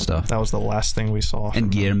Hannibal and stuff. That was the last thing we saw. And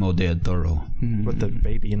Guillermo del Toro with the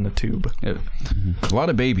baby in the tube. Yep. A lot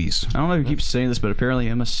of babies. I don't know if you keep saying this, but apparently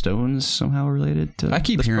Emma Stone's somehow related to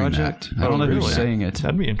this project. I don't know who's saying it.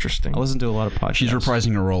 That'd be interesting. I listen to a lot of podcasts. She's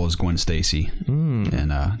reprising her role as Gwen Stacy in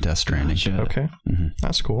Death Stranding. Okay,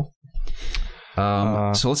 that's cool.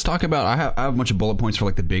 So let's talk about. I have a bunch of bullet points for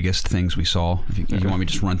like the biggest things we saw. If you want me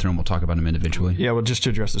to just run through them, we'll talk about them individually. Yeah, well, just to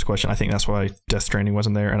address this question, I think that's why Death Stranding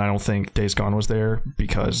wasn't there, and I don't think Days Gone was there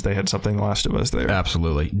because they had something The Last of Us there.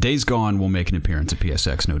 Absolutely, Days Gone will make an appearance at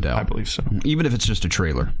PSX, no doubt. I believe so, even if it's just a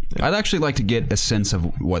trailer. Yeah. I'd actually like to get a sense of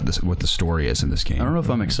what the story is in this game. I don't know if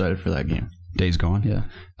I'm excited for that game. Days Gone. Yeah,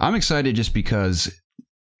 I'm excited just because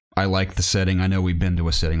I like the setting. I know we've been to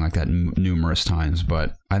a setting like that numerous times,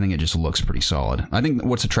 but I think it just looks pretty solid. I think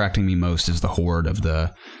what's attracting me most is the horde of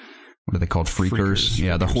the what are they called? Freakers.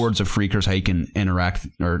 Yeah, the hordes of freakers, how you can interact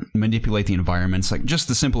or manipulate the environments. Like just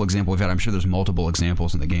the simple example we've had. I'm sure there's multiple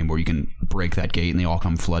examples in the game where you can break that gate and they all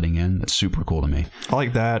come flooding in. That's super cool to me. I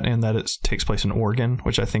like that, and that it takes place in Oregon,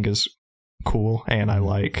 which I think is cool. And I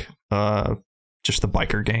like just the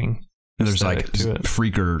biker gang. And there's like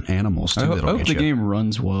freaker animals too. I hope the game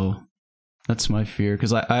runs well. That's my fear,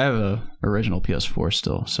 because I have a original PS4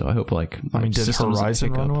 still, so I hope like did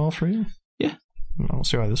Horizon run well for you? Yeah. I don't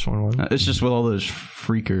see why this one wouldn't. It's just with all those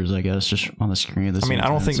freakers, I guess, just on the screen. I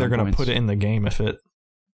don't think they're going to put it in the game if it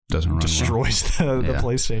doesn't run destroys the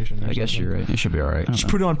PlayStation. I guess you're right. It should be all right. Just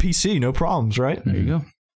put it on PC, no problems, right? There you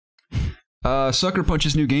go. Sucker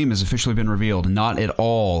Punch's new game has officially been revealed. Not at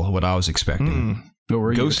all what I was expecting. What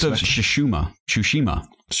were you Ghost of expecting? Tsushima.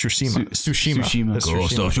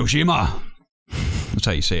 Ghost of Tsushima. That's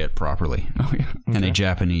how you say it properly. Oh, yeah. Okay. In a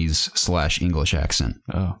Japanese / English accent.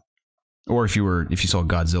 Oh. Or if you saw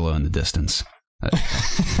Godzilla in the distance.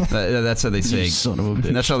 That's how they say. Son of a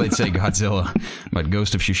bitch. That's how they'd say Godzilla. But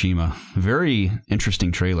Ghost of Tsushima, very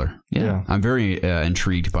interesting trailer. Yeah. I'm very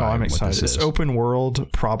intrigued by. I'm excited. What this is. It's open world,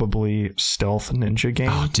 probably stealth ninja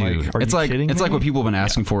game. Oh, dude, it's like what people have been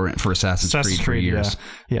asking for Assassin's Creed for years.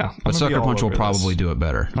 Yeah. But Sucker Punch will probably do it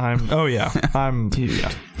better.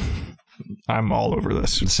 I'm all over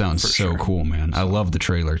this. It sounds so cool, man. I love the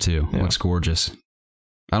trailer too. It looks gorgeous.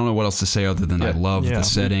 I don't know what else to say other than I love the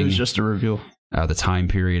setting. It was just a reveal. The time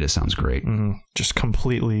period, it sounds great. Just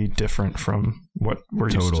completely different from what we're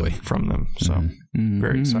used to from them. So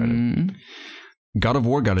very excited. God of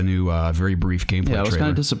War got a new, very brief gameplay trailer. I was kind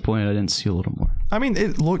of disappointed I didn't see a little more. I mean,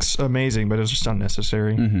 it looks amazing, but it was just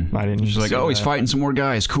unnecessary. I didn't just like, he's fighting some more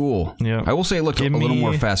guys. Cool. Yeah. I will say it looked a little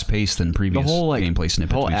more fast-paced than previous gameplay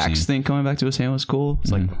snippets the whole axe thing coming back to his hand was cool.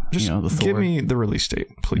 It's like, just the Thor. give me the release date,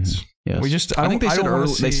 please. Yes. I think they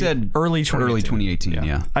said early 2018.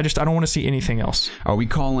 Yeah. I don't want to see anything else. Are we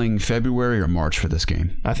calling February or March for this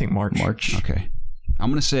game? I think March. Okay. I'm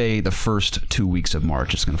going to say the first 2 weeks of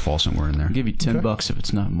March. It's going to fall somewhere in there. I'll give you $10 if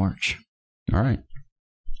it's not March. All right.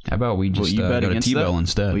 How about we just go to T-Bell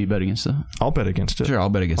instead? Will you bet against that? I'll bet against it. Sure, I'll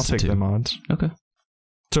bet against it too. I'll take the odds. Okay.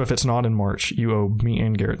 So if it's not in March, you owe me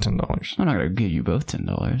and Garrett $10. I'm not going to give you both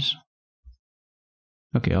 $10.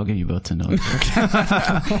 Okay, I'll give you both $10.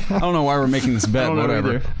 I don't know why we're making this bet.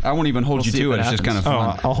 Whatever. I won't even hold you to it. It's just kind of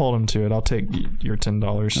fun. I'll hold him to it. I'll take your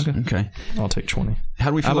 $10. Okay. I'll take 20. How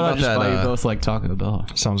do we feel about that? Buy you both like Taco Bell.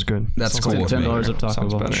 Sounds good. That's cool. $10 of Taco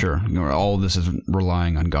Bell. Better. Sure. All of this is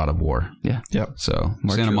relying on God of War. Yeah. Yep. So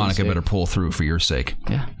Santa Monica better pull through for your sake.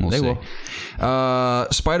 Yeah. We'll see. Will.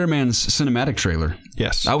 Spider-Man's cinematic trailer.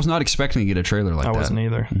 Yes. I was not expecting to get a trailer like that. I wasn't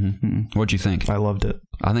either. What'd you think? I loved it.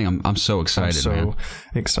 I think I'm so excited. I'm so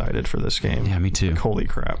excited for this game. Yeah, me too. Like, holy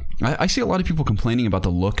crap! I see a lot of people complaining about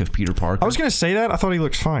the look of Peter Parker. I was gonna say that. I thought he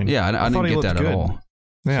looked fine. Yeah, I didn't get that at all.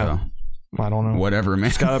 Yeah, so, I don't know. Whatever,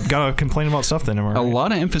 man. Gotta complain about stuff then. Right? A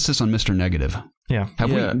lot of emphasis on Mr. Negative. Yeah.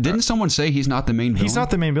 Didn't someone say he's not the main villain? He's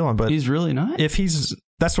not the main villain, but he's really not.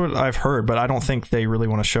 That's what I've heard, but I don't think they really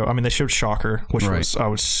want to show. I mean, they showed Shocker, which I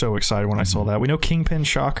was so excited when I saw that. We know Kingpin,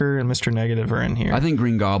 Shocker, and Mr. Negative are in here. I think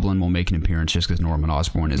Green Goblin will make an appearance just because Norman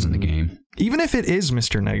Osborn is in the game. Even if it is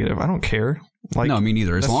Mr. Negative, I don't care. Like, no, me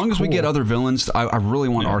neither. As long as we get other villains, I really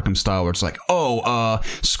want Arkham style, where it's like,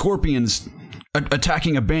 Scorpion's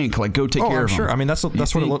attacking a bank. Like, go take care of him. Sure. I mean, that's what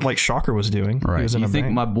it looked like Shocker was doing. Right. He was in you a think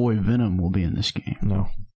bank. my boy Venom will be in this game? No.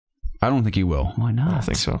 I don't think he will. Why not? I don't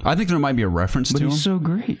think so. I think there might be a reference to him. But he's so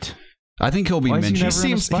great. I think he'll be mentioned.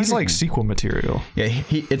 He's like sequel material. Yeah,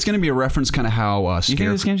 it's going to be a reference, kind of how You think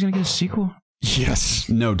this game's going to get a sequel? Yes,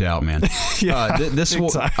 no doubt, man. This will.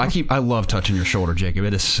 Time. I love touching your shoulder, Jacob.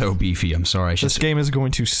 It is so beefy. I'm sorry. This game is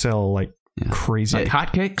going to sell like crazy. Like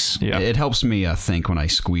hotcakes. Yeah, it helps me think when I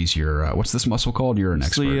squeeze your. What's this muscle called? You're an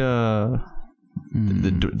expert.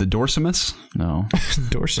 The dorsimus? No,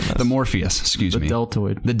 dorsimus. The Morpheus. Excuse me. The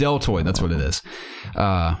deltoid. The deltoid. That's what it is.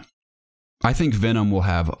 I think Venom will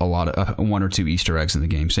have a lot of one or two Easter eggs in the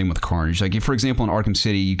game. Same with Carnage. Like, for example, in Arkham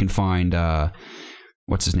City, you can find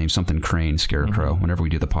what's his name? Something Crane, Scarecrow. Whenever we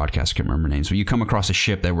do the podcast, I can't remember names. But you come across a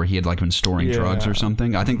ship where he had like been storing drugs or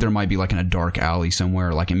something. I think there might be like in a dark alley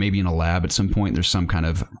somewhere, like maybe in a lab at some point. There's some kind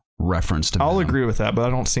of reference to Venom. I'll agree with that, but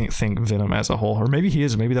I don't think Venom as a whole, or maybe he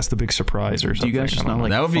is. Maybe that's the big surprise or something. Do you guys just not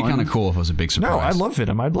like that would be kind of cool if it was a big surprise. No, I love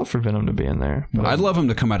Venom. I'd love for Venom to be in there. I'd love him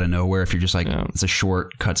to come out of nowhere. If you're just like it's a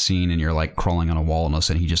short cut scene and you're like crawling on a wall and all of a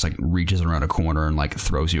sudden he just like reaches around a corner and like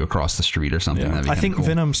throws you across the street or something. Yeah. I think cool.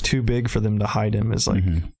 Venom's too big for them to hide him as like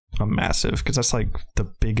a massive, because that's like the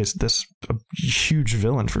biggest, a huge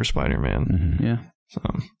villain for Spider-Man. Yeah. So,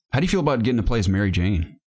 how do you feel about getting to play as Mary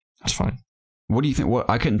Jane? That's fine. What do you think? What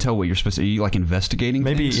I couldn't tell what you're supposed to. Are you like investigating?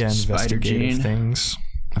 Maybe things? investigative things.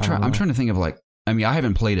 I'm trying to think of like. I mean, I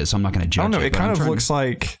haven't played it, so I'm not going to judge. I don't know. It It kind of looks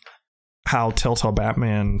like how Telltale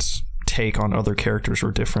Batman's take on other characters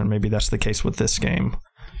were different. Maybe that's the case with this game,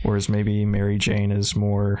 whereas maybe Mary Jane is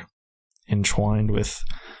more entwined with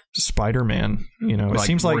Spider-Man. You know, it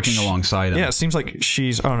seems like working alongside him. Yeah, it seems like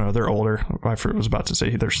she's. Oh no, they're older. I was about to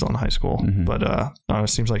say they're still in high school, but it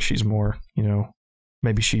seems like she's more. You know,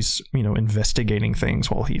 maybe she's investigating things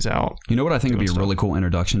while he's out. You know what I think would be a really cool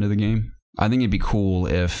introduction to the game? I think it'd be cool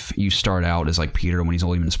if you start out as like Peter when he's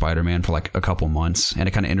only been Spider-Man for like a couple months, and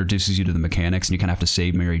it kind of introduces you to the mechanics, and you kind of have to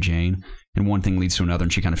save Mary Jane, and one thing leads to another,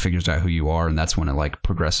 and she kind of figures out who you are, and that's when it like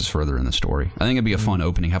progresses further in the story. I think it'd be a fun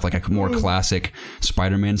opening, have like a more classic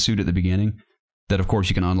Spider-Man suit at the beginning that of course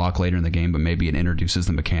you can unlock later in the game, but maybe it introduces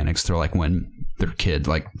the mechanics through like when they're kids,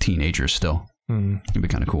 like teenagers still. It'd be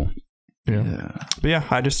kind of cool. Yeah. But yeah,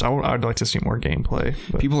 I'd like to see more gameplay.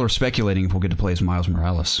 But. People are speculating if we'll get to play as Miles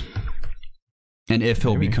Morales. And if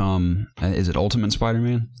he'll become, is it Ultimate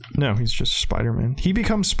Spider-Man? No, he's just Spider-Man. He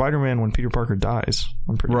becomes Spider-Man when Peter Parker dies.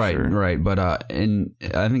 I'm pretty sure. Right. But and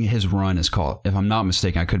I think his run is called, if I'm not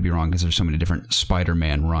mistaken, I could be wrong because there's so many different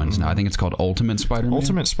Spider-Man runs now. I think it's called Ultimate Spider-Man.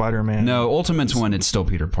 Ultimate Spider-Man. No, Ultimate's when it's still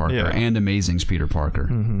Peter Parker, and Amazing's Peter Parker.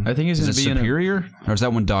 I think he's going to be Superior, or is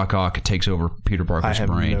that when Doc Ock takes over Peter Parker's brain?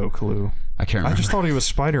 I have no clue. I can't remember. I just thought he was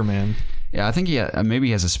Spider-Man. Yeah, I think maybe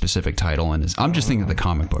he has a specific title in his. I'm just thinking of the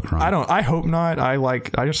comic book run. I hope not. I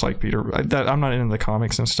just like Peter. I'm not into the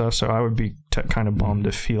comics and stuff, so I would be kind of bummed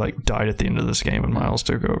if he like died at the end of this game and Miles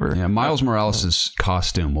took over. Yeah, Miles Morales'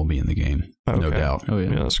 costume will be in the game, no doubt. Oh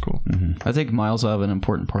yeah, that's cool. I think Miles will have an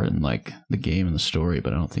important part in like the game and the story,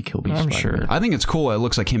 but I don't think he'll be. I'm Spider-Man. sure. I think it's cool. It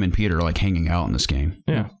looks like him and Peter are like hanging out in this game.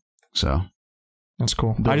 Yeah. So. That's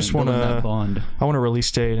cool. I just want to bond. I want a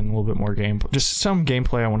release date and a little bit more gameplay. Just some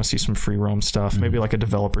gameplay. I want to see some free roam stuff. Maybe like a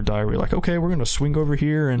developer diary. Like, okay, we're going to swing over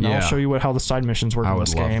here and I'll show you how the side missions work in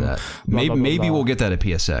this game. That. Maybe we'll get that at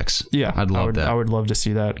PSX. Yeah, I'd love that. I would love to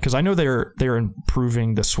see that because I know they're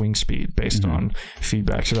improving the swing speed based on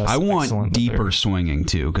feedback. So that's I want deeper swinging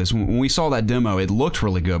too because when we saw that demo, it looked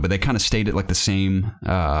really good, but they kind of stayed at like the same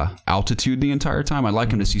altitude the entire time. I'd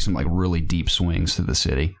like them to see some like really deep swings through the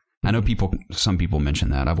city. I know some people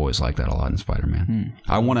mention that. I've always liked that a lot in Spider-Man.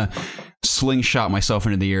 I want to slingshot myself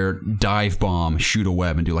into the air, dive bomb, shoot a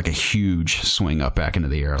web, and do like a huge swing up back into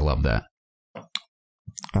the air. I love that.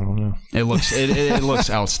 I don't know. It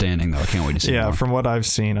looks outstanding though. I can't wait to see. Yeah, more. from what I've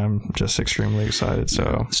seen, I'm just extremely excited.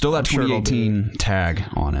 So still that 2018 tag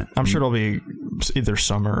on it. I'm sure it'll be either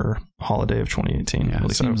summer or holiday of 2018. Yeah,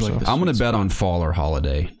 it seems like I'm going to bet on fall or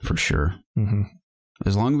holiday for sure.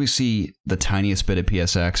 As long as we see the tiniest bit of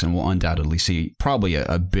PSX, and we'll undoubtedly see probably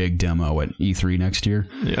a big demo at E3 next year.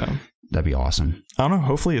 Yeah. That'd be awesome. I don't know.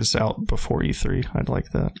 Hopefully it's out before E3. I'd like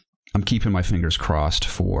that. I'm keeping my fingers crossed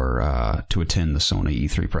for to attend the Sony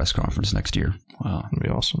E3 press conference next year. Wow. That'd be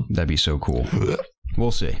awesome. That'd be so cool. We'll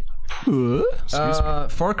see.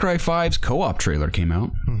 Far Cry 5's co-op trailer came out.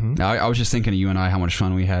 Now, I was just thinking of you and I, how much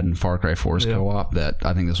fun we had in Far Cry 4's co-op, that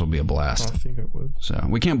I think this will be a blast. I think it would. So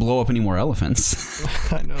we can't blow up any more elephants.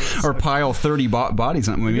 I know. Or pile 30 bodies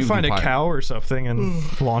on. We can find a cow or something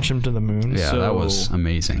and launch him to the moon. Yeah, that was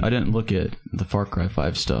amazing. I didn't look at the Far Cry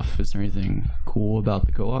 5 stuff. Is there anything cool about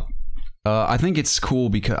the co-op? I think it's cool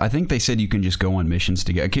because I think they said you can just go on missions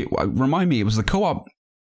together. Okay, remind me, it was the co-op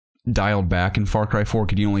dialed back in Far Cry 4?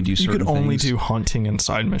 Could you only do certain things? You could only do hunting and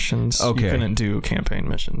side missions. Okay. You couldn't do campaign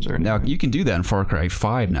missions or anything. Now, you can do that in Far Cry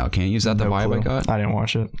 5 now, can't you? Is that the vibe I got? I didn't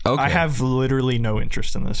watch it. Okay. I have literally no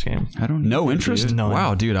interest in this game. I don't No interest? None.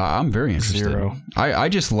 Wow, dude, I'm very interested. Zero. I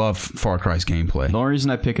just love Far Cry's gameplay. The only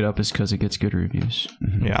reason I pick it up is because it gets good reviews.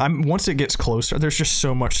 Yeah, once it gets closer, there's just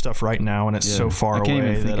so much stuff right now, and it's so far away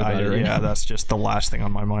even think about it right now. That's just the last thing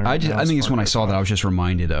on my mind. I think it's when I saw that I was just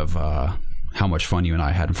reminded of how much fun you and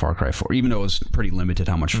I had in Far Cry 4, even though it was pretty limited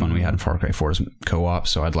how much fun we had in Far Cry 4's co-op,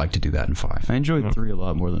 so I'd like to do that in 5. I enjoyed 3 a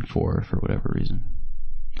lot more than 4 for whatever reason.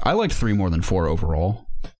 I liked 3 more than 4 overall,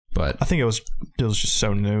 but I think it was just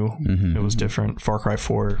so new. It was different. Far Cry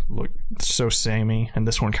 4 looked so samey, and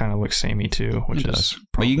this one kind of looks samey too, which is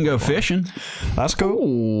but you can go fishing. That's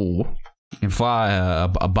cool. You can fly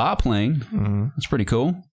a biplane. That's pretty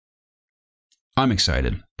cool. I'm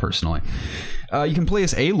excited, personally. You can play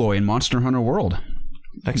as Aloy in Monster Hunter World.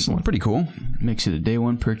 Excellent. Pretty cool. Makes it a day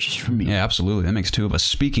one purchase for me. Yeah, absolutely. That makes 2 of us.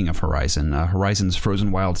 Speaking of Horizon, Horizon's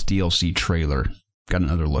Frozen Wilds DLC trailer. Got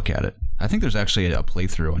another look at it. I think there's actually a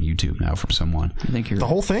playthrough on YouTube now from someone. I think you're the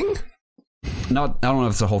whole thing? Not, I don't know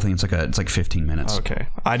if it's the whole thing. It's like 15 minutes. Okay,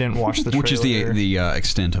 I didn't watch the trailer. Which is the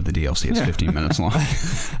extent of the DLC. It's 15 minutes long.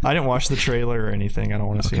 I didn't watch the trailer or anything. I don't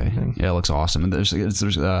want to see anything. Yeah, it looks awesome. And there's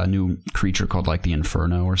a new creature called like the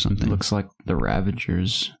Inferno or something. It looks like the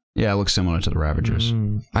Ravagers. Yeah, it looks similar to the Ravagers.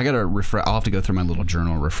 I gotta refresh. I'll have to go through my little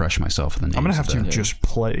journal and refresh myself with the names. I'm gonna have to just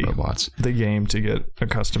play robots. The game to get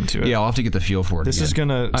accustomed to it. Yeah, I'll have to get the feel for it. This is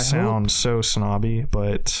gonna sound so snobby,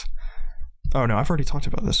 but oh no, I've already talked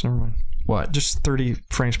about this. Never mind. What? Just 30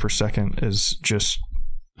 frames per second is just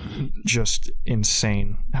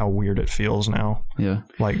insane how weird it feels now. Yeah,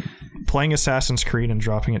 like playing Assassin's Creed and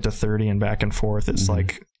dropping it to 30 and back and forth. It's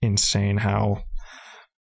like insane how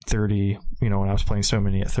 30, when I was playing so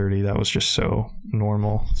many at 30, that was just so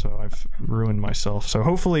normal. So I've ruined myself. So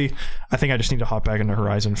hopefully, I think I just need to hop back into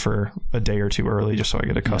Horizon for a day or two early just so I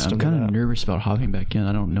get accustomed to that. I'm kind of nervous about hopping back in.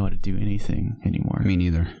 I don't know how to do anything anymore. Me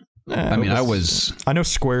neither. I know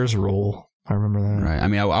Square's role. I remember that. Right. I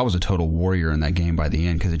mean, I was a total warrior in that game by the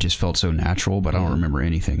end because it just felt so natural, but I don't remember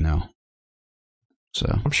anything now.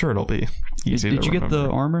 So I'm sure it'll be easy. Did you get the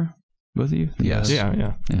armor? Both of you? Yes.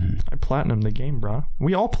 Yeah. I platinumed the game, bro.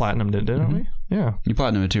 We all platinumed it, didn't we? Yeah. You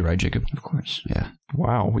platinumed it too, right, Jacob? Of course. Yeah.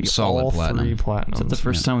 Wow. We Solid all platinum. 3 platinums. Is that the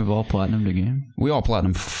first time we've all platinumed a game? We all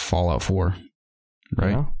platinumed Fallout 4,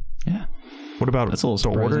 right? Yeah. What about That's a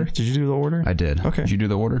little the order? Did you do the order? I did. Okay. Did you do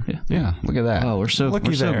the order? Yeah. Look at that. Oh, we're so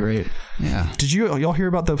great. Yeah. Did y'all hear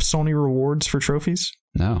about the Sony rewards for trophies?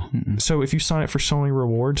 No. So if you sign up for Sony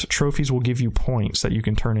rewards, trophies will give you points that you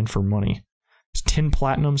can turn in for money. 10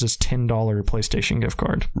 platinums is $10 PlayStation gift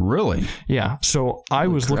card. Really? Yeah. So I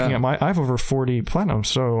was looking at I have over 40 platinums.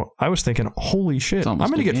 So I was thinking, holy shit, I'm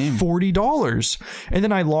going to get $40. And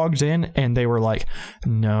then I logged in and they were like,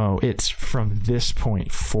 no, it's from this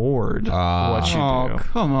point forward. What you do. Oh,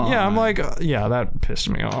 come on. Yeah. I'm like, yeah, that pissed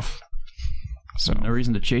me off. So no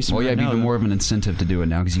reason to chase them. Well, you have even more of an incentive to do it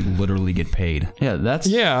now because you literally get paid. Yeah, that's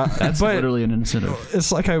literally an incentive.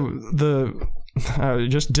 It's like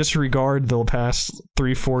just disregard the past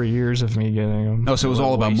 3-4 years of me getting them. Oh, so it was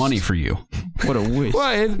all about money for you. What a waste.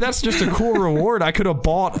 Well, that's just a cool reward. I could have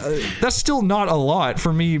bought. That's still not a lot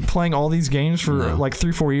for me playing all these games for like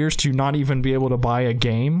 3-4 years to not even be able to buy a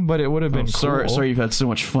game, but it would have been cool. Sorry you've had so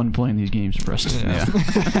much fun playing these games, Preston. Yeah.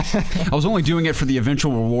 I was only doing it for the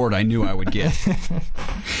eventual reward I knew I would get.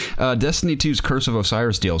 Destiny 2's Curse of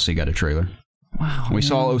Osiris DLC got a trailer. Wow, we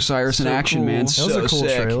saw Osiris in action, man. That was a cool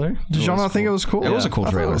trailer. Did y'all not think it was cool? It was a cool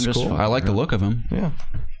trailer. I like the look of him. Yeah.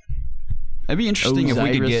 It'd be interesting if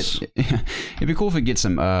we could get. It'd be cool if we get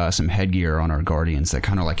some headgear on our Guardians that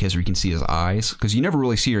kind of like his, where you can see his eyes, because you never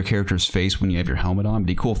really see your character's face when you have your helmet on. It'd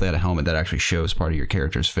be cool if they had a helmet that actually shows part of your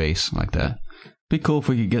character's face like that. Be cool if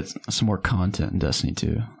we could get some more content in Destiny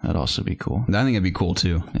 2. That'd also be cool. I think it'd be cool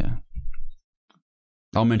too. Yeah.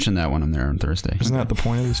 I'll mention that when I'm there on Thursday. Isn't that the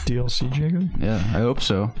point of this DLC, Jacob? Yeah, I hope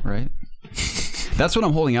so, right? That's what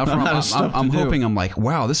I'm holding out for. I'm hoping. I'm like,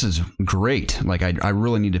 wow, this is great. Like, I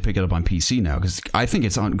really need to pick it up on PC now because I think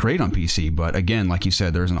it's great on PC. But again, like you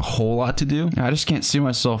said, there isn't a whole lot to do. I just can't see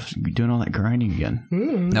myself doing all that grinding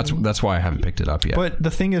again. That's why I haven't picked it up yet. But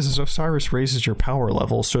the thing is Osiris raises your power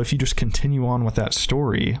level. So if you just continue on with that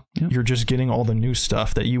story, you're just getting all the new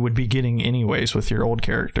stuff that you would be getting anyways with your old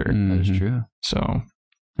character. That is true. So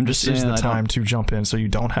I'm just saying the time to jump in so you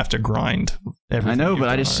don't have to grind everything. I know, but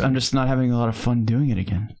I'm just not having a lot of fun doing it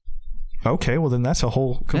again. Okay, well then that's a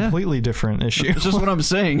whole completely different issue. It's just what I'm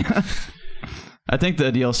saying. I think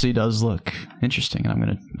the DLC does look interesting,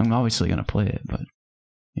 and I'm obviously gonna play it, but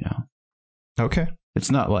okay, it's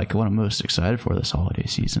not like what I'm most excited for this holiday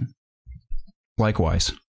season.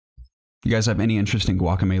 Likewise, you guys have any interest in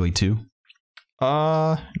Guacamelee 2?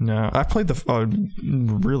 No. I played the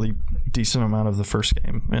really decent amount of the first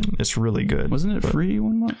game, and it's really good. Wasn't it free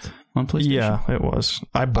 1 month on PlayStation? Yeah, it was.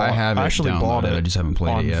 I actually bought it. I just haven't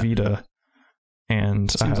played it yet. On Vita,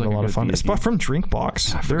 and I had a lot of fun. It's from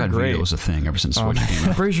Drinkbox. They're great. Vita was a thing ever since Switch came out.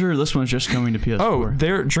 I'm pretty sure this one's just coming to PS4. Oh,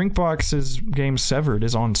 their Drinkbox's game Severed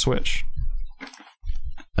is on Switch.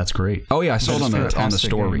 That's great. Oh yeah, I saw it on the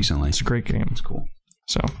store recently. It's a great game. It's cool.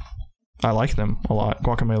 So I like them a lot.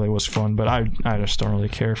 Guacamelee was fun, but I just don't really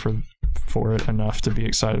care for it enough to be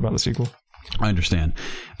excited about the sequel. I understand.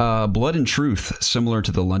 Blood and Truth, similar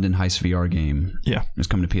to the London Heist VR game, is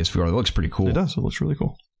coming to PSVR. It looks pretty cool. It does. It looks really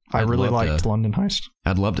cool. I really liked London Heist.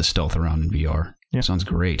 I'd love to stealth around in VR. Yeah. Sounds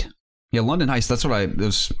great. Yeah, London Heist, that's what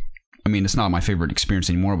I mean, it's not my favorite experience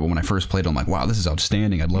anymore, but when I first played it, I'm like, wow, this is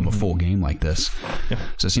outstanding. I'd love a full game like this. Yeah.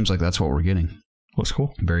 So it seems like that's what we're getting. Looks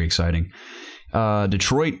cool. Very exciting.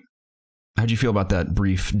 Detroit How'd you feel about that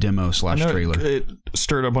brief demo / trailer? It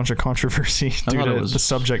stirred a bunch of controversy due to the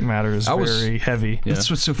subject matter is very heavy. Yeah. That's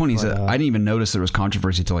what's so funny is that I didn't even notice there was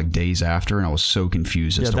controversy until like days after, and I was so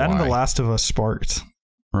confused as to why. Yeah, that and The Last of Us sparked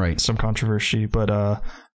some controversy, but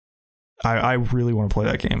I really want to play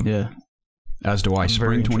that game. Yeah. As do I.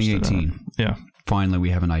 Spring 2018. Yeah. Finally, we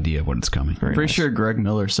have an idea of when it's coming. Pretty sure Greg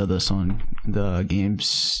Miller said this on the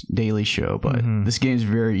Games Daily Show, but this game's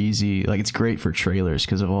very easy. Like, it's great for trailers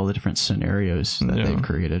because of all the different scenarios that they've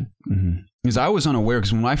created. Because I was unaware,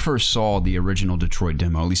 because when I first saw the original Detroit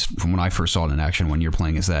demo, at least from when I first saw it in action, when you're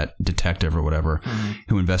playing as that detective or whatever,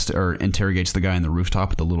 who interrogates the guy on the rooftop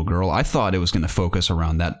with the little girl, I thought it was going to focus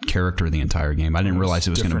around that character the entire game. I didn't realize it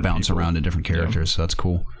was going to bounce around to different characters, so that's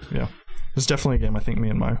cool. Yeah. It's definitely a game I think me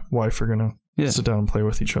and my wife are going to sit down and play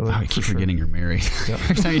with each other. I keep forgetting you're married.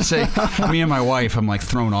 Every time you say me and my wife, I'm like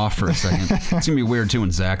thrown off for a second. It's going to be weird too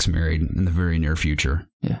when Zach's married in the very near future.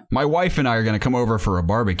 Yeah. My wife and I are going to come over for a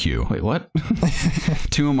barbecue. Wait, what?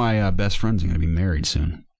 2 of my best friends are going to be married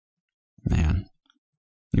soon. Man.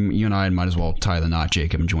 You and I might as well tie the knot,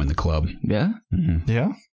 Jacob, and join the club. Yeah?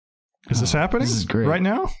 Yeah? Is this happening? This is great. Right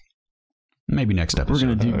now? Maybe next episode.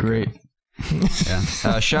 We're going to do great.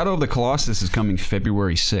 Yeah. Shadow of the Colossus is coming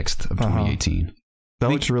February 6th of 2018. That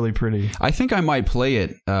looks really pretty. I think I might play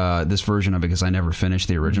it, this version of it, because I never finished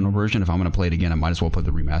the original version. If I'm going to play it again, I might as well play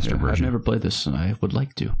the remastered version. I've never played this, and I would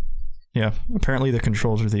like to. Yeah. Apparently the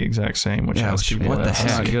controls are the exact same, which has people. What the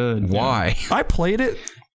heck? Not good. Why? I played it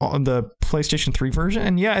on the PlayStation 3 version,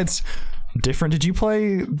 and it's different. Did you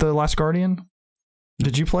play The Last Guardian?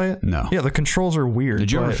 Did you play it? No. Yeah, the controls are weird.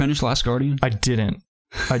 Did you ever finish Last Guardian? I didn't.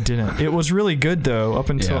 It was really good though, up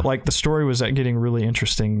until like the story was getting really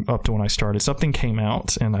interesting up to when I started. Something came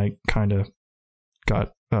out and I kind of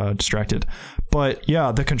got distracted. But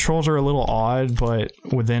yeah, the controls are a little odd, but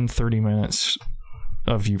within 30 minutes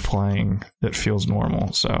of you playing, it feels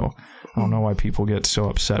normal. So I don't know why people get so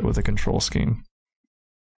upset with the control scheme.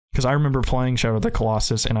 Because I remember playing Shadow of the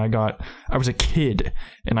Colossus and I was a kid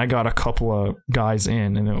and I got a couple of guys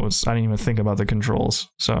in and I didn't even think about the controls.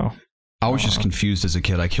 So I was just confused as a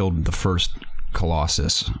kid. I killed the first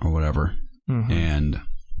Colossus or whatever, and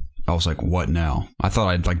I was like, "What now?" I thought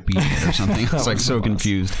I'd like beat it or something. I was like so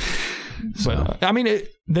confused. So. But I mean,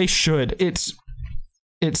 they should. It's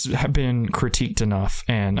been critiqued enough,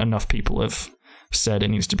 and enough people have said it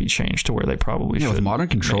needs to be changed to where they probably should. With modern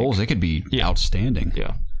controls, it could be outstanding.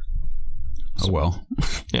 Yeah. Oh well.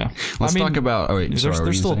 Yeah. Let's talk about. Oh wait, I'm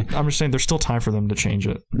just saying there's still time for them to change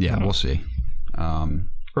it. Yeah, we'll see.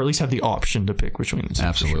 Or at least have the option to pick between the two.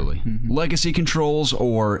 Absolutely. Legacy controls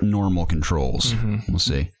or normal controls. We'll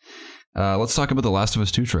see. Let's talk about the Last of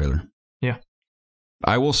Us 2 trailer. Yeah.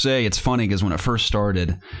 I will say it's funny because when it first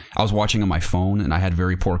started, I was watching on my phone and I had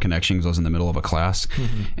very poor connection because I was in the middle of a class.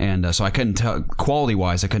 And so I couldn't tell,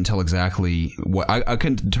 quality-wise, I couldn't tell exactly what, I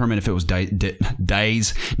couldn't determine if it was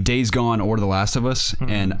Days Gone or The Last of Us.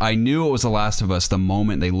 And I knew it was The Last of Us the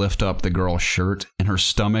moment they lift up the girl's shirt and her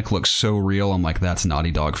stomach looks so real. I'm like, that's Naughty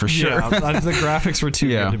Dog for sure. Yeah, the graphics were too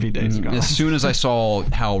good to be Days Gone. As soon as I saw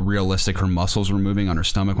how realistic her muscles were moving on her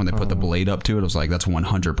stomach when they put the blade up to it, I was like, that's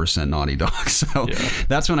 100% Naughty Dog. So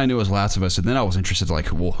that's when I knew it was Last of Us, and then I was interested,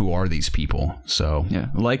 like, well, who are these people? So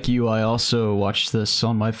like you, I also watched this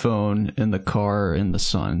on my phone in the car in the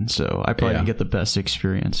sun, so I probably didn't get the best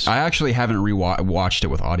experience. I actually haven't watched it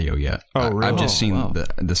with audio yet. Oh, really? I've just seen the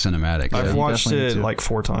cinematic. I've watched it like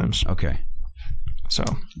 4 times. Okay. So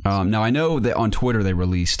now I know that on Twitter they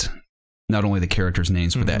released not only the characters'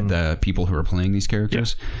 names, but the people who are playing these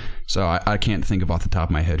characters. Yeah. So I can't think of off the top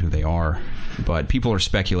of my head who they are, but people are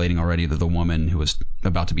speculating already that the woman who was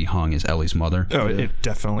about to be hung is Ellie's mother. Oh, it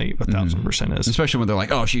definitely 1,000% is. Especially when they're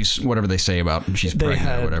like, oh, she's whatever they say about she's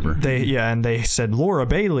pregnant or whatever. And they said Laura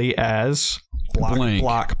Bailey as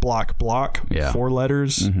block. Yeah. 4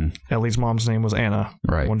 letters. Ellie's mom's name was Anna.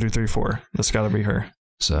 Right. 1, 2, 3, 4. That's got to be her.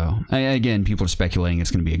 So again, people are speculating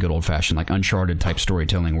it's going to be a good old fashioned like Uncharted type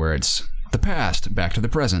storytelling where it's the past, back to the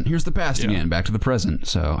present. Here's the past again, back to the present.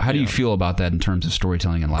 So how do you feel about that in terms of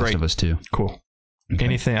storytelling in Last of Us 2? Cool. Okay.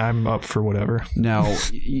 Anything, I'm up for whatever. Now,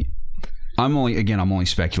 I'm only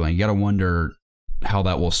speculating. You got to wonder how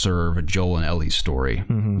that will serve Joel and Ellie's story.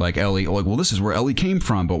 Like Ellie, well, this is where Ellie came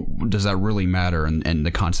from, but does that really matter in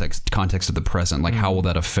the context of the present? Like, how will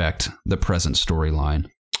that affect the present storyline?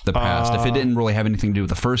 The past. If it didn't really have anything to do with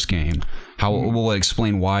the first game, how will it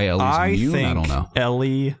explain why Ellie's immune? I don't know.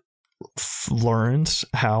 Ellie learns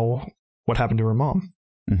what happened to her mom,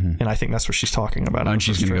 and I think that's what she's talking about. And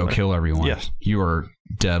she's going to go kill everyone. Yes, you are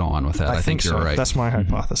dead on with that. I think you're right. That's my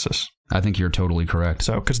hypothesis. I think you're totally correct.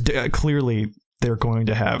 So, because clearly they're going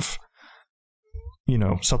to have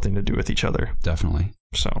something to do with each other. Definitely.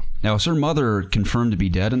 So now, is her mother confirmed to be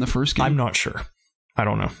dead in the first game? I'm not sure. I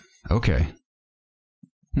don't know. Okay.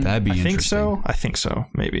 That'd be interesting. I think so.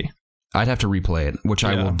 Maybe. I'd have to replay it, which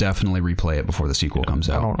I will definitely replay it before the sequel comes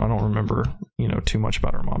out. I don't remember, too much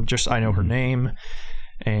about her mom. Just I know her name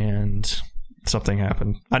and something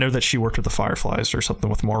happened. I know that she worked with the Fireflies or something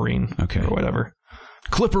with Maureen or whatever.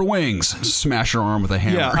 Clip her wings, smash her arm with a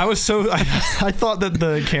hammer. Yeah, I thought that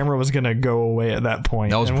the camera was going to go away at that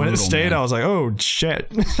point. That was brutal, when it stayed, man. I was like, oh,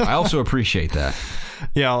 shit. I also appreciate that.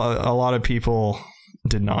 Yeah, a lot of people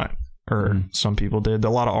did not. Or some people did. A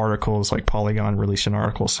lot of articles, like Polygon released an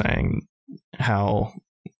article saying how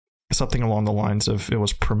something along the lines of it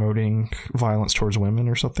was promoting violence towards women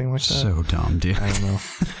or something like that. So dumb, dude. I don't know.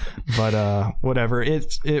 But whatever. It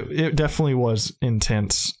definitely was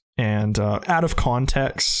intense. And out of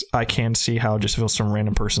context, I can see how just if it was some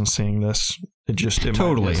random person seeing this, it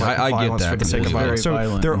totally. I get that. For the sake of violence.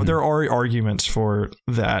 So there are arguments for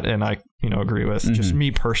that, and I agree with. Just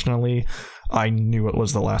me personally, I knew it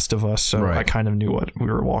was The Last of Us, so I kind of knew what we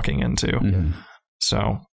were walking into.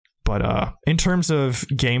 So, but in terms of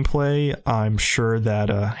gameplay, I'm sure that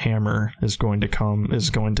hammer is going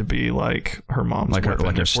to be like her mom's weapon.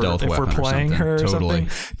 Like her stealth weapon. If we're playing her or totally.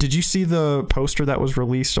 something. Did you see the poster that was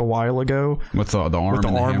released a while ago with the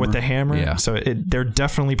arm with the hammer? Yeah. So they're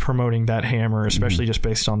definitely promoting that hammer, especially just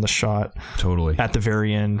based on the shot. Totally. At the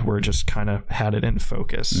very end, where it just kind of had it in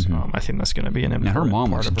focus. I think that's going to be an important her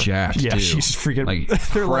mom was jacked. Yeah, too. She's freaking like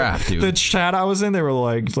crap, like, dude. The chat I was in, they were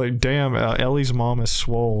like damn, Ellie's mom is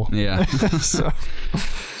swole. Yeah. so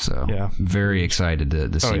yeah, very excited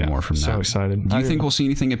to see more from that. So excited. Do you think we'll see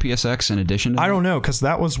anything at PSX in addition to that? I don't know, because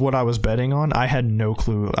that was what I was betting on. I had no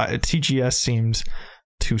clue. TGS seemed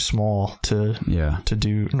too small to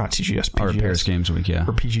do, not TGS, PGS. Or Paris Games Week,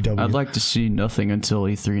 or PGW. I'd like to see nothing until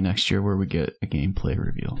E3 next year, where we get a gameplay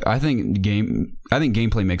reveal. I think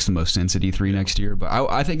gameplay makes the most sense at E3 next year, but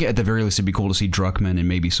I think at the very least it'd be cool to see Druckmann and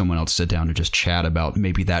maybe someone else sit down and just chat about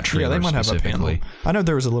maybe that trailer. Yeah, they might have a panel. I know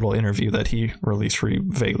there was a little interview that he released where he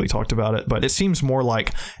vaguely talked about it, but it seems more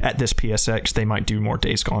like at this PSX they might do more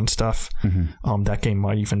Days Gone stuff. That game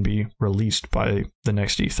might even be released by the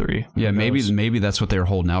next E3. Yeah, maybe that's what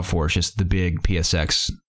they're holding out for. It's just the big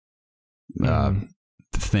PSX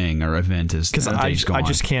thing or event is because I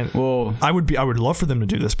just can't. Well, I would love for them to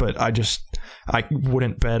do this, but I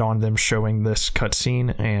wouldn't bet on them showing this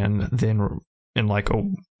cutscene and then in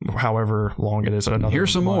however long it is.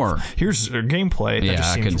 Here's some more. Here's gameplay. That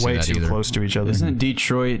just seems way too close to each other. Isn't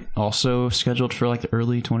Detroit also scheduled for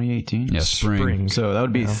early 2018? Yeah, spring. So that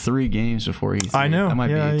would be 3 games before E3. I know. That might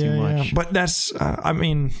be too much. But that's. I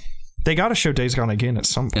mean. They got to show Days Gone again at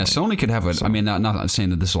some point. Yeah, Sony could have I mean, not saying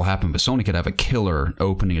that this will happen, but Sony could have a killer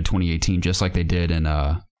opening in 2018, just like they did in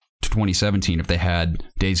 2017 if they had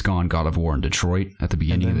Days Gone, God of War, in Detroit at the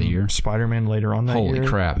beginning of the year. Spider-Man later on that year. Holy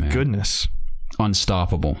crap, man. Goodness.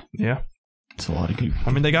 Unstoppable. Yeah. It's a lot of good. I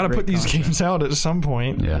mean, they got to put these games out at some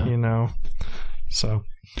point, So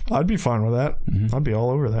I'd be fine with that. I'd be all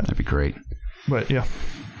over that. That'd be great. But yeah.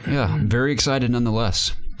 Yeah, I'm very excited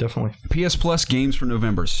nonetheless. Definitely. PS Plus games for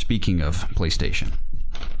November. Speaking of PlayStation,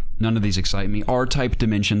 none of these excite me. R-Type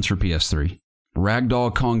Dimensions for PS3.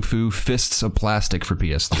 Ragdoll Kung Fu Fists of Plastic for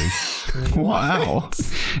PS3. Wow.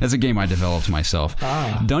 That's a game I developed myself.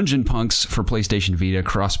 Dungeon Punks for PlayStation Vita.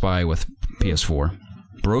 Cross-buy with PS4.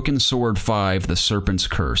 Broken Sword 5, The Serpent's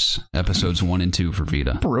Curse. Episodes 1 and 2 for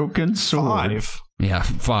Vita. Broken Sword. 5? Yeah,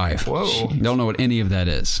 5. Whoa. Don't know what any of that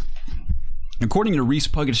is. According to Reese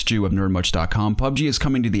Pugetstew of NerdMuch.com, PUBG is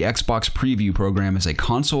coming to the Xbox Preview program as a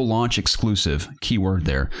console launch exclusive, keyword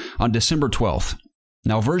there, on December 12th.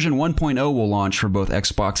 Now, version 1.0 will launch for both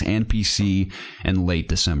Xbox and PC in late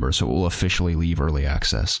December, so it will officially leave early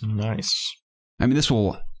access. Nice. I mean, this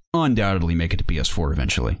will undoubtedly make it to PS4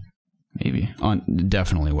 eventually. Maybe.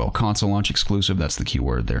 Definitely will. Console launch exclusive, that's the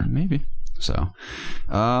keyword there. Maybe. So,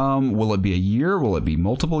 will it be a year? Will it be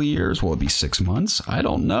multiple years? Will it be 6 months? I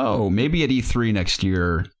don't know. Maybe at E3 next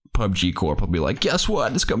year, PUBG Corp will be like, guess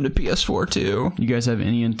what? It's coming to PS4 too. You guys have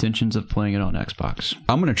any intentions of playing it on Xbox?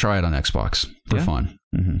 I'm going to try it on Xbox for fun.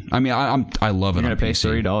 I mean, I love it on PC.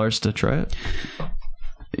 You're going to pay $30 to try it?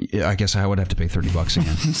 Yeah, I guess I would have to pay $30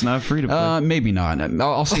 again. It's not free to play. Maybe not.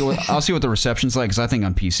 I'll see what the reception's like, because I think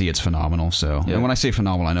on PC it's phenomenal. So, and when I say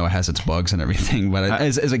phenomenal, I know it has its bugs and everything, but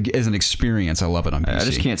as an experience, I love it on PC. I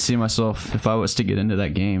just can't see myself, if I was to get into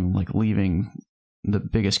that game, leaving the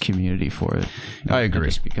biggest community for it. I agree.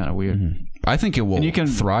 It'd just be kind of weird. I think it will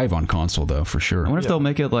thrive on console though, for sure. I wonder if they'll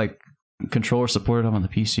make it controller supported on the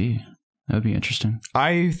PC. That would be interesting.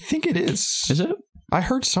 I think it is. Is it? I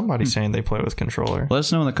heard somebody saying they play with controller. Let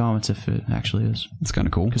us know in the comments if it actually is. It's kind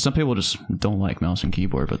of cool. Because some people just don't like mouse and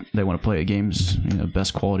keyboard, but they want to play games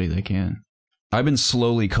best quality they can. I've been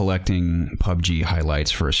slowly collecting PUBG highlights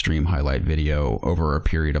for a stream highlight video over a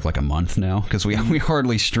period of like a month now, because we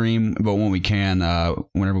hardly stream, but when we can,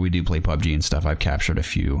 whenever we do play PUBG and stuff, I've captured a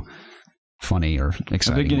few funny or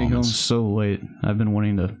exciting I've been getting moments. home so late. I've been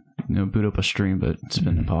wanting to boot up a stream, but it's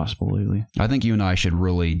been impossible lately. I think you and I should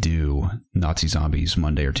really do Nazi Zombies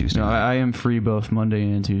Monday or Tuesday night. I am free both Monday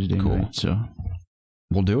and Tuesday night, so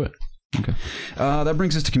we'll do it. Okay. That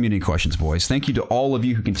brings us to community questions, boys. Thank you to all of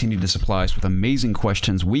you who continue to supply us with amazing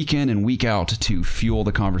questions week in and week out to fuel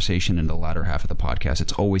the conversation in the latter half of the podcast.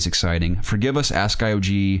 It's always exciting. Forgive us, Ask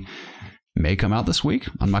IOG may come out this week.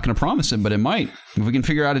 I'm not going to promise it, but it might. If we can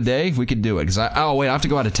figure out a day, we could do it. I have to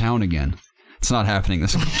go out of town again. It's not happening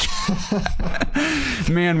this week.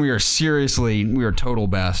 Man, we are total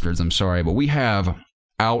bastards. I'm sorry, but we have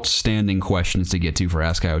outstanding questions to get to for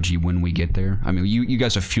Ask IOG when we get there. I mean, you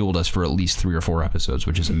guys have fueled us for at least 3 or 4 episodes,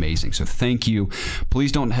 which is amazing. So thank you.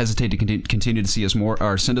 Please don't hesitate to continue to see us more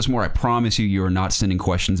or send us more. I promise you are not sending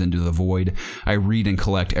questions into the void. I read and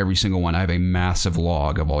collect every single one. I have a massive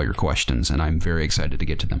log of all your questions, and I'm very excited to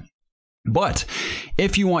get to them. But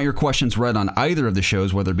if you want your questions read on either of the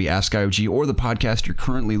shows, whether it be Ask IOG or the podcast you're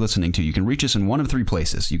currently listening to, you can reach us in one of 3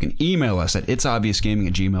 places. You can email us at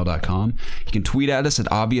itsobviousgaming@gmail.com. You can tweet at us at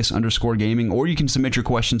obvious_gaming, or you can submit your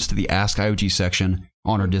questions to the Ask IOG section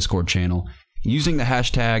on our Discord channel using the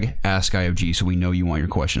hashtag AskIOG so we know you want your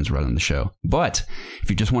questions read on the show. But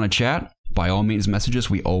if you just want to chat, by all means message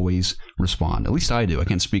us. We always respond. At least I do. I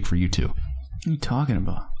can't speak for you two. What are you talking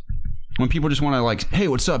about? When people just want to like, hey,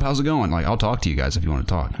 what's up? How's it going? Like, I'll talk to you guys if you want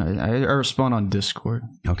to talk. I respond on Discord.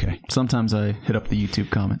 Okay. Sometimes I hit up the YouTube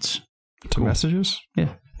comments. To messages?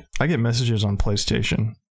 Yeah. I get messages on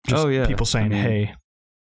PlayStation. Just people saying, hey.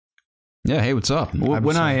 Yeah, hey, what's up?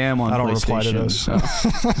 When I am on PlayStation. I don't reply to those. So.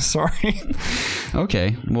 Sorry.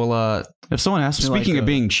 Okay. Well, if someone asks me speaking of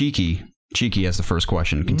being cheeky has the first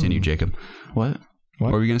question. Continue, Jacob. What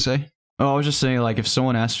were you going to say? Oh, I was just saying, like, if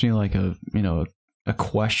someone asks me, like, a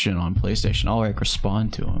question on PlayStation, I'll like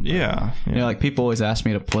respond to them. Yeah. Like people always ask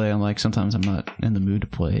me to play. I'm like, sometimes I'm not in the mood to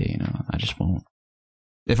play. I just won't.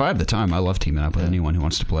 If I have the time, I love teaming up with anyone who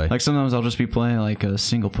wants to play. Like sometimes I'll just be playing like a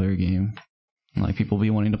single player game. And, like people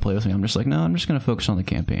be wanting to play with me. I'm just like, no, I'm just going to focus on the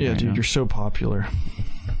campaign. Yeah, dude, you're so popular.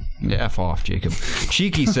 Yeah, F off, Jacob.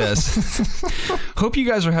 Cheeky says, hope you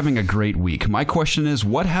guys are having a great week. My question is,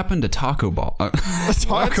 what happened to Taco Ball?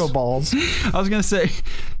 Taco Balls. I was going to say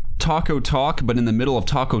Taco Talk, but in the middle of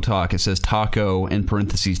Taco Talk, it says Taco, in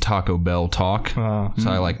parentheses, Taco Bell Talk. So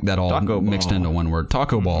I like that all mixed into one word.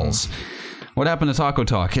 Taco Balls. What happened to Taco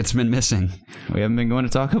Talk? It's been missing. We haven't been going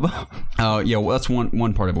to Taco Bell? Yeah, well, that's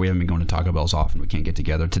one part of it. We haven't been going to Taco Bell's often. We can't get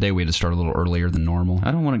together. Today we had to start a little earlier than normal.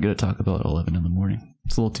 I don't want to go to Taco Bell at 11 in the morning.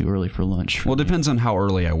 It's a little too early for lunch. Well, it depends on how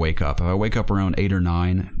early I wake up. If I wake up around 8 or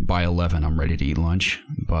 9, by 11 I'm ready to eat lunch.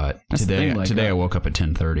 But today I woke up at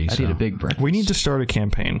 10:30. I eat a big breakfast. We need to start a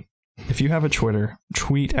campaign. If you have a Twitter,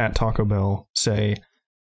 tweet at Taco Bell, say,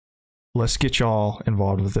 let's get y'all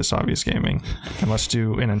involved with It's Obvious Gaming, and let's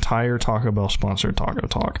do an entire Taco Bell sponsored Taco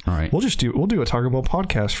Talk. All right. We'll do a Taco Bell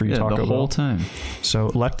podcast for you, Taco Bell. The whole time. So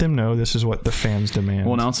let them know this is what the fans demand.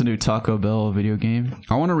 We'll announce a new Taco Bell video game.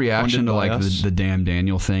 I want a reaction to like the Damn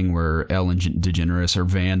Daniel thing where Ellen DeGeneres or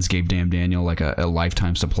Vans gave Damn Daniel like a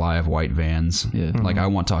lifetime supply of white Vans. Yeah. Like I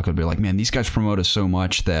want Taco to be like, man, these guys promote us so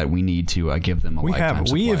much that we need to give them a lifetime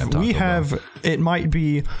supply of Taco Bell. It might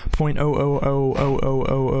be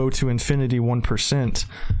 0.0000000 to infinity 1%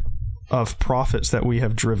 of profits that we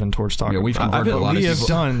have driven towards Taco Bell. Yeah, we've converted a lot of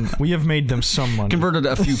people. We have made them some money. Converted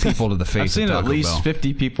a few people to the face I've seen of Taco at least Bell.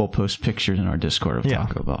 50 people post pictures in our Discord of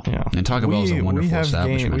Taco Bell. Yeah. And Taco Bell is a wonderful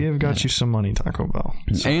establishment. We have got you some money, Taco Bell.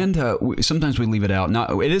 So. And sometimes we leave it out.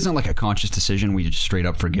 It isn't like a conscious decision. We just straight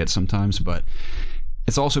up forget sometimes, but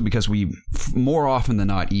it's also because we more often than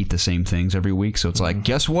not eat the same things every week. So it's like,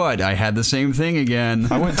 guess what? I had the same thing again.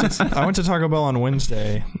 I went to Taco Bell on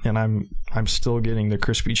Wednesday, and I'm still getting the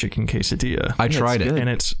crispy chicken quesadilla. I tried it, and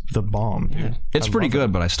it's the bomb, dude. It's pretty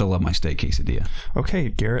good, but I still love my steak quesadilla. Okay,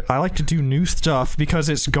 Garrett, I like to do new stuff because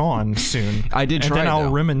it's gone soon. I did try it, and then I'll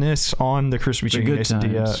though. reminisce on the crispy chicken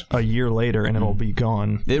quesadilla a year later, and it'll be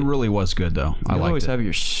gone. It really was good, though. I liked it. Always have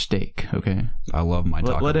your steak, okay? I love my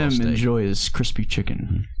Taco Bell Let him steak. enjoy his crispy chicken.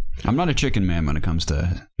 I'm not a chicken man when it comes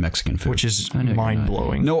to Mexican food. Which is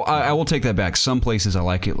mind-blowing. No, I will take that back. Some places I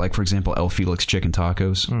like it, like, for example, El Felix chicken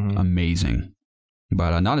tacos. Amazing.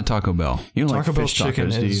 But not at Taco Bell. You don't Taco like Bell's fish chicken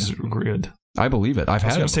tacos, is good. I believe it. I've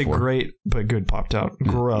had it before. I was going to say great, but good popped out.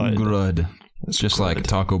 Grud. It's just good. like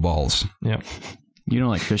taco balls. Yep. You don't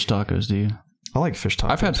like fish tacos, do you? I like fish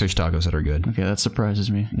tacos. I've had fish tacos that are good. Okay, that surprises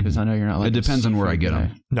me because I know you're not like. It depends on where I get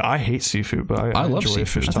them. No, I hate seafood, but I love enjoy seafood. a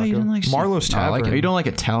fish I taco. thought you didn't like seafood. Marlowe's No, I Tavern. like it. You don't like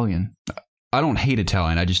Italian. I don't hate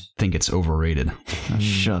Italian. I just think it's overrated. Oh,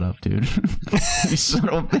 shut up, dude. You son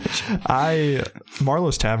of a bitch.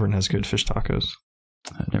 Marlowe's Tavern has good fish tacos.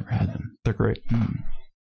 I've never had them. They're great.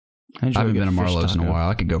 I haven't been to Marlowe's in a while.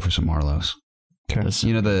 I could go for some Marlowe's. Okay.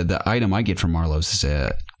 You know, the item I get from Marlowe's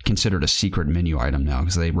is considered a secret menu item now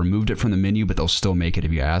because they removed it from the menu, but they'll still make it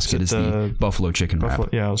if you ask. It is the buffalo chicken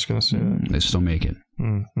wrap. Yeah, I was going to say that. They still make it.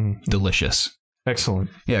 Delicious. Excellent.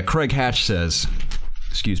 Yeah, Craig Hatch says,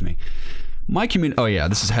 excuse me, my community. Oh, yeah,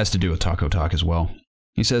 this has to do with Taco Talk as well.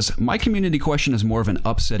 He says, my community question is more of an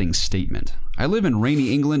upsetting statement. I live in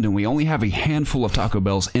rainy England and we only have a handful of Taco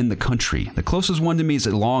Bells in the country. The closest one to me is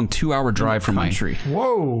a long 2-hour drive from my country.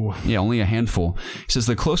 Whoa. Yeah, only a handful. He says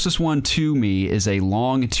the closest one to me is a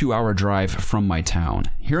long 2-hour drive from my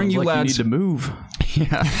town. Hearing Sounds you like lads you need to move.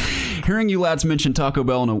 Yeah. Hearing you lads mention Taco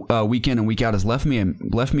Bell in a week in and week out has left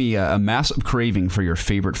me a massive craving for your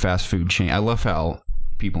favorite fast food chain. I love how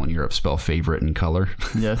people in Europe spell favorite in color.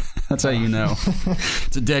 Yeah. That's how you know.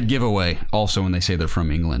 It's a dead giveaway. Also, when they say they're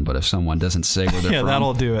from England, but if someone doesn't say where they're from,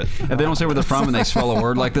 that'll do it. If they don't say where they're from and they spell a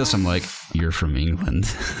word like this, I'm like, you're from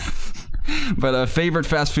England. But a favorite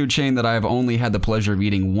fast food chain that I have only had the pleasure of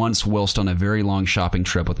eating once whilst on a very long shopping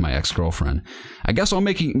trip with my ex-girlfriend. I guess I'll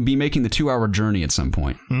be making the 2-hour journey at some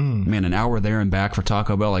point. Man, an hour there and back for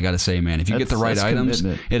Taco Bell, I gotta say, man, if you get the right items,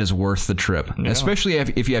 it is worth the trip. Yeah. Especially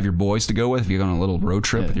if you have your boys to go with, if you're on a little road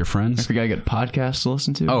trip with your friends. If you gotta get podcasts to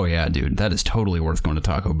listen to. Oh yeah, dude, that is totally worth going to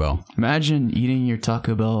Taco Bell. Imagine eating your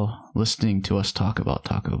Taco Bell, listening to us talk about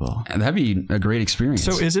Taco Bell. And that'd be a great experience.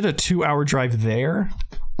 So is it a 2-hour drive there?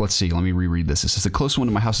 Let's see. Let me reread this. This is the closest one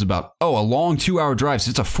to my house is about, a long 2-hour drive. So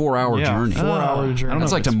it's a 4-hour journey. 4-hour journey.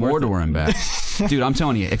 That's like to Mordor and back. Dude, I'm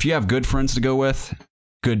telling you, if you have good friends to go with,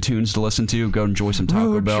 good tunes to listen to, go enjoy some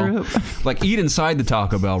Taco Bell. Like, eat inside the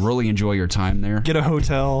Taco Bell. Really enjoy your time there. Get a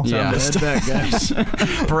hotel. Yeah. Guys.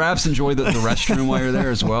 Perhaps enjoy the restroom while you're there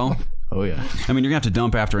as well. Oh, yeah. I mean, you're going to have to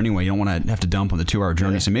dump after anyway. You don't want to have to dump on the 2-hour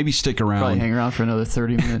journey, so maybe stick around. Probably hang around for another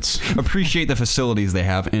 30 minutes. Appreciate the facilities they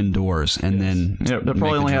have indoors, and then they'll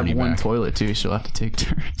probably only have one toilet, too, so you'll have to take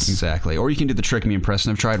turns. Exactly. Or you can do the trick me and Preston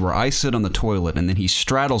have tried where I sit on the toilet, and then he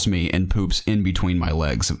straddles me and poops in between my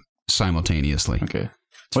legs simultaneously. Okay.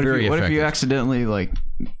 What if you accidentally, like,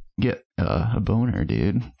 get a boner,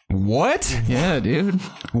 dude? What? Yeah, dude.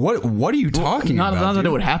 What are you talking about? Not that it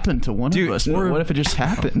would happen to one of us, but what if it just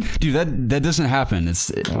happened? Dude, that doesn't happen.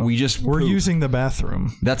 We're using the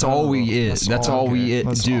bathroom. That's all we That's all we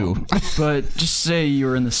do. But just say you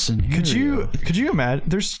were in the scenario. Could you imagine?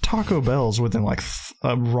 There's Taco Bells within like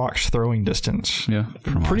a rock's throwing distance. Yeah,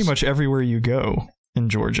 pretty much everywhere you go in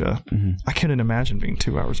Georgia. I couldn't imagine being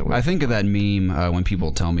 2 hours away. I think of that meme when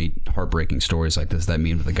people tell me heartbreaking stories like this. That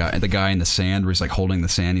meme with the guy in the sand where he's like holding the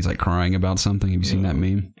sand, he's like crying about something. Have you seen that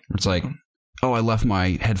meme? Where it's like, I left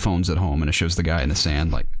my headphones at home, and it shows the guy in the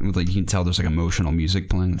sand. Like you can tell there's like emotional music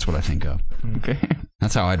playing. That's what I think of. Okay.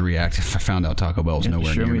 That's how I'd react if I found out Taco Bell's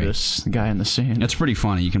nowhere near me. Show me this guy in the sand. It's pretty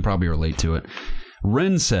funny. You can probably relate to it.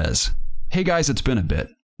 Ren says, "Hey guys, it's been a bit.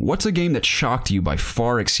 What's a game that shocked you by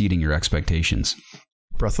far exceeding your expectations?"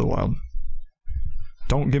 Breath of the Wild.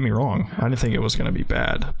 Don't get me wrong. I didn't think it was going to be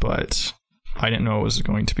bad, but I didn't know it was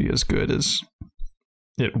going to be as good as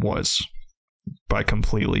it was by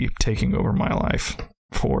completely taking over my life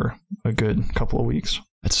for a good couple of weeks.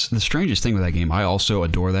 It's the strangest thing with that game. I also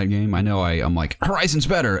adore that game. I know I'm like, Horizon's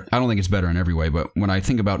better. I don't think it's better in every way, but when I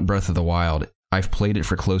think about Breath of the Wild, I've played it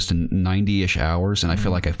for close to 90-ish hours, and I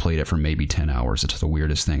feel like I've played it for maybe 10 hours. It's the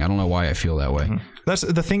weirdest thing. I don't know why I feel that way. That's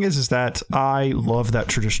the thing is that I love that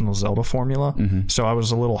traditional Zelda formula, so I was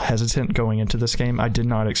a little hesitant going into this game. I did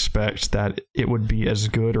not expect that it would be as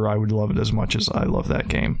good or I would love it as much as I love that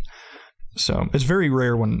game. So it's very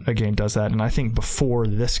rare when a game does that, and I think before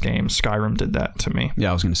this game, Skyrim did that to me.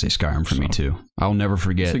 Yeah, I was going to say Skyrim for me too. I'll never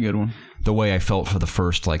forget It's a good one. The way I felt for the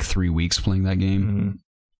first 3 weeks playing that game.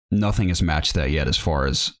 Nothing has matched that yet as far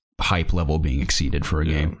as hype level being exceeded for a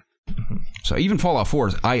game. So even Fallout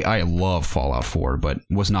 4, I love Fallout 4, but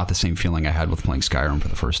was not the same feeling I had with playing Skyrim for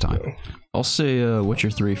the first time. I'll say Witcher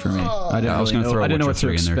 3 for me. I didn't know what to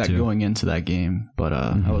expect going into that game, but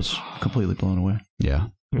I was completely blown away. Yeah.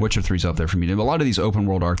 Witcher 3's up there for me. A lot of these open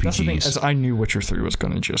world RPGs. That's the thing, as I knew Witcher 3 was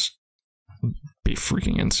going to just be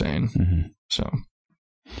freaking insane. So,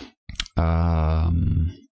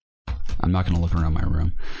 I'm not going to look around my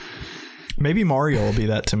room. Maybe Mario will be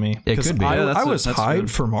that to me. It could be. I was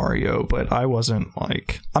hyped for Mario, but I wasn't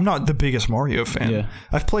I'm not the biggest Mario fan. Yeah.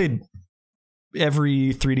 I've played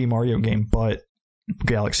every 3D Mario game, but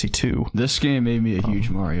Galaxy 2. This game made me a huge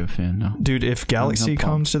Mario fan now. Dude, if Galaxy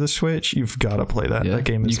comes to the Switch, you've got to play that. Yeah. That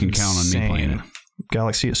game is You can count on me playing it.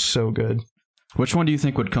 Galaxy is so good. Which one do you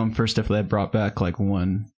think would come first if they brought back like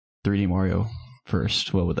one 3D Mario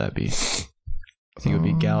first? What would that be? I think it would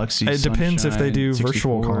be Galaxy. It depends if they do 64.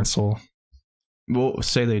 Virtual Console. Well,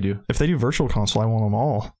 say they do. If they do Virtual Console, I want them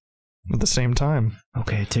all at the same time.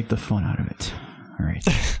 Okay, take the fun out of it. All right.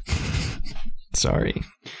 Sorry.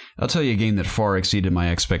 I'll tell you a game that far exceeded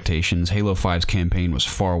my expectations. Halo 5's campaign was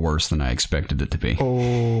far worse than I expected it to be.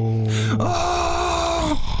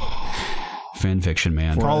 Fan fiction,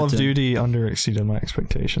 man. Call of Duty under exceeded my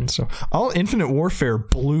expectations. So, Infinite Warfare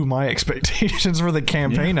blew my expectations for the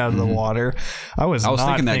campaign out of the water. I was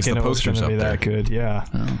not thinking it was going to be that good. Yeah,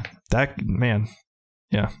 that man.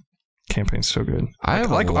 Yeah, campaign's so good. I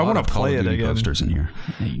want to play it again. Posters in here.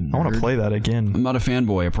 I want to play that again. I'm not a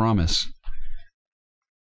fanboy, I promise.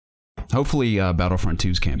 Hopefully, Battlefront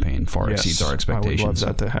 2's campaign far exceeds our expectations. I would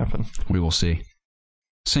love that to happen. We will see.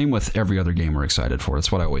 Same with every other game we're excited for.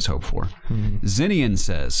 That's what I always hope for. Zinnian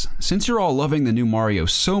says, since you're all loving the new Mario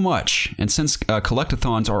so much, and since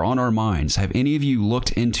collectathons are on our minds, have any of you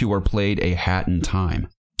looked into or played a Hat in Time?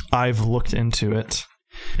 I've looked into it.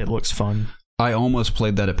 It looks fun. I almost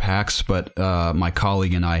played that at PAX, but my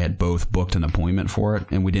colleague and I had both booked an appointment for it,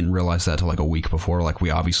 and we didn't realize that till like a week before. Like,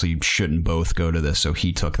 we obviously shouldn't both go to this, so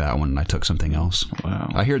he took that one and I took something else.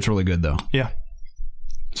 Wow. I hear it's really good, though. Yeah.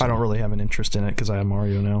 So, I don't really have an interest in it because I have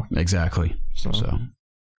Mario now. Exactly. So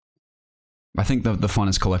I think the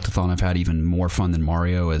funnest collectathon I've had, even more fun than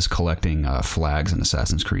Mario, is collecting flags in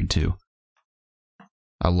Assassin's Creed 2.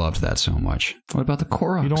 I loved that so much. What about the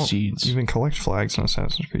Korok seeds? You even collect flags in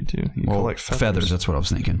Assassin's Creed 2. You collect feathers. That's what I was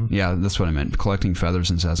thinking. Yeah, that's what I meant. Collecting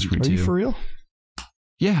feathers in Assassin's Creed 2. Are you for real?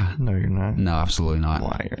 Yeah. No, you're not. No, absolutely not.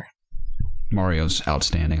 Liar. Mario's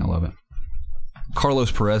outstanding. I love it.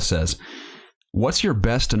 Carlos Perez says, what's your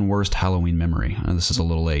best and worst Halloween memory? This is a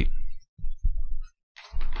little late.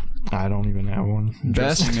 I don't even have one.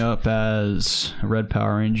 Dressing up as a red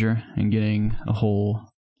Power Ranger and getting a whole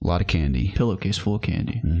lot of candy. Pillowcase full of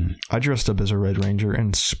candy. I dressed up as a Red Ranger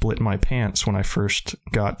and split my pants when I first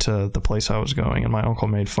got to the place I was going, and my uncle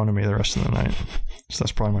made fun of me the rest of the night. So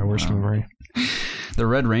that's probably my worst memory. The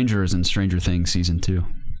Red Ranger is in Stranger Things Season 2.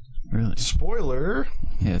 Really? Spoiler!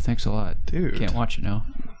 Yeah, thanks a lot. Dude. Can't watch it now.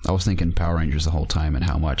 I was thinking Power Rangers the whole time and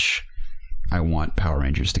how much I want Power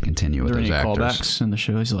Rangers to continue with those actors. Callbacks in the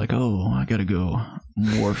show? He's like, oh, I gotta go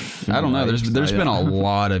morph. I don't know. There's been a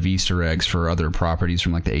lot of Easter eggs for other properties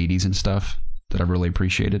from like the 80s and stuff that I've really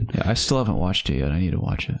appreciated. Yeah, I still haven't watched it yet. I need to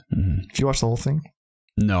watch it. Did you watch the whole thing?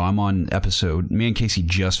 No, I'm on me and Casey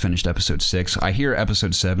just finished episode 6. I hear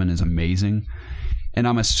episode 7 is amazing, and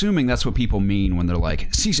I'm assuming that's what people mean when they're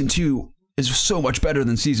like, season 2 is so much better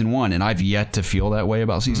than season 1, and I've yet to feel that way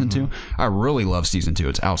about season 2. I really love season 2.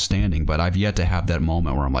 It's outstanding, but I've yet to have that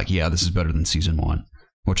moment where I'm like, yeah, this is better than season 1,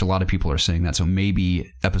 which a lot of people are saying that. So maybe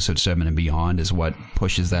episode 7 and beyond is what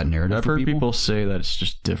pushes that narrative. I've heard people say that it's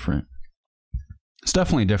just different. It's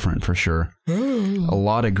definitely different for sure. A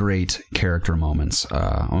lot of great character moments.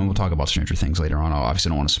 We'll talk about Stranger Things later on. I obviously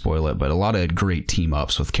don't want to spoil it, but a lot of great team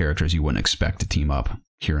ups with characters you wouldn't expect to team up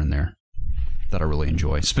here and there that I really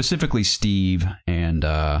enjoy. Specifically Steve and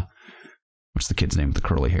what's the kid's name with the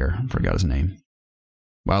curly hair? I forgot his name.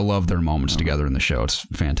 I love their moments together in the show. It's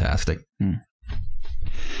fantastic.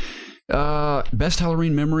 Best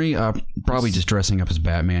Halloween memory? Probably just dressing up as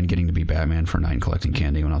Batman, getting to be Batman for a night and collecting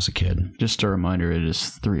candy when I was a kid. Just a reminder, it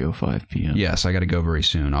is 3:05 p.m. Yes, I got to go very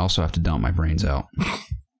soon. I also have to dump my brains out.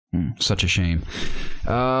 Such a shame.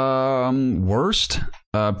 Worst?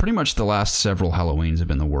 Pretty much the last several Halloweens have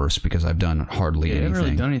been the worst because I've done hardly anything. You haven't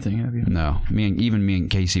really done anything, have you? No. Me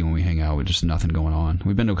and Casey, when we hang out, with just nothing going on.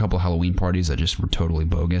 We've been to a couple of Halloween parties that just were totally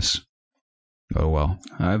bogus. Oh, well.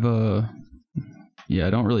 I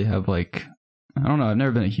don't really have I don't know. I've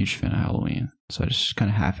never been a huge fan of Halloween, so I just kind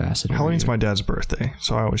of half-assed it. Halloween's my dad's birthday,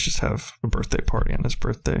 so I always just have a birthday party on his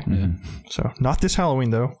birthday. Yeah. So not this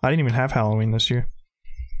Halloween though. I didn't even have Halloween this year.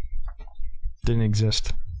 Didn't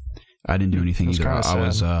exist. I didn't do anything either. I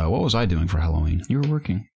was. What was I doing for Halloween? You were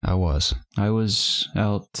working. I was. I was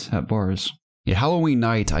out at bars. Yeah, Halloween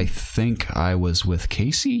night. I think I was with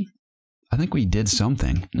Casey. I think we did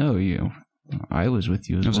something. No, you. I was with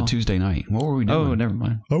you as well. It was a Tuesday night. What were we doing? Oh, never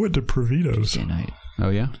mind. I went to Provitos. Tuesday night. Oh,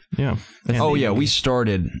 yeah? Yeah. We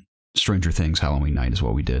started Stranger Things Halloween night is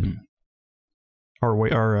what we did.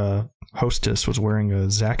 Our hostess was wearing a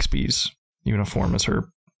Zaxby's uniform as her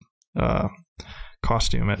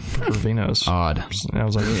costume at Provitos. Odd. And I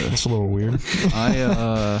was like, that's a little weird.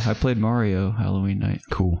 I played Mario Halloween night.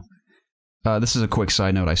 Cool. This is a quick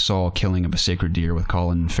side note. I saw Killing of a Sacred Deer with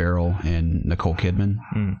Colin Farrell and Nicole Kidman.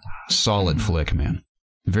 Solid flick, man.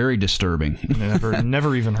 Very disturbing.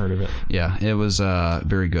 Never even heard of it. Yeah, it was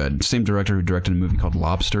very good. Same director who directed a movie called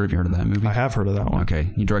Lobster. Have you heard of that movie? I have heard of that one. Okay,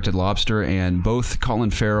 he directed Lobster, and both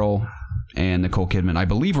Colin Farrell and Nicole Kidman, I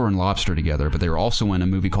believe, were in Lobster together, but they were also in a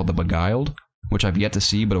movie called The Beguiled, which I've yet to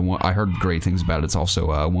see, but I heard great things about it. It's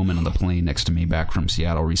also a woman on the plane next to me back from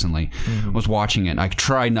Seattle recently. Was watching it. I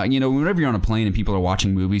tried not, whenever you're on a plane and people are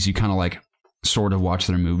watching movies, you kind of like sort of watch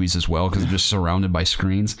their movies as well because they're just surrounded by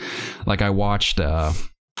screens. Like I watched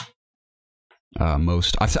I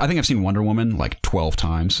think I've seen Wonder Woman like 12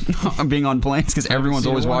 times being on planes because everyone's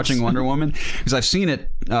always watching Wonder Woman, because I've seen it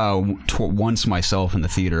once myself in the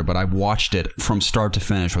theater, but I've watched it from start to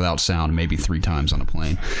finish without sound maybe 3 times on a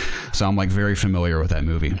plane, so I'm like very familiar with that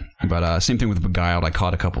movie. But same thing with Beguiled. I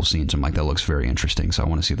caught a couple scenes. I'm like, that looks very interesting, so I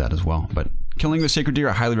want to see that as well. But Killing the Sacred Deer,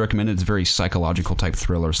 I highly recommend it. It's a very psychological type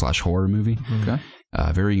thriller / horror movie. Okay.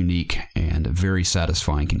 Very unique and very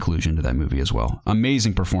satisfying conclusion to that movie as well.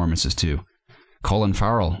 Amazing performances too. Colin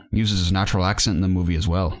Farrell uses his natural accent in the movie as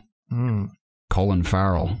well. Colin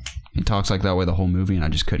Farrell. He talks like that way the whole movie, and I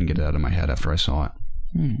just couldn't get it out of my head after I saw it.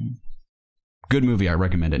 Good movie. I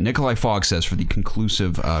recommend it. Nikolai Fogg says for the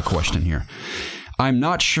conclusive question here, I'm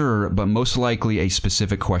not sure, but most likely a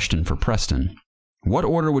specific question for Preston. What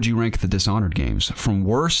order would you rank the Dishonored games? From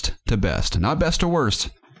worst to best. Not best to worst.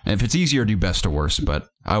 And if it's easier, do best to worst, but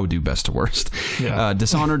I would do best to worst. Yeah.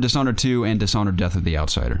 Dishonored, Dishonored 2, and Dishonored Death of the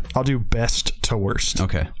Outsider. I'll do best to worst.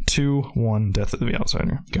 Okay. 2, 1, Death of the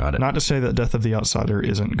Outsider. Got it. Not to say that Death of the Outsider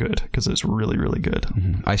isn't good, because it's really, really good.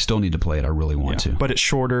 I still need to play it. I really want to. But it's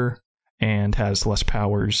shorter and has less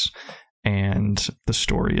powers, and the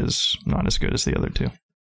story is not as good as the other two.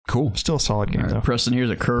 Cool. Still a solid game, though. Preston, here's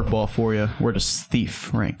a curveball for you. Where does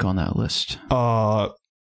Thief rank on that list?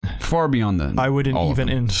 Far beyond the. I wouldn't even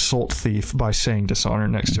insult Thief by saying Dishonored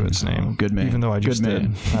next to its name. Good man. Even though I just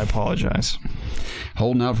did. I apologize.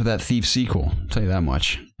 Holding out for that Thief sequel. I'll tell you that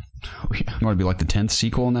much. Oh, yeah. You want to be like the 10th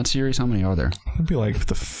sequel in that series? How many are there? It'd be like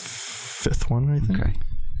the 5th one, I think. Okay.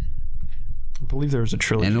 I believe there was a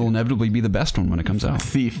trilogy. And it'll inevitably be the best one when it comes out.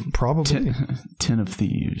 Thief, probably. 10 of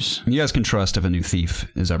Thieves. You guys can trust if a new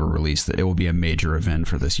Thief is ever released that it will be a major event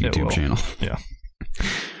for this YouTube channel. Yeah.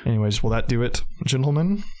 Anyways, will that do it,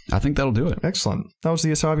 gentlemen? I think that'll do it. Excellent. That was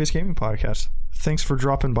the It's Obvious Gaming Podcast. Thanks for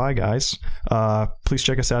dropping by, guys. Please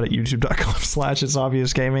check us out at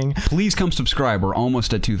youtube.com/ItsObviousGaming. Please come subscribe. We're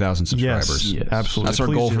almost at 2,000 subscribers. Yes, absolutely. That's our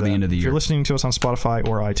goal for the end of the year. If you're listening to us on Spotify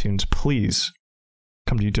or iTunes, please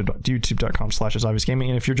come to youtube.com/ItsObviousGaming.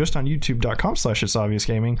 And if you're just on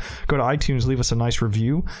youtube.com/ItsObviousGaming, go to iTunes, leave us a nice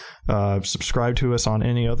review. Subscribe to us on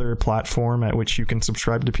any other platform at which you can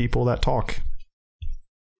subscribe to people that talk.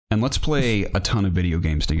 And let's play a ton of video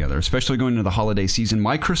games together, especially going into the holiday season.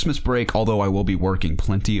 My Christmas break, although I will be working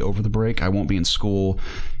plenty over the break, I won't be in school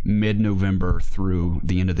mid-November through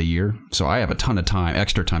the end of the year. So I have a ton of time,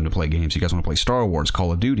 extra time to play games. You guys want to play Star Wars,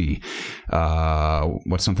 Call of Duty,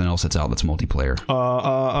 what's something else that's out that's multiplayer?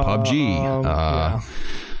 PUBG,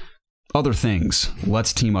 other things.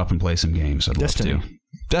 Let's team up and play some games. I'd Destiny. love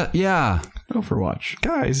to. Yeah. Overwatch.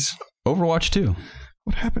 Guys. Overwatch 2.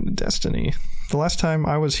 What happened to Destiny? The last time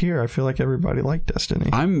I was here, I feel like everybody liked Destiny.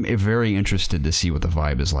 I'm very interested to see what the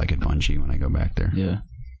vibe is like at Bungie when I go back there. Yeah.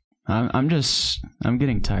 I'm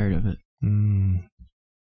getting tired of it.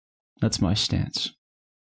 That's my stance.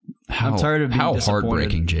 I'm tired of being disappointed.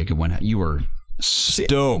 Heartbreaking, Jacob, when you were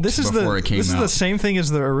stoked before it came out. This is the same thing as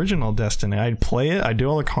the original Destiny. I'd play it, I'd do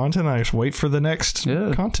all the content, I just wait for the next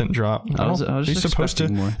content drop. I was just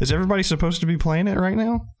expecting more. Is everybody supposed to be playing it right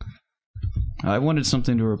now? I wanted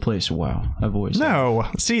something to replace WoW. I've always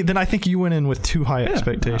See, then I think you went in with too high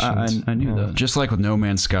expectations. I knew that. Just like with No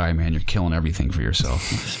Man's Sky, man, you're killing everything for yourself.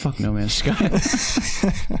 Fuck No Man's Sky.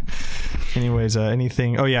 Anyways,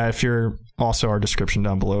 anything... Oh, yeah, if you're... Also, our description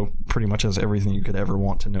down below pretty much has everything you could ever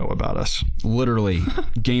want to know about us. Literally.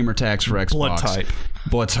 Gamer tags for Xbox.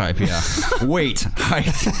 Blood type, yeah. Weight.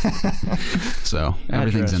 Height. So,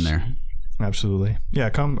 everything's in there. Absolutely. Yeah,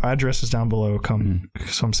 come. Address is down below. Come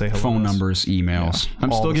say hello. Phone numbers, emails. Yeah.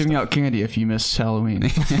 I'm still giving out candy if you miss Halloween.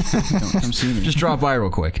 Come see me. Just drop by real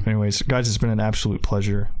quick. Anyways, guys, it's been an absolute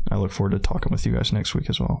pleasure. I look forward to talking with you guys next week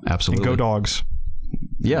as well. Absolutely. And go Dogs.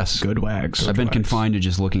 Yes. Good Wags. I've been confined to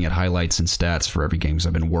just looking at highlights and stats for every game because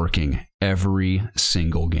I've been working every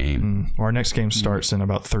single game. Our next game starts in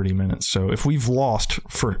about 30 minutes. So if we've lost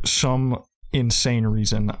for some insane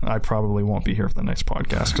reason, I probably won't be here for the next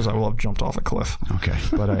podcast because I will have jumped off a cliff. Okay.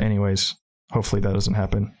 But anyways, hopefully that doesn't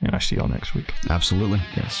happen, and I see y'all next week. Absolutely.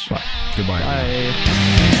 Yes. Bye. Goodbye. Bye.